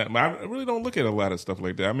can't think of that. I really don't look at a lot of stuff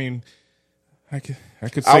like that. I mean, I could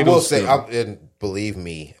say I will those say, two. and believe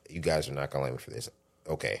me, you guys are not going to like me for this.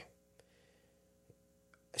 Okay.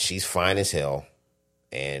 She's fine as hell.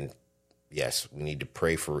 And yes, we need to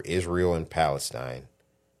pray for Israel and Palestine.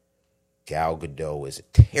 Gal Gadot is a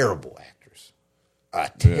terrible actress.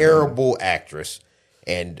 Terrible actress.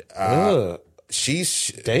 And she's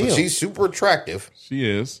super attractive. She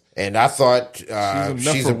is. And I thought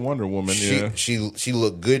she's a Wonder Woman. She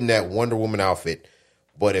looked good in that Wonder Woman outfit.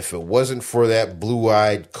 But if it wasn't for that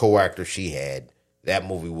blue-eyed co-actor she had, that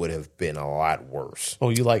movie would have been a lot worse. Oh,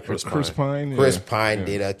 you like Chris Pine? Chris Pine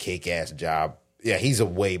did a kick-ass job. Yeah, he's a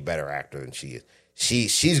way better actor than she is.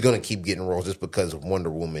 She's going to keep getting roles just because of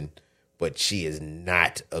Wonder Woman, but she is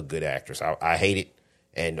not a good actress. I hate it,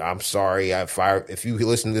 and I'm sorry. If you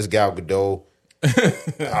listen to this Gal Gadot,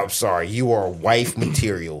 I'm sorry. You are wife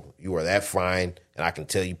material. You are that fine, and I can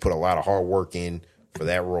tell you put a lot of hard work in for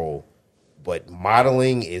that role. But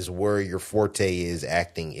modeling is where your forte is.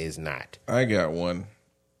 Acting is not. I got one,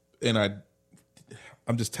 and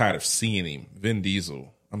I'm just tired of seeing him. Vin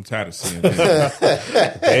Diesel. I'm tired of seeing him.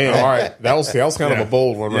 Damn, all right. That was kind of a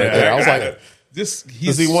bold one right there. I was like, does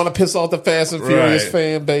he want to piss off the Fast and Furious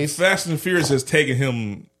fan base? Fast and Furious has taken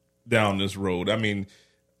him down this road. I mean,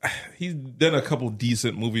 he's done a couple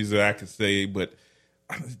decent movies that I could say, but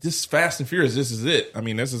this Fast and Furious, this is it. I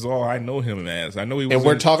mean, this is all I know him as. I know he was. And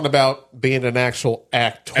we're talking about being an actual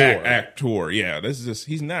actor. Actor, yeah. This is just,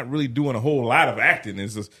 he's not really doing a whole lot of acting.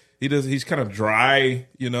 It's just, he's kind of dry,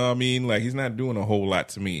 you know what I mean? Like, he's not doing a whole lot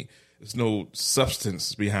to me. There's no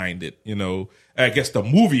substance behind it, you know. I guess the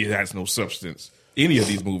movie has no substance. Any of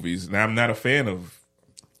these movies. And I'm not a fan of,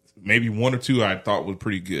 maybe one or two I thought was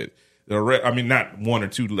pretty good. I mean, not one or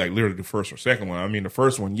two, like literally the first or second one. I mean, the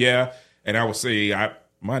first one, yeah. And I would say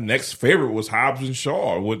my next favorite was Hobbs and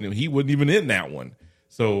Shaw. He wasn't even in that one.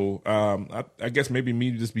 So I guess maybe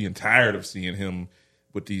me just being tired of seeing him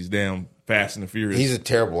with these damn Fast and the Furious. He's a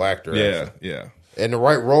terrible actor. Yeah, actually. yeah. In the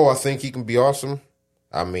right role, I think he can be awesome.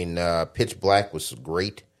 I mean, Pitch Black was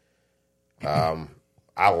great.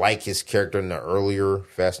 I like his character in the earlier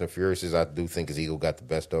Fast and the Furious. I do think his ego got the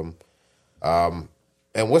best of him.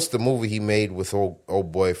 And what's the movie he made with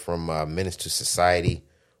old boy from Menace to Society,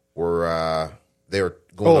 where they were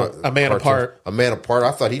going A Man Apart. A Man Apart.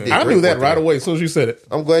 I thought he did. I great knew that work right in there. away as soon as you said it.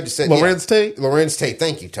 I'm glad you said Lorenz Tate? Lorenz Tate.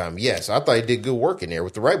 Thank you, Tom. Yes, I thought he did good work in there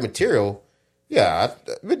with the right material. Yeah,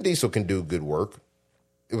 Vin Diesel can do good work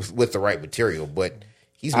with the right material, but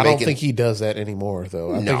I don't think he does that anymore,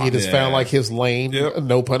 though. I think he just found like his lane,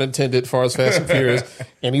 no pun intended, as far as Fast and Furious.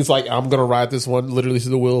 And he's like, I'm going to ride this one literally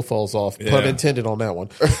till the wheel falls off. Pun intended on that one.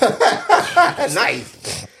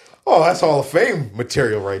 Nice. Oh, that's Hall of Fame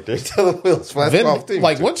material right there. Till the wheels fly off.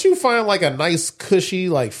 Like once you find like a nice cushy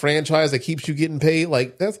like franchise that keeps you getting paid,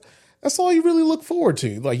 like that's all you really look forward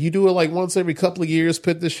to. Like you do it like once every couple of years,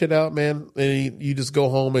 put this shit out, man, and you just go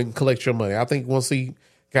home and collect your money. I think once he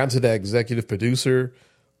got into that executive producer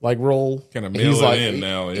like role, kind of mail it in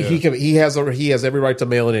now. Yeah. He has every right to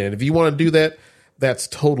mail it in. If you want to do that, that's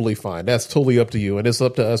totally fine. That's totally up to you, and it's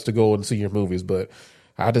up to us to go and see your movies. But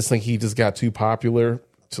I just think he just got too popular.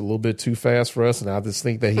 It's a little bit too fast for us, and I just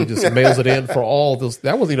think that he just mails it in for all this.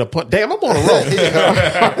 That wasn't even a punt. Damn, I'm on a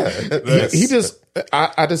roll. he just,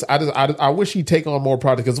 I wish he'd take on more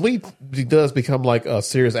projects because when he does become like a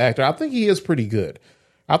serious actor, I think he is pretty good.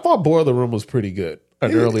 I thought Boiler Room was pretty good.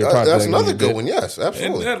 An earlier project. That's another good one. Yes,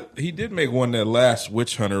 absolutely. And he did make one, that last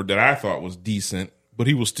Witch Hunter, that I thought was decent, but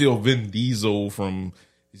he was still Vin Diesel from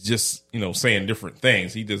just saying different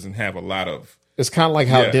things. He doesn't have a lot of. It's kind of like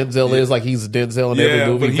how Denzel is. Like he's Denzel in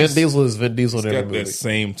every movie. Vin Diesel is Vin Diesel in every movie. Got that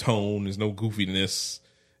same tone. There's no goofiness.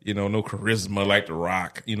 No charisma like The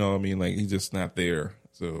Rock. You know what I mean? Like he's just not there.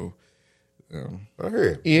 So. I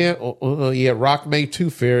hear you. Yeah. Rock made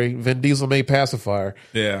Tooth Fairy. Vin Diesel made Pacifier.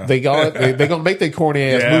 Yeah, they gonna make their corny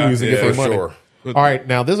ass movies and get their money. Sure. All right,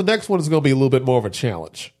 now this next one is gonna be a little bit more of a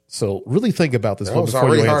challenge. So really think about this one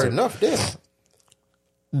before you answer. Hard enough. Damn.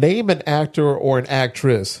 Name an actor or an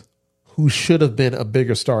actress who should have been a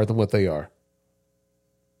bigger star than what they are.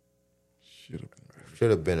 Should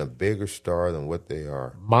have been a bigger star than what they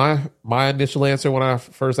are. My initial answer when I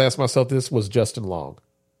first asked myself this was Justin Long.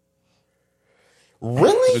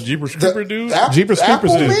 Really? The Jeepers Creepers dude? Jeepers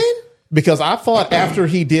Creepers dude. Because I thought after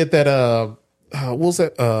he did that, what was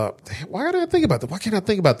that? Why did I think about that? Why can't I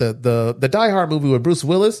think about the Die Hard movie with Bruce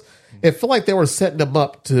Willis? It felt like they were setting him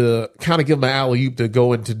up to kind of give him an alley-oop to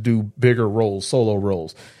go in to do bigger roles, solo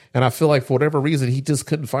roles. And I feel like for whatever reason, he just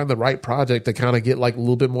couldn't find the right project to kind of get like a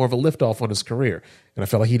little bit more of a lift-off on his career. And I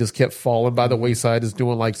felt like he just kept falling by the wayside, just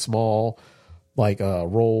doing like small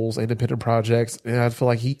roles, independent projects, and I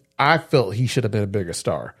felt he should have been a bigger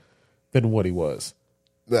star than what he was.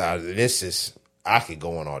 I could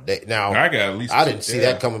go on all day. Now I got at least I didn't see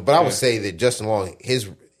that coming, but I would say that Justin Long,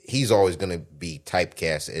 he's always going to be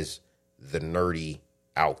typecast as the nerdy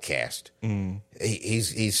outcast. I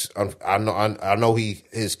know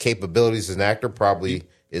his capabilities as an actor probably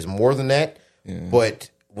is more than that, but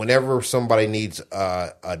whenever somebody needs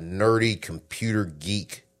a nerdy computer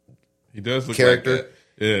geek. He does look character. Like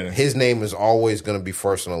that. Yeah. His name is always going to be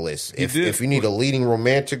first on the list. If you need a leading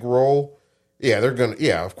romantic role,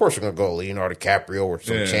 of course they're going to go Leonardo DiCaprio or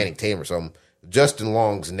some Channing Tatum or something. Justin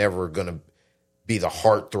Long's never going to be the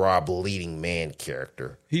heartthrob leading man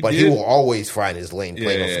character. He will always find his lane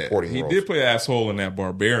playing on supporting roles. He did play asshole in that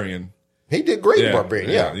Barbarian. He did great in Barbarian.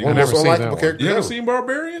 Yeah. One of the most unlikable characters. You haven't seen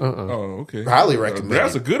Barbarian? Oh, okay. Highly recommend.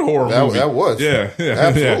 That's a good horror movie. That was. Yeah.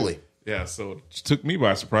 Absolutely. Yeah, so it took me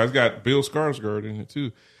by surprise. Got Bill Skarsgård in it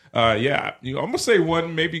too. I'm gonna say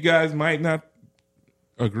one. Maybe you guys might not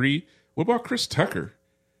agree. What about Chris Tucker?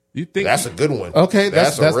 You think that's a good one? Okay,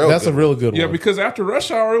 that's a real good one. Yeah, because after Rush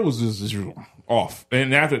Hour, it was just off,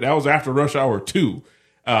 and that was after Rush Hour 2,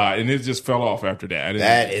 and it just fell off after that.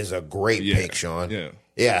 That is a great pick, Sean.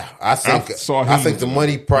 Yeah. I think the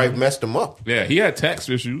money probably messed him up. Yeah, he had tax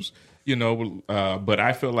issues, but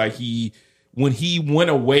I feel like when he went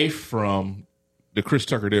away from the Chris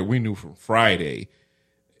Tucker that we knew from Friday,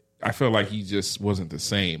 I felt like he just wasn't the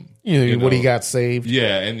same. When he got saved.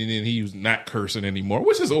 Yeah, and then he was not cursing anymore,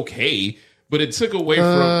 which is okay. But it took away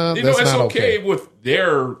from it's okay with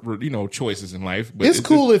their choices in life. But it's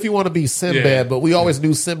cool if you want to be Sinbad, but we always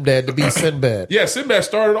knew Sinbad to be Sinbad. Yeah, Sinbad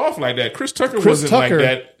started off like that. Chris Tucker wasn't like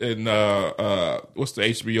that in what's the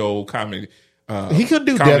HBO comedy? He couldn't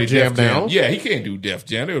do Def Jam now. Yeah, he can't do Def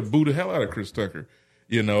Jam. They would boo the hell out of Chris Tucker.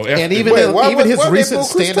 And even his recent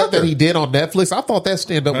stand up that he did on Netflix, I thought that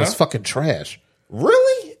stand up was fucking trash.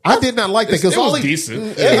 Really? I did not like that because it was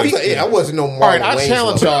decent. I wasn't no Marlon all right,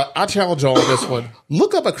 Wayans I challenge y'all on this one.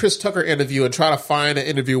 Look up a Chris Tucker interview and try to find an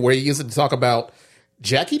interview where he isn't talk about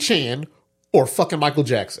Jackie Chan or fucking Michael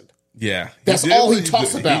Jackson. Yeah, that's all he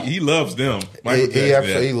talks about. He loves them.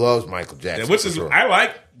 He loves Michael Jackson, which is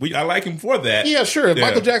I like him for that. Yeah, sure. If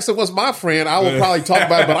Michael Jackson was my friend, I would probably talk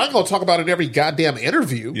about it, but I'm going to talk about it in every goddamn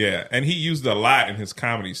interview. Yeah, and he used a lot in his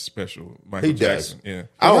comedy special. Michael Jackson. Yeah,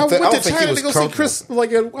 I went to China to go see Chris.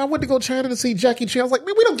 Like, I went to go China to see Jackie Chan. I was like,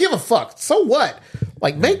 man, we don't give a fuck. So what?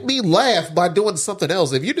 Like, make me laugh by doing something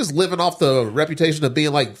else. If you're just living off the reputation of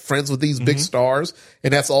being like friends with these big stars,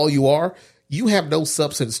 and that's all you are, you have no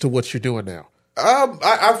substance to what you're doing now.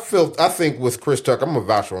 I think with Chris Tucker, I'm gonna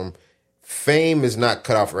vouch for him. Fame is not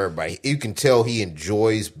cut out for everybody. You can tell he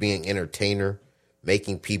enjoys being entertainer,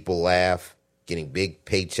 making people laugh, getting big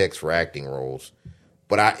paychecks for acting roles.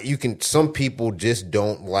 But some people just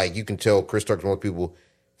don't like. You can tell Chris Tucker's one of those people.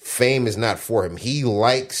 Fame is not for him. He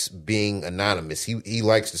likes being anonymous. He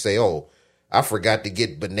likes to say, "Oh, I forgot to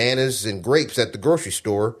get bananas and grapes at the grocery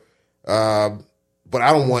store." But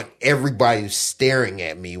I don't want everybody staring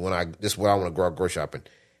at me this is when I want to go out grocery shopping.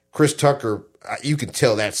 Chris Tucker, you can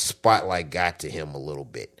tell that spotlight got to him a little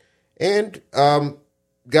bit. And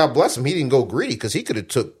God bless him, he didn't go greedy because he could have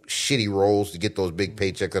took shitty roles to get those big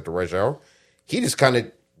paychecks at the rush hour. He just kind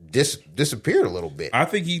of disappeared a little bit. I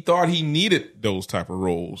think he thought he needed those type of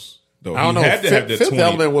roles. Though. I don't know. Fifth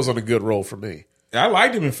Element wasn't a good role for me. I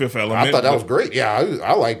liked him in Fifth Element. I thought that was great. Yeah,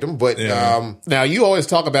 I liked him. But now you always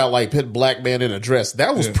talk about like putting black man in a dress.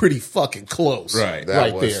 That was pretty fucking close, right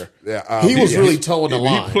there. Yeah, he was really towing the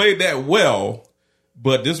line. He played that well,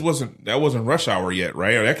 but that wasn't Rush Hour yet,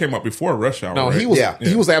 right? That came out before Rush Hour. No, right?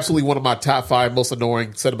 he was absolutely one of my top 5 most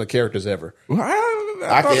annoying cinema characters ever.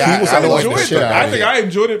 I think I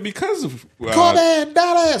enjoyed it because of call that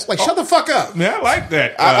ass. Like, shut the fuck up. Man, I like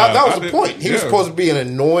that. That was the point. He was supposed to be an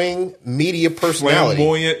annoying media personality.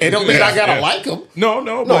 It don't mean I gotta like him. No.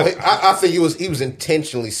 I think he was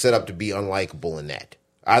intentionally set up to be unlikable in that.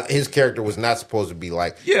 His character was not supposed to be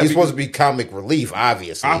like. He's supposed to be comic relief,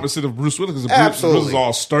 obviously. Opposite of Bruce Willis, because Bruce Willis is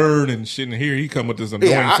all stern and shit, and here he come with this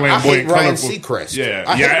annoying, flamboyant, I hate Ryan colorful. Seacrest.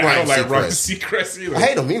 I don't like Ryan Seacrest either. I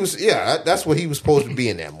hate him. He was that's what he was supposed to be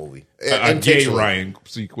in that movie. A gay Ryan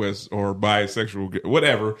Seacrest or bisexual,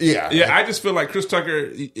 whatever. Yeah. I just feel like Chris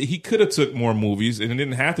Tucker, he could have took more movies, and it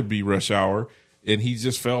didn't have to be Rush Hour, and he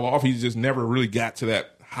just fell off. He just never really got to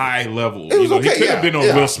that high level. It was he could have been on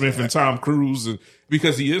Will Smith and Tom Cruise,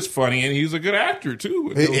 because he is funny and he's a good actor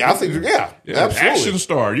too. I think, absolutely. Action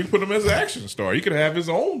star. You can put him as an action star. He could have his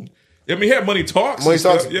own. I mean, he had Money Talks.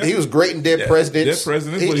 He was great in Dead Presidents. Dead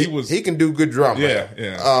Presidents, but he can do good drama.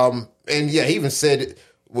 Yeah. And he even said,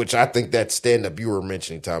 which I think that stand up you were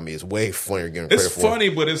mentioning, Tommy, is way funnier than credit for. It's funny,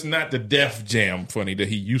 but it's not the Def Jam funny that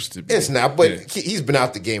he used to be. It's not, but he's been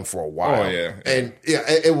out the game for a while. Oh yeah. And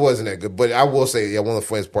it wasn't that good. But I will say, one of the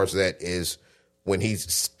funniest parts of that is when he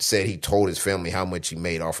said he told his family how much he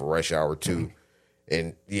made off of Rush Hour 2.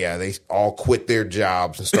 And they all quit their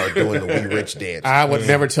jobs and started doing the We Rich dance. I would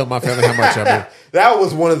never tell my family how much I made. That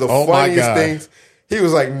was one of the funniest things. He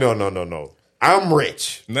was like, no. I'm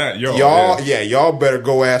rich. Not y'all better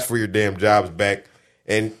go ask for your damn jobs back.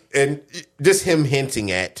 And just him hinting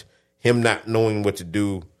at him not knowing what to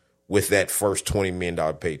do with that first $20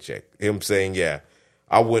 million paycheck. Him saying,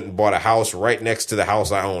 I went and bought a house right next to the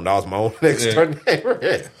house I owned. I was my own next door neighbor.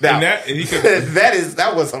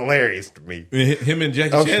 That was hilarious to me. Him and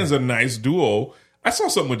Jackie Chan's a nice duo. I saw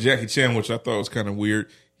something with Jackie Chan, which I thought was kind of weird.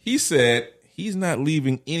 He said he's not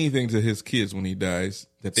leaving anything to his kids when he dies.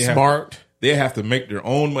 That they have to make their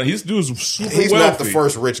own money. This dude's super wealthy. He's not the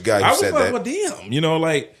first rich guy who said that. Well,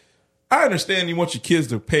 damn. I understand you want your kids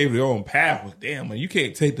to pave their own path, but damn, man, you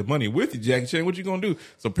can't take the money with you, Jackie Chan. What you gonna do?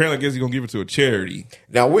 So apparently, I guess he's gonna give it to a charity.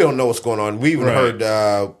 Now we don't know what's going on. We even heard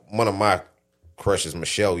one of my crushes,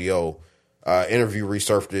 Michelle Yeoh, interview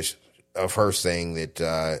resurfaced of her saying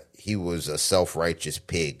that he was a self-righteous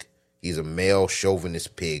pig. He's a male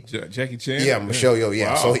chauvinist pig. Jackie Chan? Yeah, Michelle Yeoh,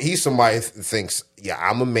 Wow. So he's somebody who thinks,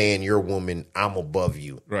 I'm a man, you're a woman, I'm above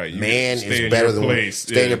you. Right. Man is better than woman.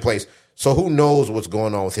 Stay in your place. So who knows what's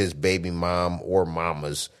going on with his baby mom or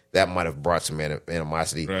mamas that might have brought some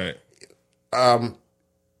animosity. Right.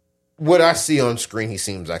 What I see on screen, he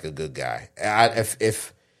seems like a good guy.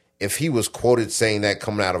 If he was quoted saying that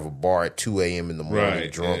coming out of a bar at 2 a.m. in the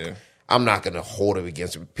morning drunk, I'm not going to hold it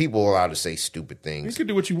against him. People are allowed to say stupid things. You can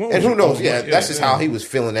do what you want. And who knows? That's just how he was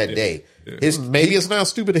feeling that day. Maybe it's not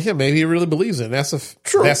stupid to him. Maybe he really believes it.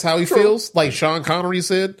 That's how he feels. Like Sean Connery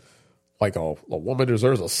said, like a woman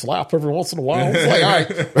deserves a slap every once in a while. It's like, all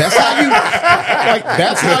right,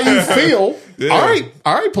 that's how you feel. Yeah.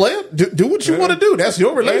 All right, player. Do what you want to do. That's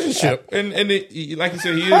your relationship. And like you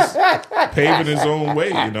said, he is paving his own way.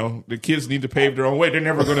 You know, the kids need to pave their own way. They're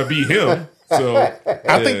never going to be him. So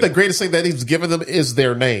I think the greatest thing that he's given them is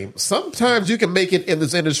their name. Sometimes you can make it in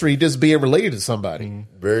this industry just being related to somebody.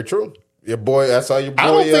 Very true. Your boy, that's how your boy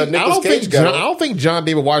I don't think John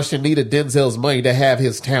David Washington needed Denzel's money to have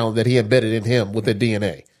his talent that he embedded in him with the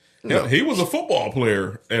DNA. Yeah, he was a football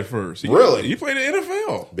player at first. Really? He played in the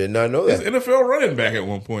NFL. Did not know that. He's an NFL running back at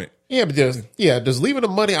one point. Yeah, but just leaving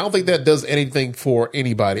them money, I don't think that does anything for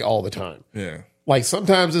anybody all the time. Yeah. Like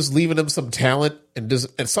sometimes just leaving them some talent and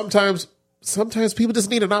sometimes people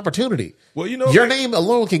just need an opportunity. Well, you know, your name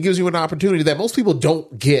alone can give you an opportunity that most people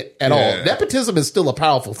don't get at all. Nepotism is still a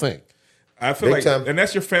powerful thing. I feel like, and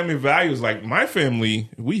that's your family values. Like my family,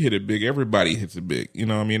 we hit it big. Everybody hits it big. You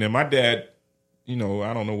know what I mean? And my dad, you know,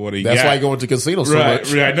 I don't know what he got. That's why he going to casinos so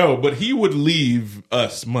much. Right, I know. But he would leave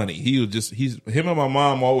us money. Him and my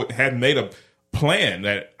mom always had made a plan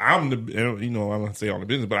that I'm the, you know, I'm going to say on the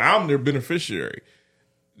business, but I'm their beneficiary.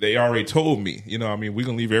 They already told me, you know what I mean, we're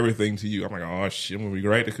going to leave everything to you. I'm like, oh shit, I'm going to be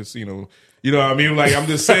right at the casino. You know what I mean? Like, I'm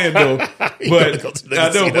just saying though, but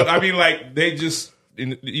I know, but I mean, like, they just,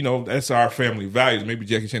 you know, that's our family values. Maybe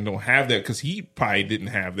Jackie Chan don't have that because he probably didn't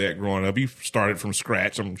have that growing up. He started from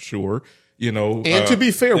scratch, I'm sure. You know, and to be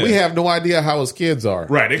fair, we have no idea how his kids are.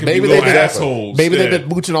 Right, they could be little assholes. Maybe they've been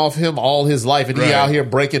mooching off him all his life, and he out here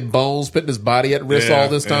breaking bones, putting his body at risk all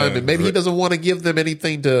this time. And maybe he doesn't want to give them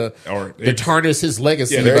anything to tarnish his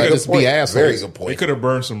legacy. But just be assholes. Very good point. They could have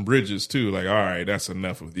burned some bridges too. Like, all right, that's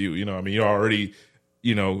enough of you. You know, I mean, you already,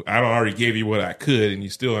 you know, I already gave you what I could, and you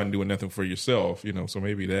still aren't doing nothing for yourself. You know, so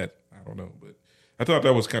maybe that, I don't know, but I thought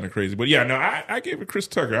that was kind of crazy. But yeah, no, I gave it Chris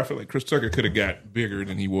Tucker. I feel like Chris Tucker could have got bigger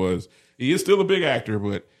than he was. He is still a big actor,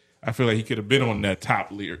 but I feel like he could have been on that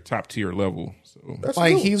top tier level. So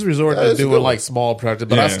like he's resorting to doing like small projects,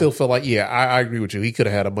 but I still feel like I agree with you. He could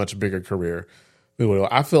have had a much bigger career.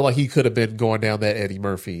 I feel like he could have been going down that Eddie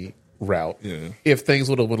Murphy route if things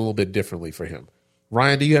would have went a little bit differently for him.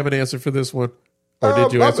 Ryan, do you have an answer for this one, or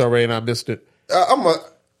did you answer already and I missed it?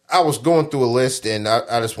 I was going through a list, and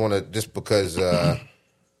I just want to, just because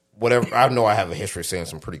whatever, I know I have a history of saying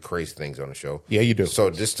some pretty crazy things on the show. Yeah, you do.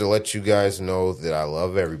 So just to let you guys know that I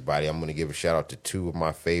love everybody, I'm going to give a shout out to two of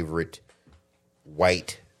my favorite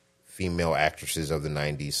white female actresses of the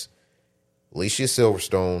 90s, Alicia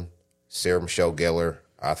Silverstone, Sarah Michelle Gellar.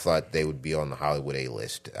 I thought they would be on the Hollywood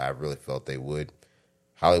A-list. I really felt they would.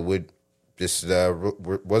 Hollywood just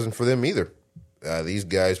wasn't for them either. These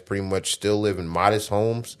guys pretty much still live in modest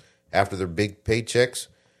homes after their big paychecks.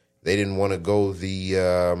 They didn't want to go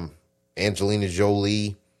the Angelina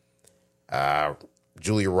Jolie,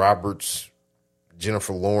 Julia Roberts,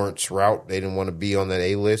 Jennifer Lawrence route. They didn't want to be on that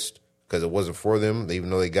A-list because it wasn't for them,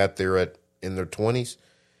 even though they got there in their 20s.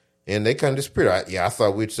 And they kind of disappeared. I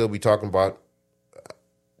thought we'd still be talking about...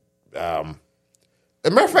 as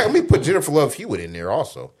a matter of fact, let me put Jennifer Love Hewitt in there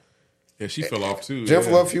also. Yeah, she fell off too.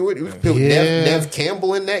 Jennifer Love Hewitt. You put Nev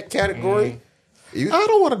Campbell in that category. I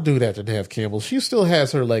don't want to do that to Nev Campbell. She still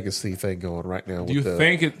has her legacy thing going right now. Do you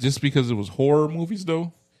think it just because it was horror movies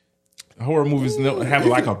though? Horror movies don't have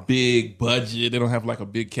like a big budget. They don't have like a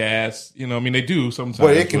big cast. You know, I mean, they do sometimes.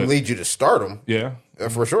 But it can lead you to stardom. Yeah.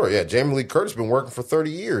 For sure. Yeah. Jamie Lee Curtis been working for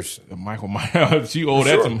 30 years. Michael Myers. She owed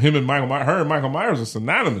that to him and Michael Myers. Her and Michael Myers are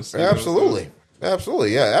synonymous. Absolutely.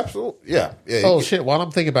 Absolutely. Yeah. Absolutely. Yeah. Oh, shit. While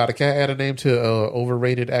I'm thinking about it, can I add a name to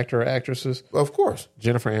overrated actor or actresses? Of course.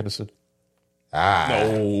 Jennifer Aniston.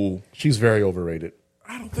 No. She's very overrated.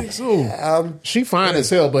 I don't think so. She fine as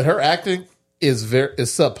hell, but her acting is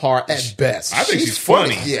subpar at best. I think she's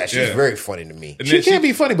funny. Yeah, she's very funny to me. She can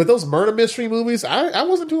be funny, but those murder mystery movies, I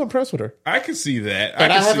wasn't too impressed with her. I can see that.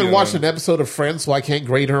 And I haven't watched an episode of Friends, so I can't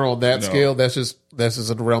grade her on that scale. That's just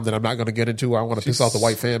a realm that I'm not going to get into. I want to piss off the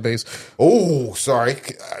white fan base. Oh, sorry.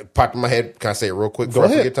 Popped in my head. Can I say it real quick before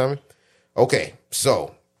I forget, Tommy? Okay,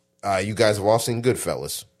 so you guys have all seen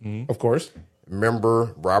Goodfellas. Of course.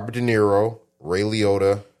 Remember Robert De Niro, Ray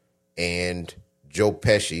Liotta, and Joe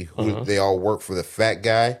Pesci, who they all work for the fat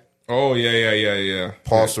guy. Oh yeah.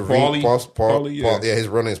 Paul Sorvino. Paulie, yeah. Yeah, his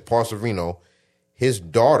real name is Paul Sorvino. His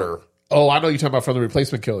daughter, Oh, I know you're talking about from the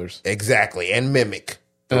Replacement Killers. exactly, and Mimic.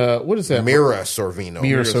 What is that? Mira Sorvino.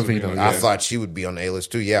 Mira Sorvino. Sorvino, I yeah. thought she would be on the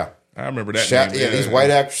A-list too. Yeah. I remember that. Yeah, name. these white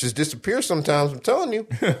actresses disappear sometimes. I'm telling you.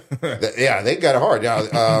 Yeah, they got it hard.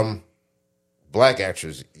 Yeah, black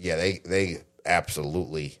actors. Yeah, they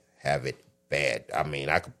absolutely have it bad. I mean,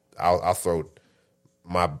 I'll throw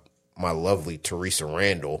my lovely Teresa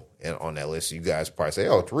Randall on that list. You guys probably say,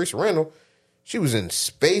 "Oh, Teresa Randall, she was in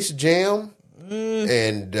Space Jam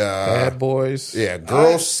and Bad Boys. yeah,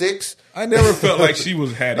 Girl 6." I never felt like she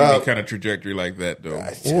had any kind of trajectory like that, though.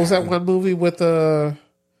 What was that one movie with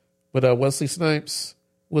Wesley Snipes?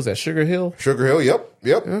 What was that Sugar Hill? Sugar Hill, yep.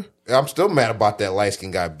 I'm still mad about that light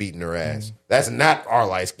skinned guy beating her ass. That's not our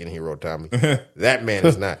light skinned hero, Tommy. That man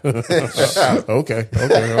is not. Okay.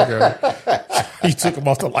 He took him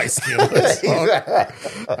off the light skin.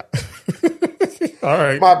 All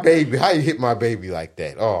right. My baby, how you hit my baby like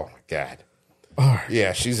that? Oh my God. All right.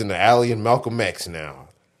 Yeah, she's in the Alley and Malcolm X now.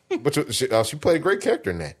 But she played a great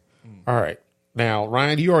character in that. All right. Now,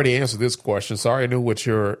 Ryan, you already answered this question, so I already knew what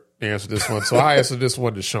your answer to this one. So I answered this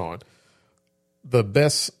one to Sean. The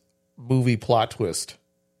best movie plot twist.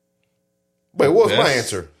 Wait, what was my Best?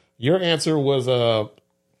 answer? Your answer was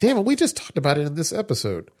damn it, we just talked about it in this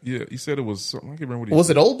episode. Yeah, you said it was something. I can't remember what Was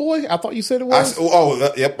it Old Boy? I thought you said it was.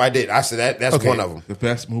 Yep, I did. I said that's Okay. one of them. the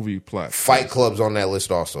best movie plot. Fight Club's on that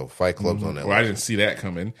list also. Fight Club's on that Well, I list. didn't see that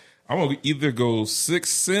coming. I'm gonna either go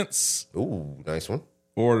Sixth Sense Ooh, nice one.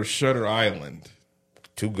 or Shutter Island.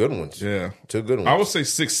 Two good ones. Yeah, Two good ones. I would say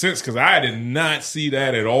Sixth Sense because I did not see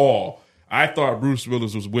that at all. I thought Bruce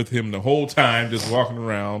Willis was with him the whole time, just walking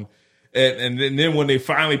around. And then when they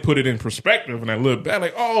finally put it in perspective, and I look back,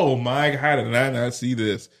 like, oh my, how did I not see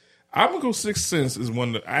this? I'm gonna go Sixth Sense is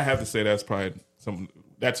one that I have to say that's probably something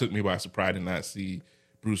that took me by surprise to not see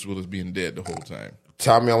Bruce Willis being dead the whole time.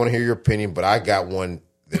 Tommy, I want to hear your opinion, but I got one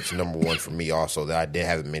that's number one for me also that I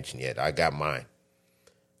haven't mentioned yet. I got mine.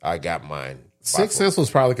 Sixth Sense was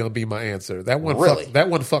probably going to be my answer. That one, Really? that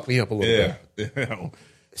one fucked me up a little bit. Yeah.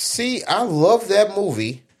 See, I love that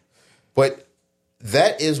movie, but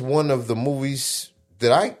that is one of the movies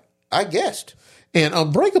that I guessed. And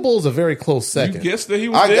Unbreakable is a very close You second. guessed that he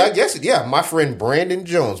was I dead? guess it. Yeah, my friend Brandon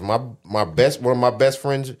Jones, one of my best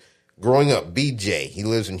friends growing up, BJ. He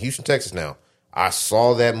lives in Houston, Texas now. I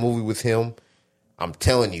saw that movie with him. I'm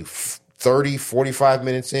telling you, 30, 45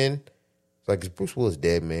 minutes in, it's like, is Bruce Willis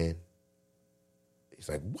dead, man? He's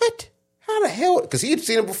like, what? How the hell? Because he had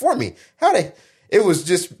seen it before me. It was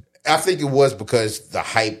just, I think it was because the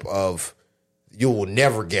hype of, you will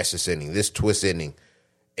never guess this ending, this twist ending.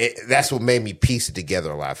 That's what made me piece it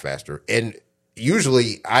together a lot faster. And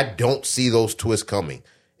usually I don't see those twists coming,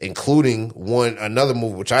 including another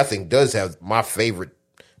movie, which I think does have my favorite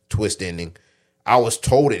twist ending. I was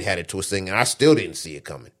told it had a twist ending, and I still didn't see it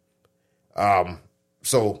coming.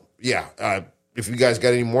 So, yeah, if you guys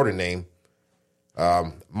got any more to name,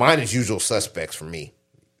 mine is Usual Suspects for me.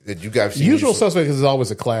 Did you guys see Usual Suspects is always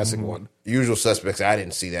a classic one. Usual Suspects, I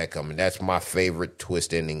didn't see that coming. That's my favorite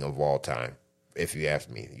twist ending of all time, if you ask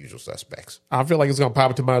me. Usual Suspects. I feel like it's going to pop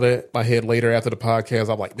into my head later after the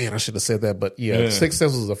podcast. I'm like, man, I should have said that. But yeah, Sixth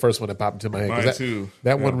Sense was the first one that popped into my head. 'cause Mine too.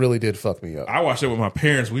 That one really did fuck me up. I watched it with my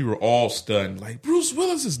parents. We were all stunned. Like, Bruce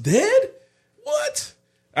Willis is dead? What?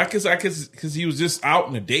 Because he was just out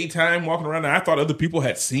in the daytime walking around, and I thought other people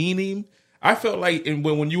had seen him. I felt like, and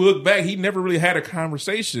when you look back, he never really had a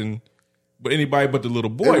conversation with anybody but the little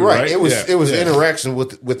boy, right? It was interaction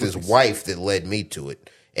with his wife that led me to it.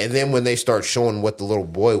 And then when they start showing what the little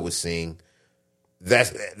boy was seeing,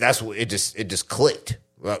 that's what it just clicked.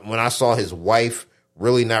 When I saw his wife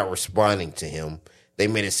really not responding to him, they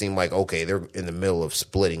made it seem like, okay, they're in the middle of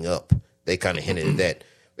splitting up. They kind of hinted at that.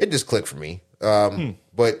 It just clicked for me.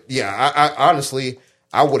 But yeah, I honestly,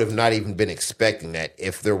 I would have not even been expecting that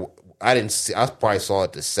if there. I probably saw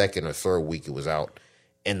it the second or third week it was out,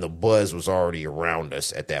 and the buzz was already around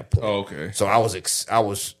us at that point. Oh, okay. So I was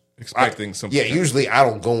Expecting something. Yeah, usually I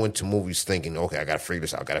don't go into movies thinking, okay, I got to figure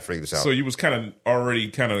this out. So you was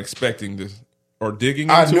already expecting this or digging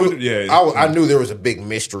into it? Yeah. I knew there was a big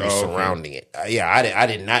mystery okay. surrounding it. I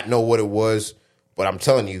did not know what it was, but I'm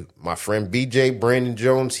telling you, my friend BJ, Brandon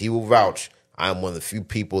Jones, he will vouch. I'm one of the few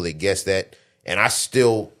people that guessed that, and I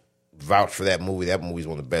still vouch for that movie. That movie is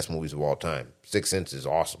one of the best movies of all time. Sixth Sense is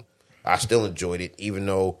awesome. I still enjoyed it, even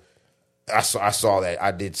though I saw that.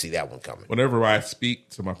 I did see that one coming. Whenever I speak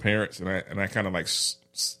to my parents and I kind of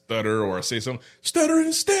stutter or say something,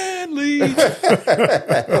 Stuttering Stanley. I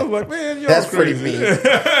was like, man, y'all That's crazy. pretty mean.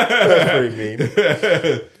 That's pretty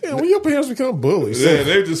mean. Yeah, when your parents become bullies. Yeah,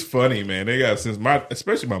 they're just funny, man. They got a sense.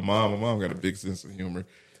 Especially my mom. My mom got a big sense of humor.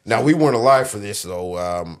 Now, we weren't alive for this,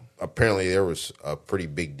 though. Apparently, there was a pretty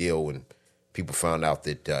big deal when people found out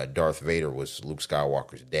that Darth Vader was Luke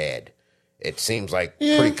Skywalker's dad. It seems like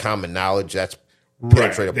pretty common knowledge. That's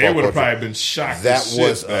penetrated They pop would have culture. probably been shocked. That as shit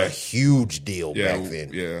was a huge deal back then.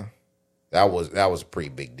 Yeah. That was a pretty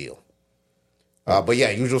big deal. But yeah,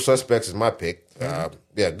 Usual Suspects is my pick.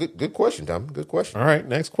 Yeah, good question, Tom. Good question. All right,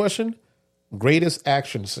 next question. Greatest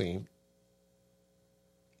action scene.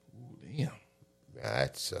 Damn.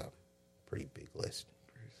 That's a pretty big list.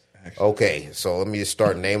 Okay, so let me just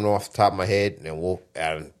start naming off the top of my head,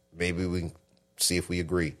 and maybe we can see if we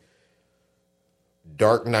agree.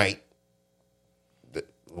 Dark Knight, the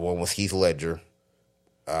one with Heath Ledger.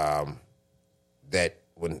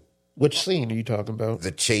 Which scene are you talking about?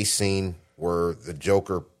 The chase scene where the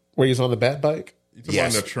Joker Where he's on the bat bike? You talking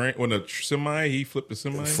Yes. about the train when the semi he flipped the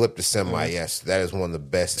semi? flipped the semi. Yes, that is one of the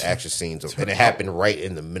best action scenes, and it happened right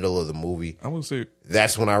in the middle of the movie. I would say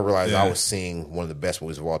That's when I realized I Yeah. was seeing one of the best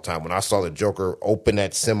movies of all time. When I saw the Joker open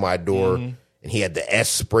that semi door and he had the S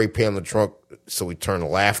spray paint on the trunk, so he turned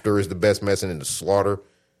laughter is the best medicine into slaughter.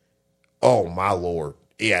 Oh my Lord.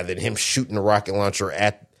 Yeah, then him shooting the rocket launcher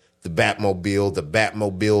at the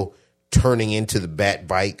Batmobile turning into the Bat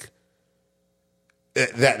bike.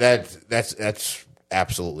 That's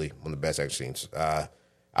absolutely one of the best action scenes.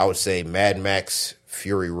 I would say Mad Max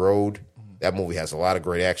Fury Road. That movie has a lot of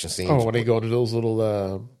great action scenes. Oh, when they go to those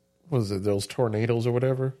little, those tornadoes or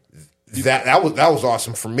whatever? That was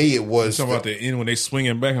awesome. For me, it was talking about the end when they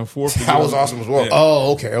swinging back and forth. that was awesome as well. Yeah.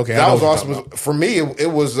 Oh, okay. I That know was what you're awesome. talking about. For me,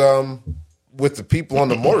 it was with the people on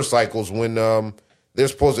the motorcycles when they're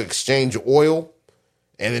supposed to exchange oil,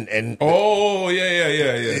 and Oh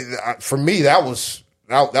yeah. for me that was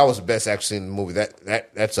the best action scene in the movie.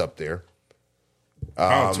 That's up there.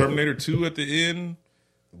 Terminator 2 at the end.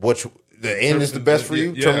 Which the end is the best for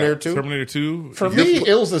you? Yeah, Terminator 2? Terminator 2. For me,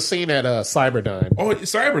 it was the scene at Cyberdyne. Oh,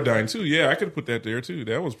 Cyberdyne too. Yeah, I could have put that there too.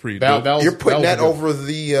 That was pretty That dope. was- You're putting that was a good-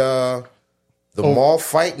 over the mall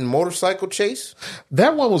fight and motorcycle chase?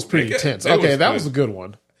 That one was pretty Yeah, intense. that Okay, was that good. was a good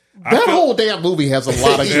one. I That felt- whole damn movie has a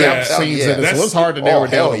lot of Yeah, damn scenes yeah, in it, so it's hard to Oh, narrow it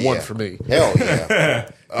hell down to one yeah. for me. Hell yeah.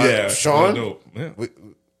 Yeah, Sean? dope. Yeah.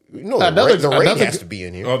 You know, Another- the raid another- has to be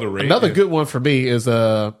in here. Oh, the raid. Another yeah. good one for me is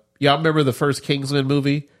y'all remember the first Kingsman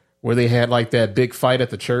movie where they had like that big fight at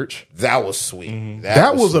the church? That was sweet.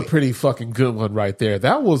 That was a sweet. pretty fucking good one right there.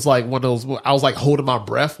 That was like one of those. I was like holding my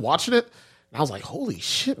breath watching it. And I was like, "Holy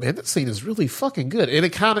shit, man! That scene is really fucking good." And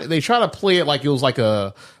it they try to play it like it was like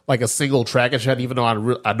a single track and shit, even though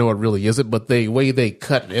I know it really isn't. But the way they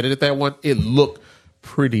cut and edited that one, it looked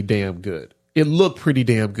pretty damn good. It looked pretty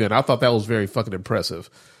damn good. I thought that was very fucking impressive.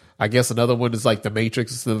 I guess another one is like the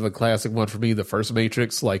Matrix. Instead of the classic one for me, the first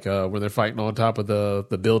Matrix, like where they're fighting on top of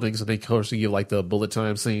the buildings and they constantly give like the bullet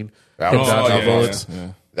time scene. That Him was- dodging yeah, bullets. yeah.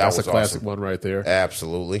 That's a was classic awesome. one right there.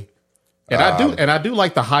 Absolutely. And I do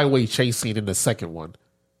like the highway chase scene in the second one.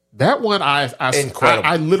 That one Incredible.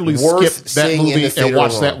 I literally Worth skipped that seeing in movie the and theater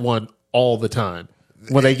watched alone. that one all the time.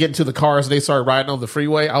 When they get into the cars and they start riding on the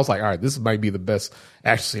freeway, I was like, all right, this might be the best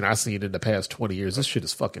action scene I've seen in the past 20 years. This shit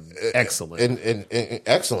is fucking excellent. And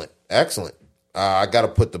excellent. I got to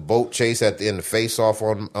put the boat chase at the end of Face Off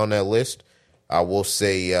on that list. I will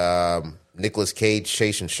say Nicolas Cage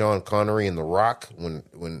chasing Sean Connery in The Rock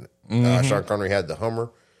when Sean Connery had the Hummer,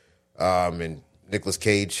 and Nicolas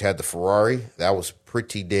Cage had the Ferrari. That was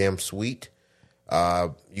pretty damn sweet.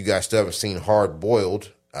 You guys still haven't seen Hard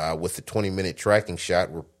Boiled with the 20-minute tracking shot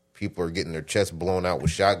where people are getting their chests blown out with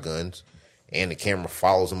shotguns, and the camera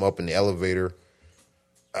follows them up in the elevator.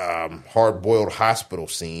 Hard Boiled hospital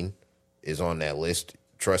scene is on that list.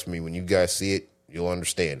 Trust me, when you guys see it, you'll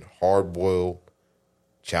understand. Hard Boiled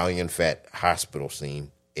Chow Yun Fat hospital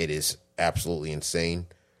scene. It is absolutely insane.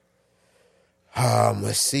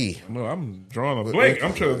 Let's see. No, I'm drawing a blank.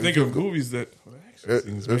 I'm trying to think of movies that.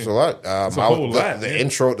 There's a lot. a whole lot, the man.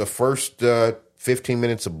 intro, the first 15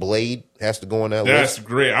 minutes of Blade has to go on that That's list.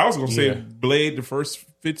 great. I was gonna say Yeah. Blade, the first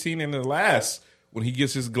 15 and the last when he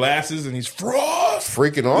gets his glasses and he's frost.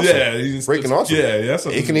 Freaking awesome. Yeah, he's freaking awesome. Yeah, that's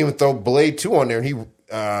He can even throw Blade 2 on there, and he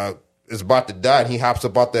is about to die, and he hops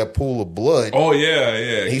up out that pool of blood. Oh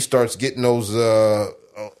yeah. He starts getting those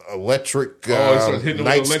electric he started hitting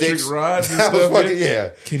them with electric nightsticks. rods and That was stuff, fucking, yeah.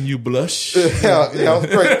 Can you blush? Yeah, that was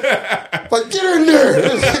great. Like, get in there.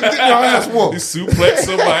 Get your ass He whooped. suplex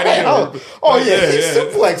somebody. He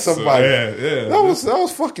suplexed somebody. So, yeah. That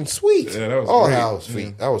was fucking sweet. Yeah, that was oh, great. that was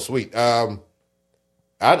sweet. That was sweet.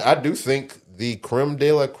 I do think the creme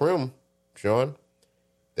de la creme, Sean,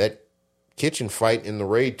 that kitchen fight in the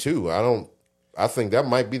Raid 2. I think that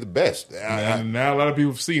might be the best. And now a lot of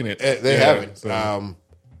people have seen it. They haven't. So.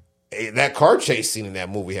 That car chase scene in that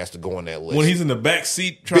movie has to go on that list. When he's in the back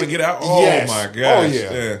seat trying to get out. Oh, Yes. my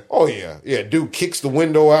gosh. Oh, yeah. Yeah, dude kicks the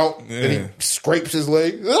window out and he scrapes his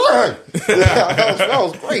leg. that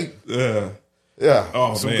was great. Yeah.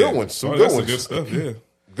 Oh, some man. good ones. Some Oh, good that's ones. good stuff, yeah.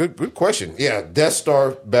 Good question. Yeah, Death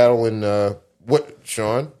Star battle in what,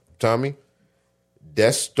 Sean, Tommy?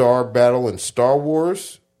 Death Star battle in Star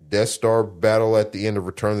Wars, Death Star battle at the end of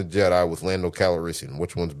Return of the Jedi with Lando Calrissian.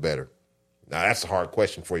 Which one's better? Now that's a hard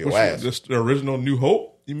question for your ass. Just the original New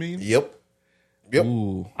Hope, you mean? Yep.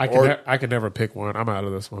 Ooh. I can never pick one. I'm out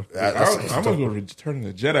of this one. I'm going to go Return of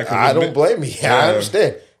the Jedi. I don't blame you. I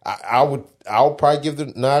understand. I'll probably give the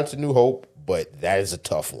nod to New Hope, but that is a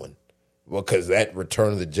tough one because that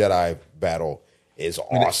Return of the Jedi battle is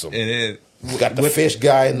awesome. And got the fish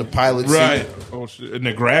guy in the pilot seat. Right. Oh, shit. And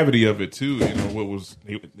the gravity of it, too. You know, what was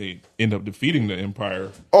they end up defeating the Empire.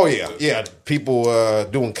 Oh, yeah. Yeah. People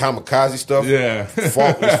doing kamikaze stuff. Yeah. Was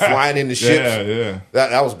flying in the ships. Yeah.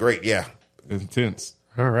 That was great. Yeah. Intense.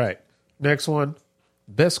 All right. Next one.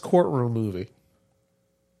 Best courtroom movie.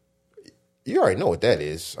 You already know what that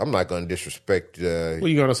is. I'm not going to disrespect What are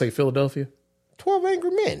you going to say, Philadelphia? 12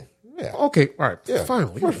 Angry Men. Yeah. Okay. All right. Yeah.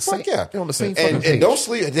 Finally. You're on the same, yeah. you're on the same fucking And page. don't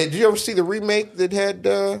sleep. Did you ever see the remake that had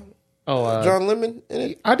John Lemon in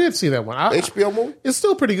it? I did see that one. HBO movie? It's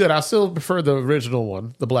still pretty good. I still prefer the original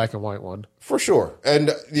one, the black and white one. For sure.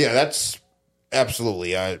 And yeah, that's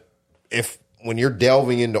absolutely. When you're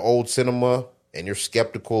delving into old cinema and you're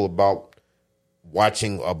skeptical about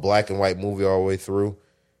watching a black and white movie all the way through,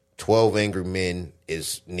 12 Angry Men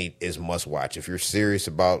is must watch. If you're serious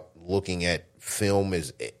about looking at film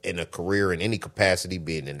as in a career in any capacity,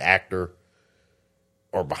 being an actor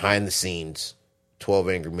or behind the scenes, 12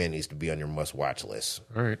 Angry Men needs to be on your must watch list.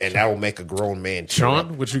 All right. And that will make a grown man cheer up.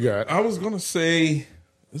 Sean, what you got? I was going to say,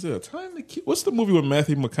 is it A Time to Kill? What's the movie with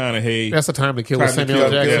Matthew McConaughey? That's A Time to Kill with Time to Samuel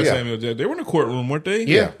Kill. Jackson. Yeah, Samuel Jackson. They were in the courtroom, weren't they?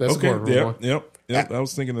 Yeah, that's okay. a courtroom one. Yep. I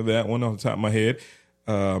was thinking of that one off the top of my head.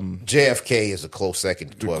 JFK is a close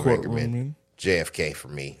second to 12 Angry courtroom, Men. JFK for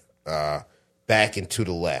me. Back and to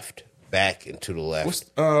the Left. Back and to the Left. What's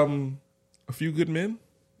A Few Good Men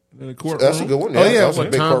in the courtroom? That's a good one. Oh, yeah. that was a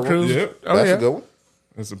What, big Tom courtroom. Cruise? Yep. Oh, That's yeah. a good one.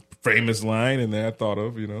 That's a famous line in there I thought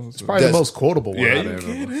of, you know. So. Probably the Does- most quotable one. Yeah, out you of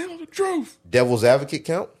can't them. handle the truth. Devil's Advocate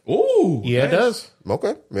count? Ooh. Yeah, it does.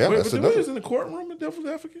 Okay. Yeah, Wait, that's but another. he was in the courtroom in Devil's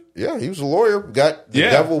Advocate? Yeah, he was a lawyer. Got the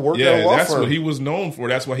devil worked at a law that's firm. what he was known for.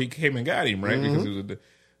 That's why he came and got him, right? Because he was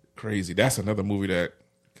crazy. That's another movie that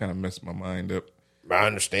kind of messed my mind up. I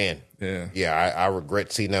understand. Yeah. Yeah, I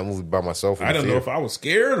regret seeing that movie by myself. In I the don't know theater. if I was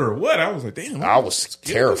scared or what. I was like, damn. I was scared.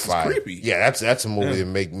 This terrified. is creepy. Yeah, that's a movie that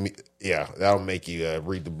make me. Yeah, that'll make you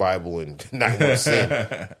read the Bible and not want to sin.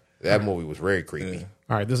 That movie was very creepy.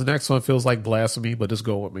 All right, this next one feels like blasphemy, but just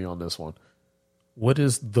go with me on this one. What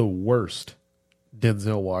is the worst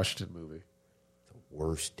Denzel Washington movie?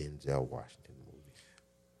 Worst Denzel Washington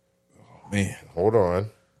movie. Oh, man. Hold on,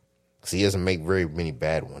 because he doesn't make very many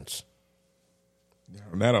bad ones.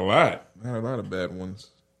 Not a lot. Not a lot of bad ones.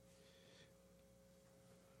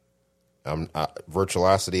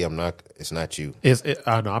 Virtuosity. I'm not. It's not you.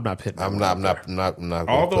 I know I'm not pitting. I'm not. gonna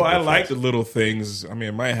Although put I no like face. the little things, I mean,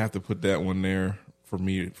 I might have to put that one there for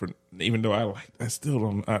me. For even though I still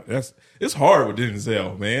don't. It's hard with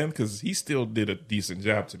Denzel, man, because he still did a decent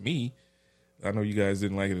job to me. I know you guys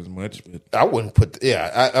didn't like it as much, but I wouldn't put.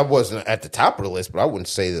 I wasn't at the top of the list, but I wouldn't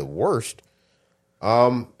say the worst.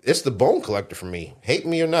 It's The Bone Collector for me. Hate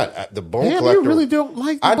me or not, The Bone Damn, Collector. you really don't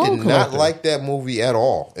like The I Bone did not Collector. like that movie at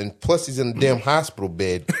all, and plus he's in a damn hospital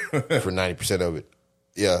bed for 90% of it.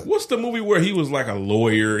 Yeah, what's the movie where he was like a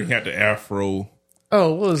lawyer? He had the afro.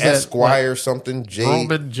 Oh, what was that? Esquire something. J.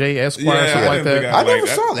 Roman J. Esquire, something like that. I never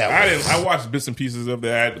saw that one. I didn't. I watched bits and pieces of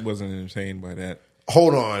that. I wasn't entertained by that.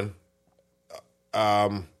 Hold on.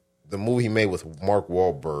 The movie he made with Mark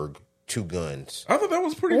Wahlberg, Two Guns. I thought that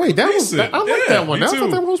was pretty. Wait, that was. decent. I like Yeah, that one. me I thought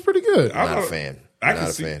too. that one was pretty good. I Not a thought- fan. I Not can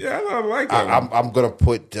a see. fan. Yeah, I like that one. I'm gonna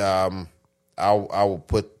put. I will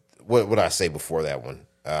put. What would I say before that one?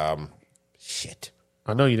 Shit.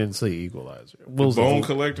 I know you didn't see Equalizer. What was Bone it?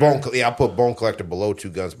 Collector. Yeah, I put Bone Collector below Two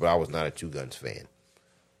Guns, but I was not a Two Guns fan.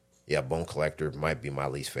 Yeah, Bone Collector might be my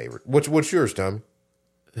least favorite. What's yours, Tommy?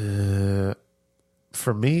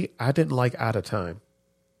 For me, I didn't like Out of Time.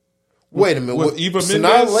 Wait a minute. with What, Eva Sanaa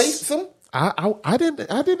Mendes? Latham? I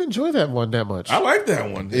didn't enjoy that one that much. I like that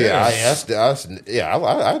one. Yeah,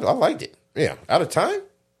 I liked it. Yeah, Out of Time.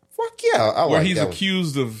 Fuck yeah, I where like he's that one.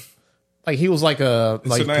 accused of Like he was like a Sanaa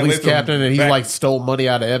police Lathan captain, and he back- like stole money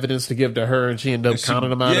out of evidence to give to her, and she ended up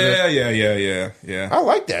counting him out of it. Yeah. I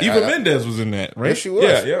like that. Eva Mendes was in that, right? Yes, she was.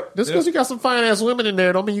 Yeah. Just because you got some fine ass women in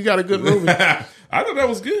there, don't mean you got a good movie. I thought that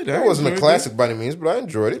was good. It wasn't a classic by any means, but I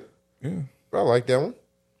enjoyed it. Yeah. I like that one.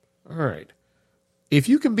 All right. If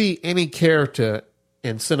you can be any character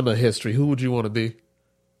in cinema history, who would you want to be?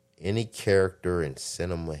 Any character in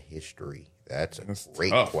cinema history? That's a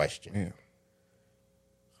great tough. question. Yeah.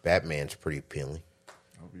 Batman's pretty appealing.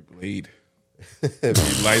 I'll be Blade.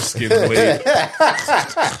 Light skinned Blade.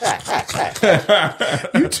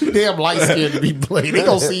 You too damn light skinned to be Blade. They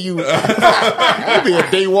gonna see you. You be a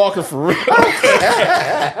day walker for real.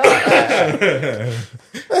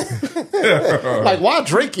 Like, why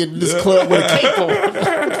Drake in this club with a cape on? What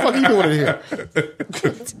the fuck are you doing in here?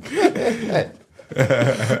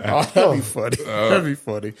 Oh, that'd be funny. That'd be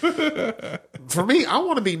funny. For me, I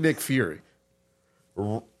want to be Nick Fury.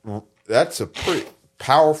 That's a pretty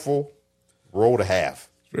powerful role to have.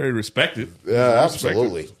 Very respected. Yeah,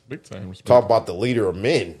 absolutely. Big time respect. Talk about the leader of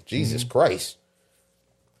men. Jesus Christ.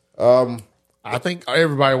 I think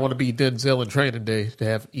everybody want to be Denzel in Training Day to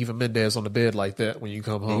have Eva Mendes on the bed like that when you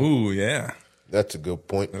come home. Ooh, yeah. That's a good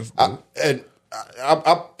point. That's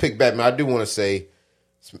I'll pick Batman. I do want to say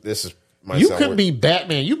this is my You couldn't be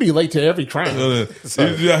Batman. You be late to every crime. You're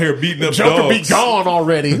out here beating up Joker dogs. be gone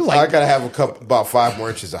already. I Like, gotta have about 5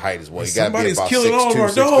 more inches of height as well. You gotta be Somebody's about killing 6'2", all of our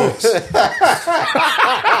 6'3". dogs.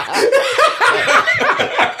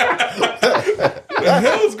 What the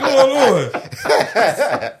hell's going on?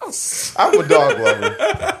 I'm a dog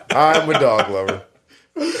lover. I'm a dog lover.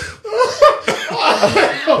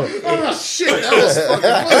 oh shit, that was fucking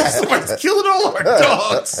funny. Somebody's killing all our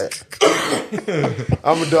dogs.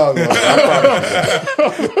 I'm a dog lover.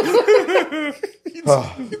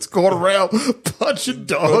 It's going around punching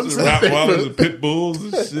dogs. Rottweilers and pit bulls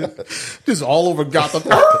and shit. Just all over Gotham.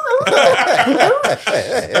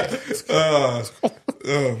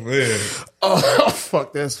 Oh, man. Oh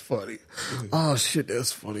fuck, that's funny. Oh shit,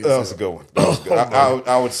 that's funny. That was a good one. That was good.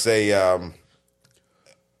 I would say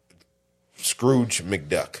Scrooge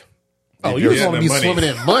McDuck. Oh, you're Yeah, going to be the money. swimming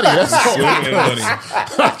in money. That's Swimming in money.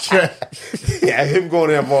 okay. Yeah, him going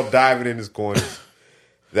there while diving in his corner.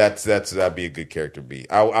 That'd be a good character to be.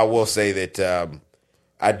 I will say that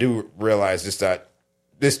I do realize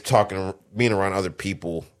being around other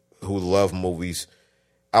people who love movies.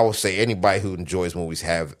 I will say anybody who enjoys movies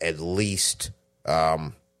have at least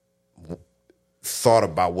thought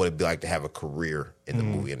about what it'd be like to have a career in the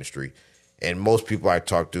movie industry. And most people I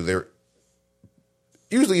talk to, they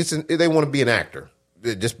want to be an actor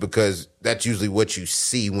just because that's usually what you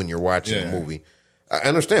see when you're watching a movie.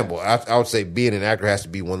 Understandable. I would say being an actor has to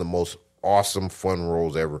be one of the most awesome, fun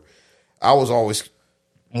roles ever. I was always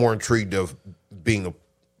more intrigued of being a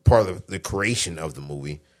part of the creation of the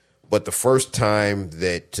movie. But the first time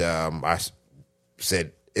that I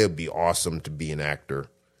said it would be awesome to be an actor,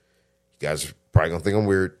 you guys are probably going to think I'm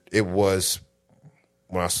weird. It was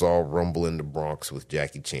when I saw Rumble in the Bronx with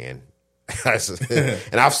Jackie Chan.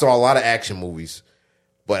 And I've saw a lot of action movies,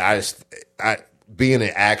 but being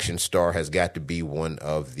an action star has got to be one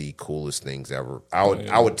of the coolest things ever.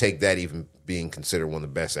 I would take that, even being considered one of the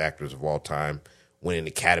best actors of all time, winning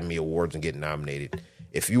Academy Awards and getting nominated.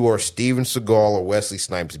 If you are Steven Seagal or Wesley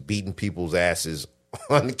Snipes beating people's asses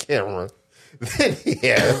on the camera, then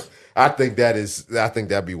yeah, I think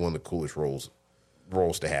that'd be one of the coolest roles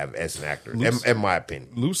to have as an actor, in my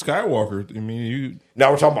opinion. Luke Skywalker. I mean,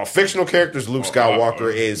 Now we're talking about fictional characters. Luke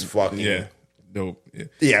Skywalker is fucking dope.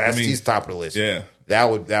 Yeah, he's top of the list. Yeah. That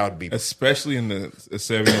would be, especially in the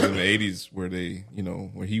 70s and the 80s where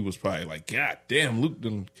where he was probably like, God damn, Luke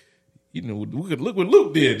done. Look what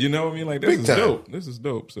Luke did. You know what I mean? Like, this Big is time. dope. This is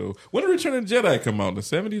dope. So, when did Return of the Jedi come out? The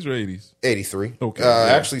 70s or 80s? 83. Okay,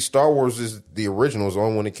 Actually, Star Wars is the original. Is the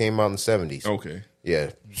only one that came out in the 70s. Okay. Yeah,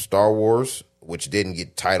 Star Wars, which didn't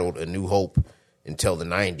get titled A New Hope until the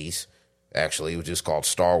 90s. Actually, it was just called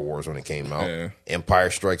Star Wars when it came out. Yeah. Empire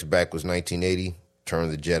Strikes Back was 1980. Return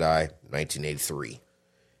of the Jedi, 1983.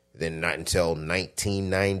 Then not until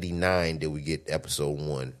 1999 did we get Episode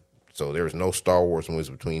 1. So there was no Star Wars movies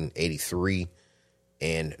between 83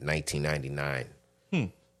 and 1999.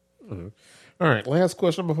 All right, last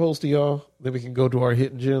question I'm going to pose to y'all. Then we can go to our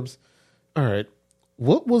hidden gems. All right.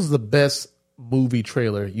 What was the best movie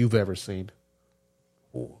trailer you've ever seen?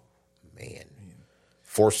 Oh, man.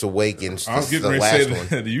 Force Awakens. I was This is getting the ready to last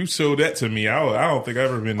say one. that. You showed that to me. I don't think I've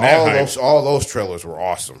ever been that hyped. All those trailers were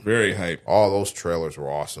awesome. Very hyped. All those trailers were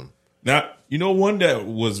awesome. Now, one that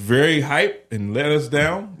was very hyped and let us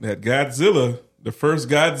down? That Godzilla The first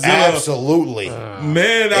Godzilla. Absolutely.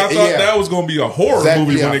 Man, I thought that was going to be a horror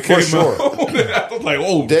movie when it came out. I was like,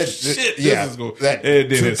 oh, shit. This is going that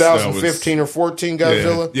 2015 or 14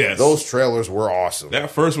 Godzilla, those trailers were awesome. That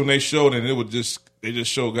first one they showed, and they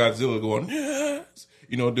just showed Godzilla going, yes,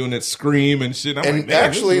 doing that scream and shit. And like,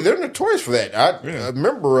 actually, they're notorious for that. I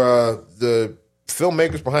remember the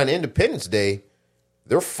filmmakers behind Independence Day,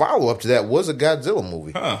 their follow-up to that was a Godzilla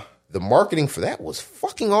movie. Huh. The marketing for that was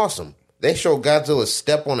fucking awesome. They showed Godzilla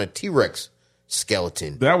step on a T-Rex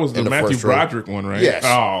skeleton. That was the Matthew Broderick one, right? Yes.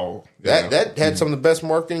 Oh. Yeah. That had some of the best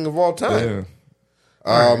marketing of all time.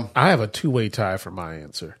 Yeah. I have a two-way tie for my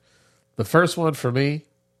answer. The first one for me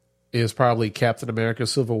is probably Captain America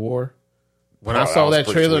Civil War. When I saw that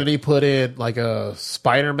trailer and he put in like a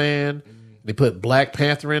Spider-Man, they put Black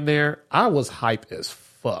Panther in there, I was hype as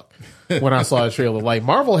fuck when I saw the trailer. Like,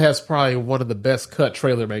 Marvel has probably one of the best cut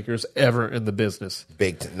trailer makers ever in the business.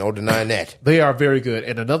 No denying that. They are very good.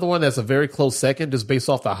 And another one that's a very close second, just based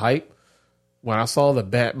off the hype, when I saw the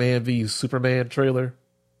Batman v Superman trailer,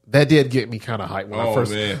 that did get me kind of hyped when I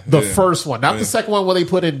first. The first one, not the second one where they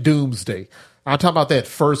put in Doomsday. I'm talking about that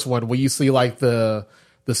first one where you see like the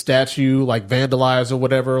statue like vandalized or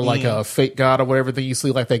whatever, like a fake god or whatever. Then you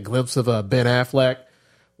see like that glimpse of Ben Affleck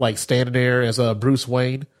like standing there as Bruce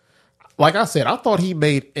Wayne. Like I said, I thought he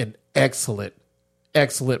made an excellent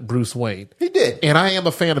Bruce Wayne. He did. And I am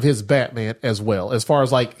a fan of his Batman as well, as far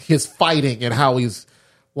as like his fighting and how he's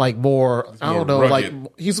like more, I don't know, rugged.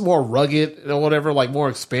 Like he's more rugged or whatever, like more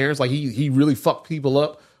experienced. Like he really fucked people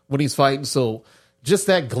up when he's fighting. So just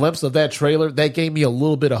that glimpse of that trailer, that gave me a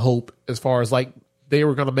little bit of hope as far as like they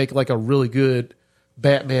were going to make like a really good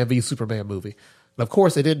Batman v Superman movie. And of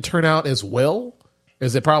course, it didn't turn out as well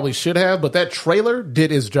as it probably should have, but that trailer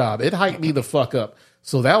did its job. It hyped me the fuck up.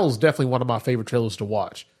 So that was definitely one of my favorite trailers to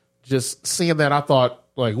watch. Just seeing that, I thought,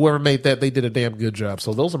 like, whoever made that, they did a damn good job.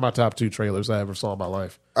 So those are my top two trailers I ever saw in my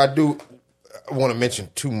life. I want to mention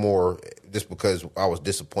two more just because I was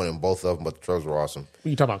disappointed in both of them, but the trailers were awesome. What are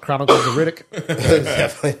you talking about, Chronicles of Riddick?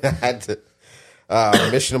 Definitely had to.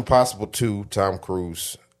 Mission Impossible 2, Tom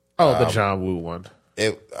Cruise. Oh, the John Woo one.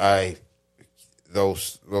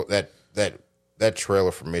 That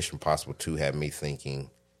trailer for Mission Impossible 2 had me thinking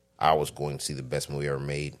I was going to see the best movie ever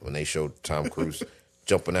made when they showed Tom Cruise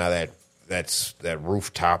jumping out of that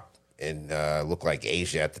rooftop and looked like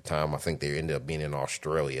Asia at the time. I think they ended up being in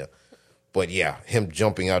Australia. But yeah, him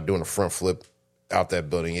jumping out doing a front flip out that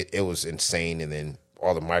building, it was insane. And then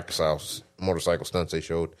all the motorcycle stunts they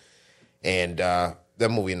showed. And that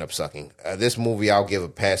movie ended up sucking. This movie, I'll give a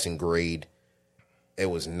passing grade. It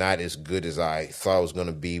was not as good as I thought it was going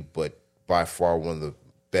to be, but by far one of the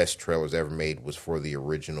best trailers ever made was for the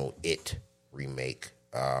original It remake.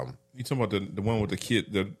 You talking about the one with the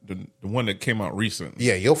kid, the one that came out recently?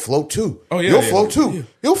 Yeah, You'll Float Too. Oh yeah, You'll Float Too. Yeah.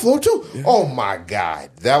 You'll Float Too. Yeah. Oh my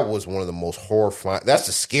God, that was one of the most horrifying. That's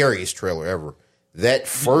the scariest trailer ever. That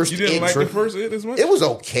first, you didn't like the first It as much? It was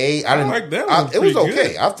okay. I didn't like that. It was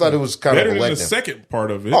okay. Good. I thought it was kind better of a than letdown. The second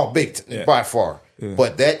part of it. Oh, by far. Yeah.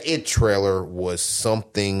 But that It trailer was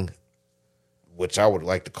something which I would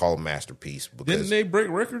like to call a masterpiece. Didn't they break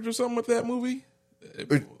records or something with that movie?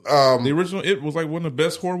 The original It was like one of the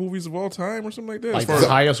best horror movies of all time or something like that. Like the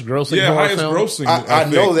highest grossing horror film? Grossing. I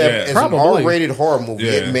know that as an R-rated horror movie,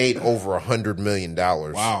 it made over $100 million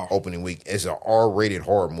opening week as an R-rated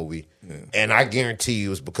horror movie. Yeah. And I guarantee you it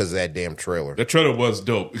was because of that damn trailer. The trailer was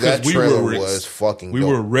dope. That trailer was fucking dope. We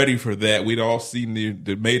were ready for that. We'd all seen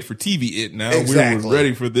the made-for-TV It now. Exactly. We were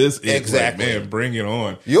ready for this It. Exactly. Like, man, bring it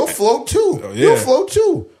on. You'll Float Too. Oh, yeah. You'll Float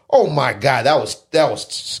Too. Oh my God, that was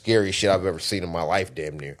scary shit I've ever seen in my life,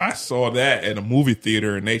 damn near. I saw that at a movie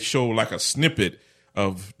theater, and they showed like a snippet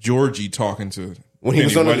of Georgie talking to when he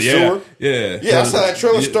was under the sewer. Yeah, I saw that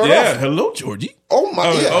trailer start off. Yeah, hello, Georgie. Oh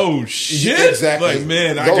my, oh shit, exactly. Like,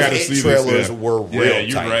 man, those I gotta see this. Trailers were real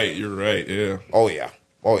tight. You're right. Yeah. Oh yeah.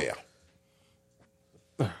 Yeah.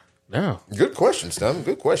 Good questions, Tom.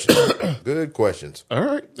 Good questions. Good questions. All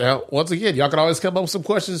right. Now, once again, y'all can always come up with some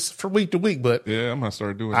questions from week to week, but yeah, I'm gonna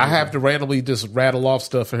start doing. I have to randomly just rattle off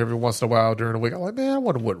stuff every once in a while during the week. I'm like, man, I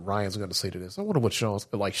wonder what Ryan's going to say to this. I wonder what Sean's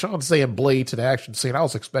like. Sean saying Blade to the action scene. I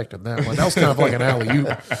was expecting that one. That was kind of like an alley-oop.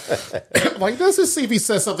 Like, let's just see if he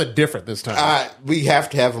says something different this time. We have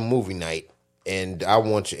to have a movie night. And I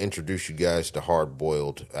want to introduce you guys to Hard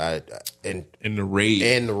Boiled. In the Raid.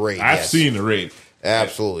 I've seen the Raid.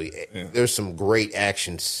 Absolutely. Yeah. There's some great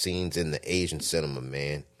action scenes in the Asian cinema,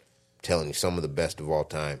 man. I'm telling you, some of the best of all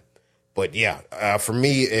time. But yeah, for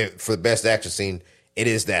me, for the best action scene, it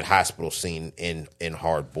is that hospital scene in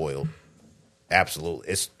Hard Boiled. Absolutely.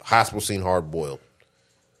 It's hospital scene Hard Boiled.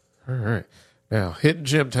 All right. Now, hidden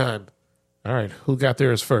gem time. All right. Who got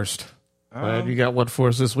theirs first? You got one for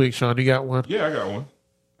us this week, Sean. You got one? Yeah, I got one.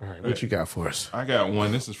 All right. What you got for us? I got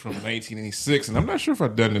one. This is from 1986, and I'm not sure if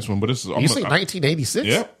I've done this one, but this is. You say 1986?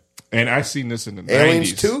 Yep. And I seen this in the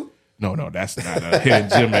Aliens 90s. 2? No, that's not a hidden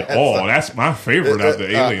gem at all. That's my favorite of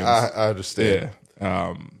the Aliens. I understand.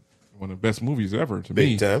 Yeah. One of the best movies ever to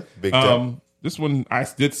me. Big time. This one I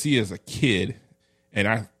did see as a kid, and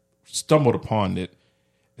I stumbled upon it.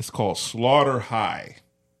 It's called Slaughter High.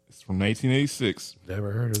 It's from 1986.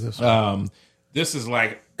 Never heard of this one. This is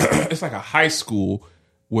like it's like a high school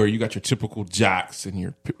where you got your typical jocks and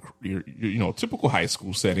your typical high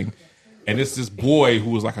school setting, and it's this boy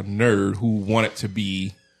who was like a nerd who wanted to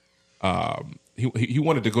be. He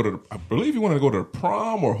wanted to go to I believe he wanted to go to the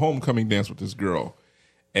prom or homecoming dance with this girl,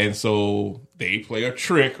 and so they play a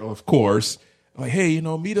trick, of course. Like, hey,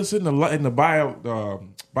 meet us in the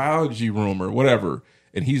biology room or whatever.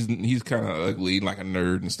 And he's kind of ugly, like a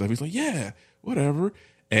nerd and stuff. He's like, yeah, whatever.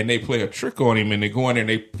 And they play a trick on him, and they go in there and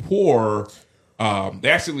they pour. They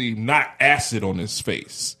actually knock acid on his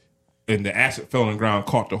face, and the acid fell on the ground,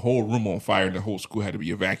 caught the whole room on fire, and the whole school had to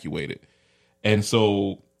be evacuated. And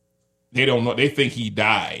so they don't know. They think he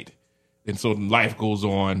died, and so life goes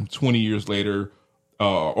on. 20 years later,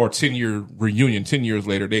 or 10-year reunion. 10 years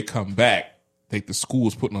later, they come back. Think the school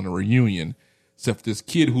is putting on a reunion, except this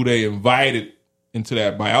kid who they invited into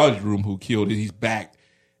that biology room who killed it, he's back,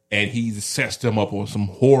 and he's sets them up on some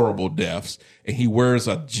horrible deaths, and he wears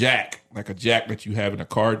a jack, like a jack that you have in a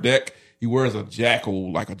card deck. He wears a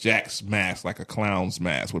jackal, like a jack's mask, like a clown's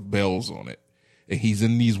mask with bells on it, and he's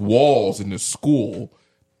in these walls in the school,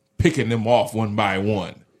 picking them off one by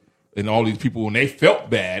one, and all these people, when they felt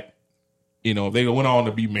bad, they went on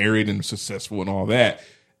to be married and successful and all that.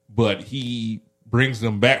 But he brings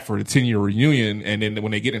them back for the 10-year reunion, and then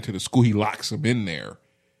when they get into the school, he locks them in there,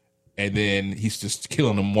 and then he's just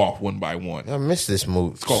killing them off one by one. I missed this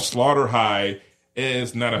movie. It's called Slaughter High.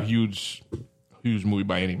 It's not a huge movie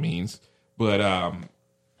by any means, but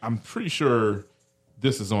I'm pretty sure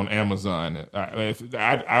this is on Amazon.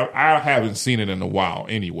 I haven't seen it in a while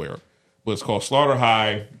anywhere, but it's called Slaughter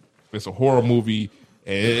High. It's a horror movie.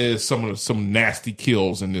 And it is some nasty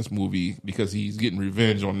kills in this movie because he's getting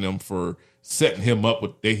revenge on them for setting him up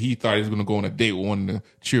with. He thought he was going to go on a date with one of the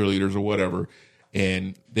cheerleaders or whatever,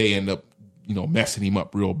 and they end up, messing him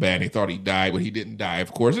up real bad. They thought he died, but he didn't die.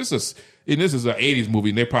 Of course, this is an '80s movie,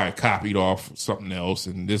 and they probably copied off something else,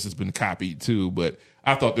 and this has been copied too. But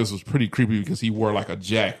I thought this was pretty creepy because he wore like a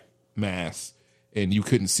jack mask, and you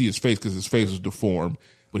couldn't see his face because his face was deformed,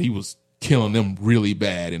 but he was killing them really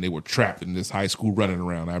bad, and they were trapped in this high school running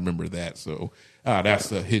around. I remember that. So that's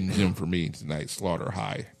the hidden gem for me tonight, Slaughter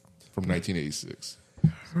High from 1986.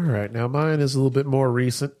 All right. Now, mine is a little bit more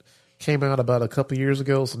recent. Came out about a couple years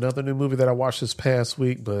ago. It's another new movie that I watched this past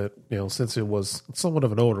week, but, since it was somewhat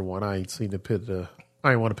of an older one, I ain't want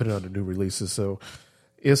to put it under new releases. So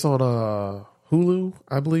it's on Hulu,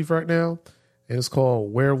 I believe, right now. And it's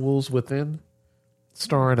called Werewolves Within,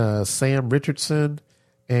 starring Sam Richardson.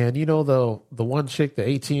 And the one chick, the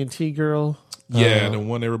AT&T girl, yeah, the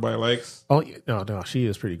one everybody likes. Oh no, she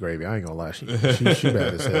is pretty gravy. I ain't gonna lie, she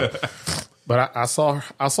bad as hell. But I saw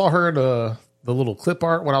her in the little clip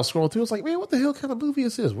art when I was scrolling through. I was like, man, what the hell kind of movie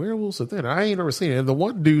is this? Werewolves Within. I ain't never seen it. And the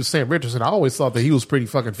one dude, Sam Richardson, I always thought that he was pretty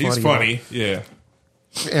fucking funny. He's funny, yeah.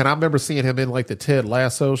 And I remember seeing him in like the Ted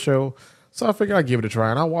Lasso show. So I figured I'd give it a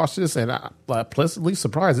try. And I watched this, and I pleasantly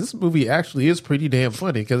surprised. This movie actually is pretty damn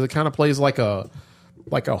funny because it kind of plays like a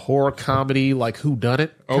horror comedy, like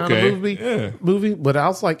whodunit kind of movie. But I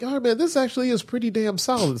was like, oh man, this actually is pretty damn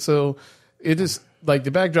solid. So it is like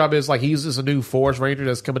the backdrop is like he's just a new forest ranger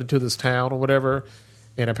that's coming into this town or whatever,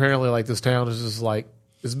 and apparently like this town is just like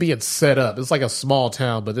it's being set up. It's like a small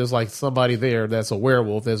town, but there's like somebody there that's a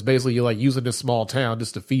werewolf that's basically like using this small town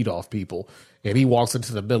just to feed off people, and he walks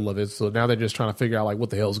into the middle of it. So now they're just trying to figure out like what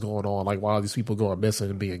the hell's going on, like why are these people going missing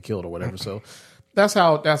and being killed or whatever. So that's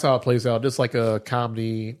how it plays out. Just like a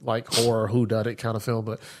comedy, like horror whodunit kind of film.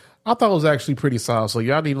 But I thought it was actually pretty solid. So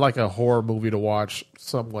y'all need like a horror movie to watch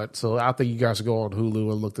somewhat. So I think you guys should go on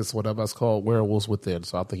Hulu and look this one up. That's called Werewolves Within.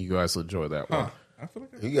 So I think you guys will enjoy that one.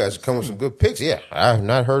 You guys come with some good picks. Yeah, I have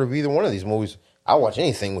not heard of either one of these movies. I watch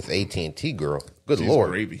anything with AT&T girl. Good She's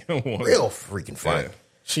Lord. Gravy. Real freaking fun. Yeah.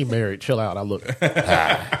 She married. Chill out. I look.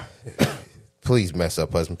 Please mess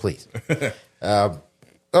up, husband. Please. All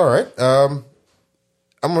right.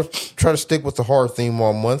 I'm going to try to stick with the horror theme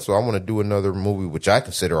all month, so I want to do another movie which I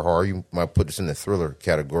consider a horror. You might put this in the thriller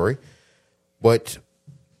category. But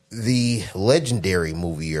the legendary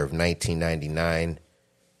movie year of 1999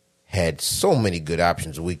 had so many good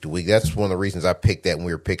options week to week. That's one of the reasons I picked that when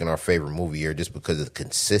we were picking our favorite movie year, just because of the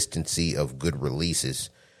consistency of good releases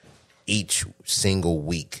each single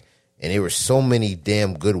week. And there were so many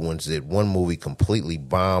damn good ones that one movie completely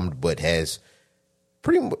bombed, but has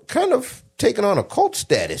pretty much kind of taken on a cult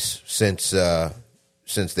status since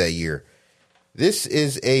that year. This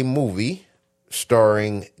is a movie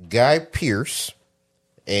starring Guy Pearce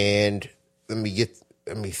and let me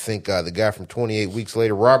think. The guy from 28 Weeks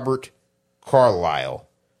Later, Robert Carlyle.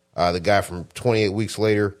 The guy from 28 Weeks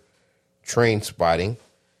Later, Train Spotting.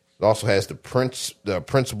 It also has the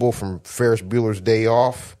principal from Ferris Bueller's Day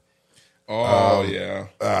Off. Oh,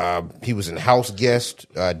 yeah. He was in House Guest.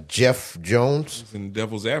 Jeff Jones. He's in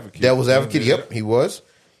Devil's Advocate. Devil's Advocate, yep, he was.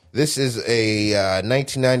 This is a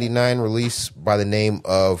 1999 release by the name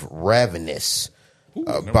of Ravenous.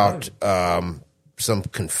 About some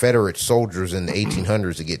Confederate soldiers in the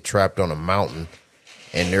 1800s that get trapped on a mountain,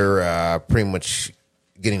 and they're pretty much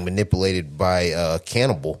getting manipulated by a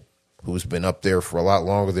cannibal who's been up there for a lot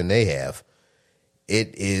longer than they have.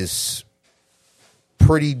 It is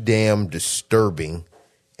pretty damn disturbing,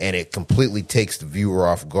 and it completely takes the viewer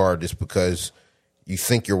off guard just because you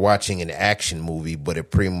think you're watching an action movie, but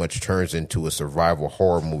it pretty much turns into a survival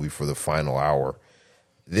horror movie for the final hour.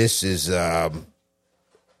 This is, I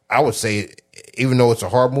would say, even though it's a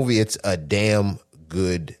horror movie, it's a damn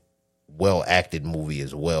good, well-acted movie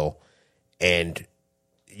as well. And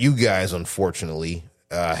you guys, unfortunately,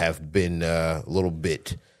 have been a little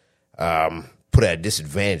bit put at a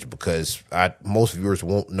disadvantage because most viewers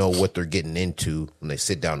won't know what they're getting into when they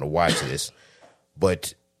sit down to watch this.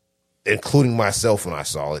 But including myself when I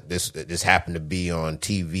saw it, this happened to be on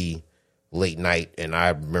TV late night, and I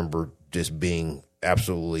remember just being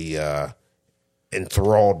absolutely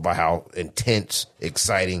enthralled by how intense,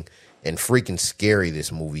 exciting, and freaking scary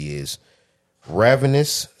this movie is.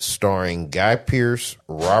 Ravenous, starring Guy Pearce,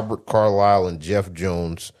 Robert Carlyle, and Jeff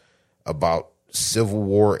Jones, about Civil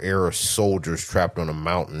War era soldiers trapped on a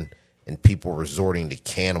mountain and people resorting to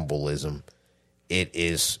cannibalism. It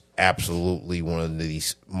is absolutely one of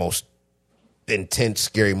these most intense,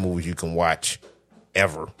 scary movies you can watch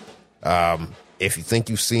ever. If you think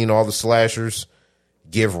you've seen all the slashers,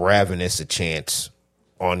 give Ravenous a chance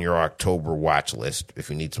on your October watch list if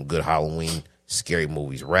you need some good Halloween scary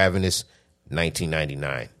movies. Ravenous,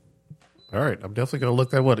 1999. All right, I'm definitely going to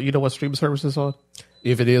look that one. You know what streaming service is on?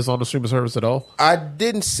 If it is on the streaming service at all? I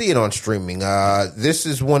didn't see it on streaming. This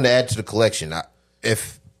is one to add to the collection.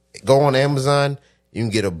 If go on Amazon, you can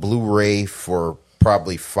get a Blu-ray for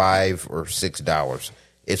probably $5 or $6.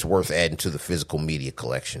 It's worth adding to the physical media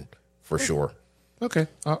collection for sure. Okay,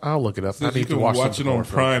 I'll look it up. So I need you to can watch it on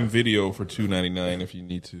Prime Video for $2.99 if you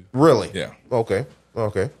need to. Really? Yeah. Okay.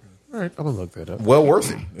 All right, I'm going to look that up. Well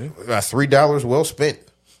worth it. $3 well spent.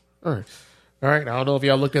 All right. I don't know if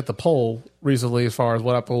y'all looked at the poll recently as far as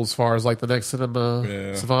what I polled as far as like the next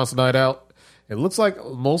cinema Savants Night Out. It looks like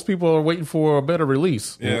most people are waiting for a better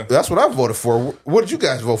release. Yeah. That's what I voted for. What did you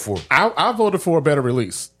guys vote for? I voted for a better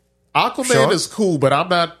release. Aquaman is cool, but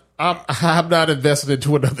I'm not invested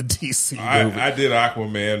into another DC movie. I did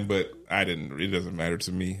Aquaman, but I didn't. It doesn't matter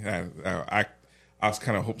to me. I was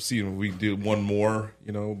kind of seeing if we did one more,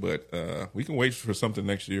 but we can wait for something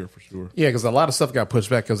next year for sure. Yeah, because a lot of stuff got pushed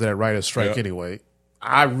back because of that writer's strike anyway.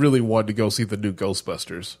 I really wanted to go see the new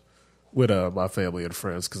Ghostbusters with my family and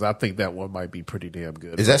friends because I think that one might be pretty damn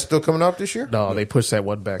good. Is that still coming out this year? No, they pushed that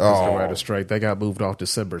one back because of the writer's strike. They got moved off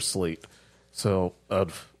December slate. So,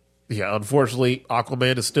 unfortunately,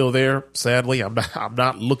 Aquaman is still there. Sadly, I'm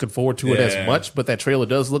not looking forward to it as much, but that trailer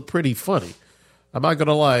does look pretty funny. I'm not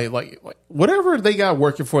gonna lie, like whatever they got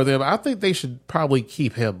working for them, I think they should probably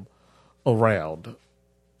keep him around.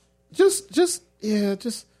 Just keep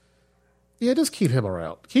him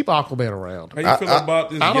around. Keep Aquaman around. How you feel about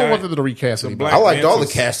this? I don't want them to recast anybody. I liked all the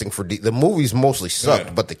casting for the movies. Mostly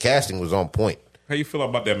sucked, but the casting was on point. How you feel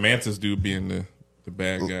about that Mantis dude being the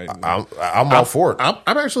bad guy? I'm all for it.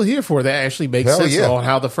 I'm actually here for it. That actually makes sense on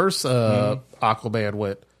how the first Aquaman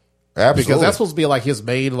went. Absolutely. Because that's supposed to be like his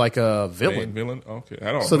main villain. Main villain? Okay.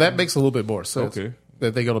 I don't know. That makes a little bit more sense. Okay.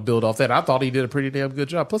 That they're going to build off that. I thought he did a pretty damn good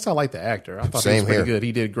job. Plus, I like the actor. I thought he was pretty good.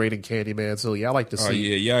 He did great in Candyman. So, I like to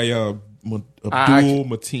see. Abdul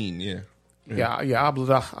Mateen, yeah.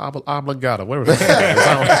 Oblongata. Where was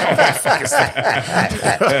that?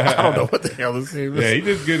 I don't know what the hell his name is. Yeah, he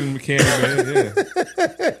did good in Candyman,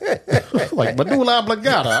 like Medulla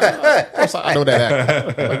Oblongata. I know that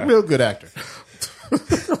actor. Like, real good actor.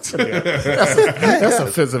 That's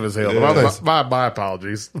offensive as hell. My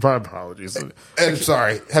apologies. My apologies. And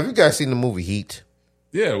sorry, have you guys seen the movie Heat?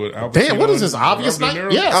 Yeah. With Al Damn, what Pacino is this? and Obvious Robert De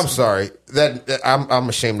night? Niro? Yes. I'm sorry. I'm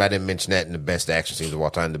ashamed I didn't mention that in the best action scenes of all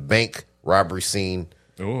time. The bank robbery scene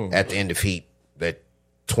at the end of Heat, that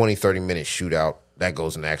 20, 30-minute shootout, that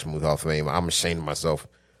goes in the Action Movie Hall of Fame. I'm ashamed of myself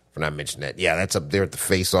for not mentioning that. Yeah, that's up there at the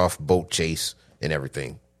face-off, boat chase, and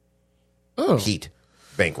everything. Oh. Heat,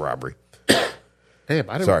 bank robbery. Damn,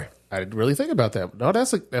 I didn't really think about that. No,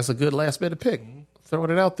 that's a good last minute pick.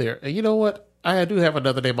 Throwing it out there. And you know what? I do have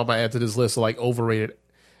another name I might add to this list of like overrated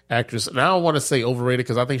actress. And I don't want to say overrated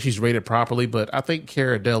because I think she's rated properly, but I think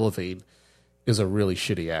Cara Delevingne is a really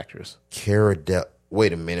shitty actress.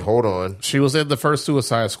 Wait a minute, hold on. She was in the first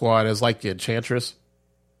Suicide Squad as like the Enchantress.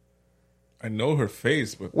 I know her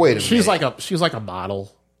face, but Wait a minute. She's like a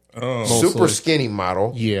model. oh, Super skinny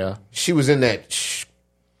model. Yeah. She was in that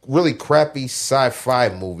really crappy sci-fi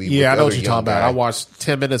movie. Yeah, I with know the what other you're young talking about. guy. I watched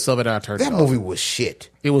 10 minutes of it and I turned That it off. movie was shit.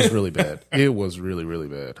 It was really bad. It was really, really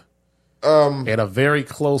bad. And a very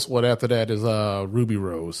close one after that is Ruby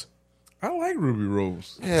Rose. I like Ruby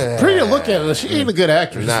Rose. Pretty to look at her. She ain't a good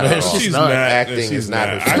actress. Not man. at all. She's not. not. Acting she's is not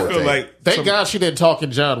her I forte. feel like Thank God she didn't talk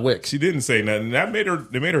in John Wick. she didn't say nothing. That made her.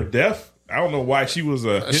 They made her deaf. I don't know why she was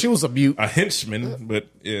She was a mute. a henchman, but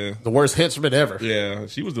yeah, The worst henchman ever. yeah,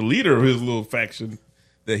 she was the leader of his little faction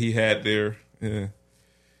that he had there. Yeah,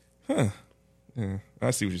 yeah.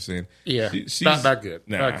 I see what you're saying. Yeah. she's Not good.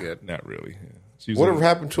 Nah, Not good. Not really. Yeah. She's Whatever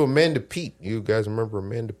happened to Amanda Peet? You guys remember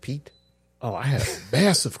Amanda Peet? Oh, I had a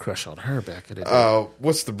massive crush on her back in the day.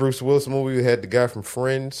 What's the Bruce Willis movie? We had the guy from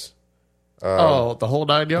Friends. The whole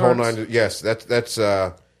 9 yards? Whole nine. Yes, that's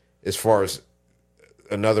as far as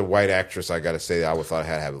another white actress. I got to say, I would thought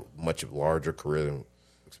had to have a much larger career than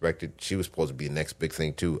expected. She was supposed to be the next big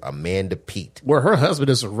thing too. Amanda Peet. Where her husband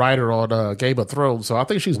is a writer on Game of Thrones, so I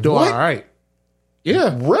think she's doing What? all right.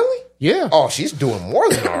 Yeah. Really? Yeah. Oh, she's doing more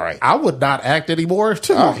than all right. I would not act anymore,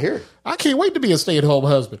 too. I hear it. I can't wait to be a stay-at-home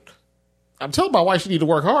husband. I'm telling my wife she need to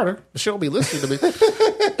work harder, but she don't be listening to me.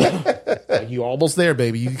 Like, you almost there,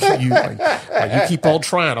 baby. You keep on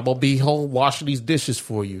trying. I'm going to be home washing these dishes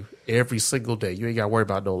for you every single day. You ain't got to worry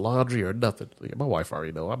about no laundry or nothing. My wife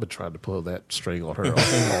already know. I've been trying to pull that string on her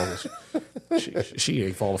all along. She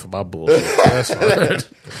ain't falling for my bullshit. That's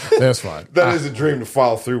fine. That's fine. That is a dream to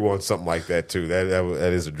follow through on something like that too. That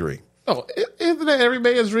is a dream. Oh, isn't that every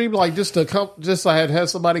man's dream? Like just I had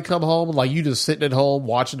somebody come home and like you just sitting at home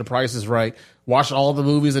watching The Price is Right, watching all the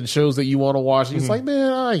movies and shows that you want to watch. And it's like,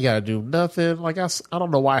 man, I ain't got to do nothing. Like I don't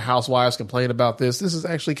know why housewives complain about this. This is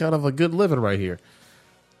actually kind of a good living right here.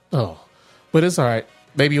 Oh, but it's all right.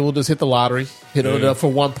 Maybe we'll just hit the lottery, hit it up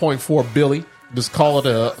for 1.4 billion. Just call it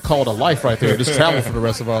a life right there. Just travel for the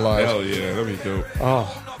rest of our lives. Hell yeah, that'd be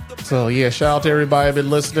dope. So yeah, shout out to everybody been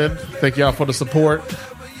listening. Thank y'all for the support.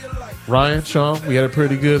 Ryan, Sean, we had a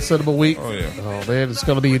pretty good cinema week. Oh, yeah. Oh, man, it's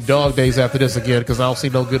going to be dog days after this again because I don't see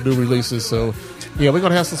no good new releases. So, yeah, we're going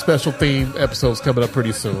to have some special theme episodes coming up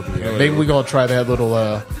pretty soon. Yeah. Maybe we're going to try that little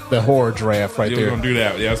the horror draft right Yeah, there. we're going to do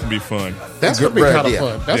that. Yeah, that's going to be fun. That's going to be kind of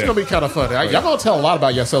fun. That's Yeah. going to be kind of fun. Y'all going to tell a lot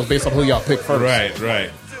about yourselves based on who y'all pick first. Right.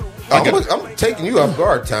 I'm taking you off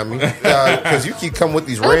guard, Tommy, because you keep coming with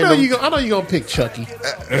these I know random. you're going to pick Chucky.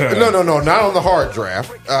 No, not on the hard draft.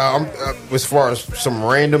 As far as some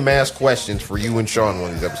random ass questions for you and Sean on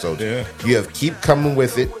one of these episodes. Yeah. You have keep coming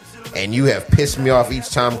with it, and you have pissed me off each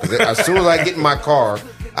time because as soon as I get in my car,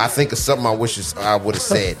 I think of something I wish I would have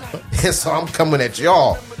said. And so I'm coming at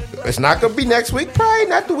y'all. It's not going to be next week, probably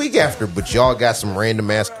not the week after, but y'all got some random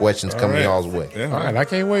ass questions coming right. y'all's way. Yeah. All right, I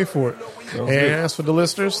can't wait for it. And as for the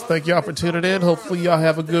listeners, thank y'all for tuning in. Hopefully y'all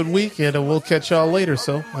have a good week, and we'll catch y'all later.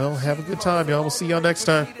 So, well, have a good time, y'all. We'll see y'all next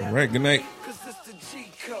time. All right, good night. Cause it's the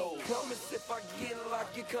cheat code. Promise if I get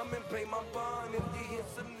locked, you come and pay my bond. If you hear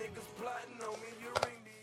some niggas plotting on me, you ring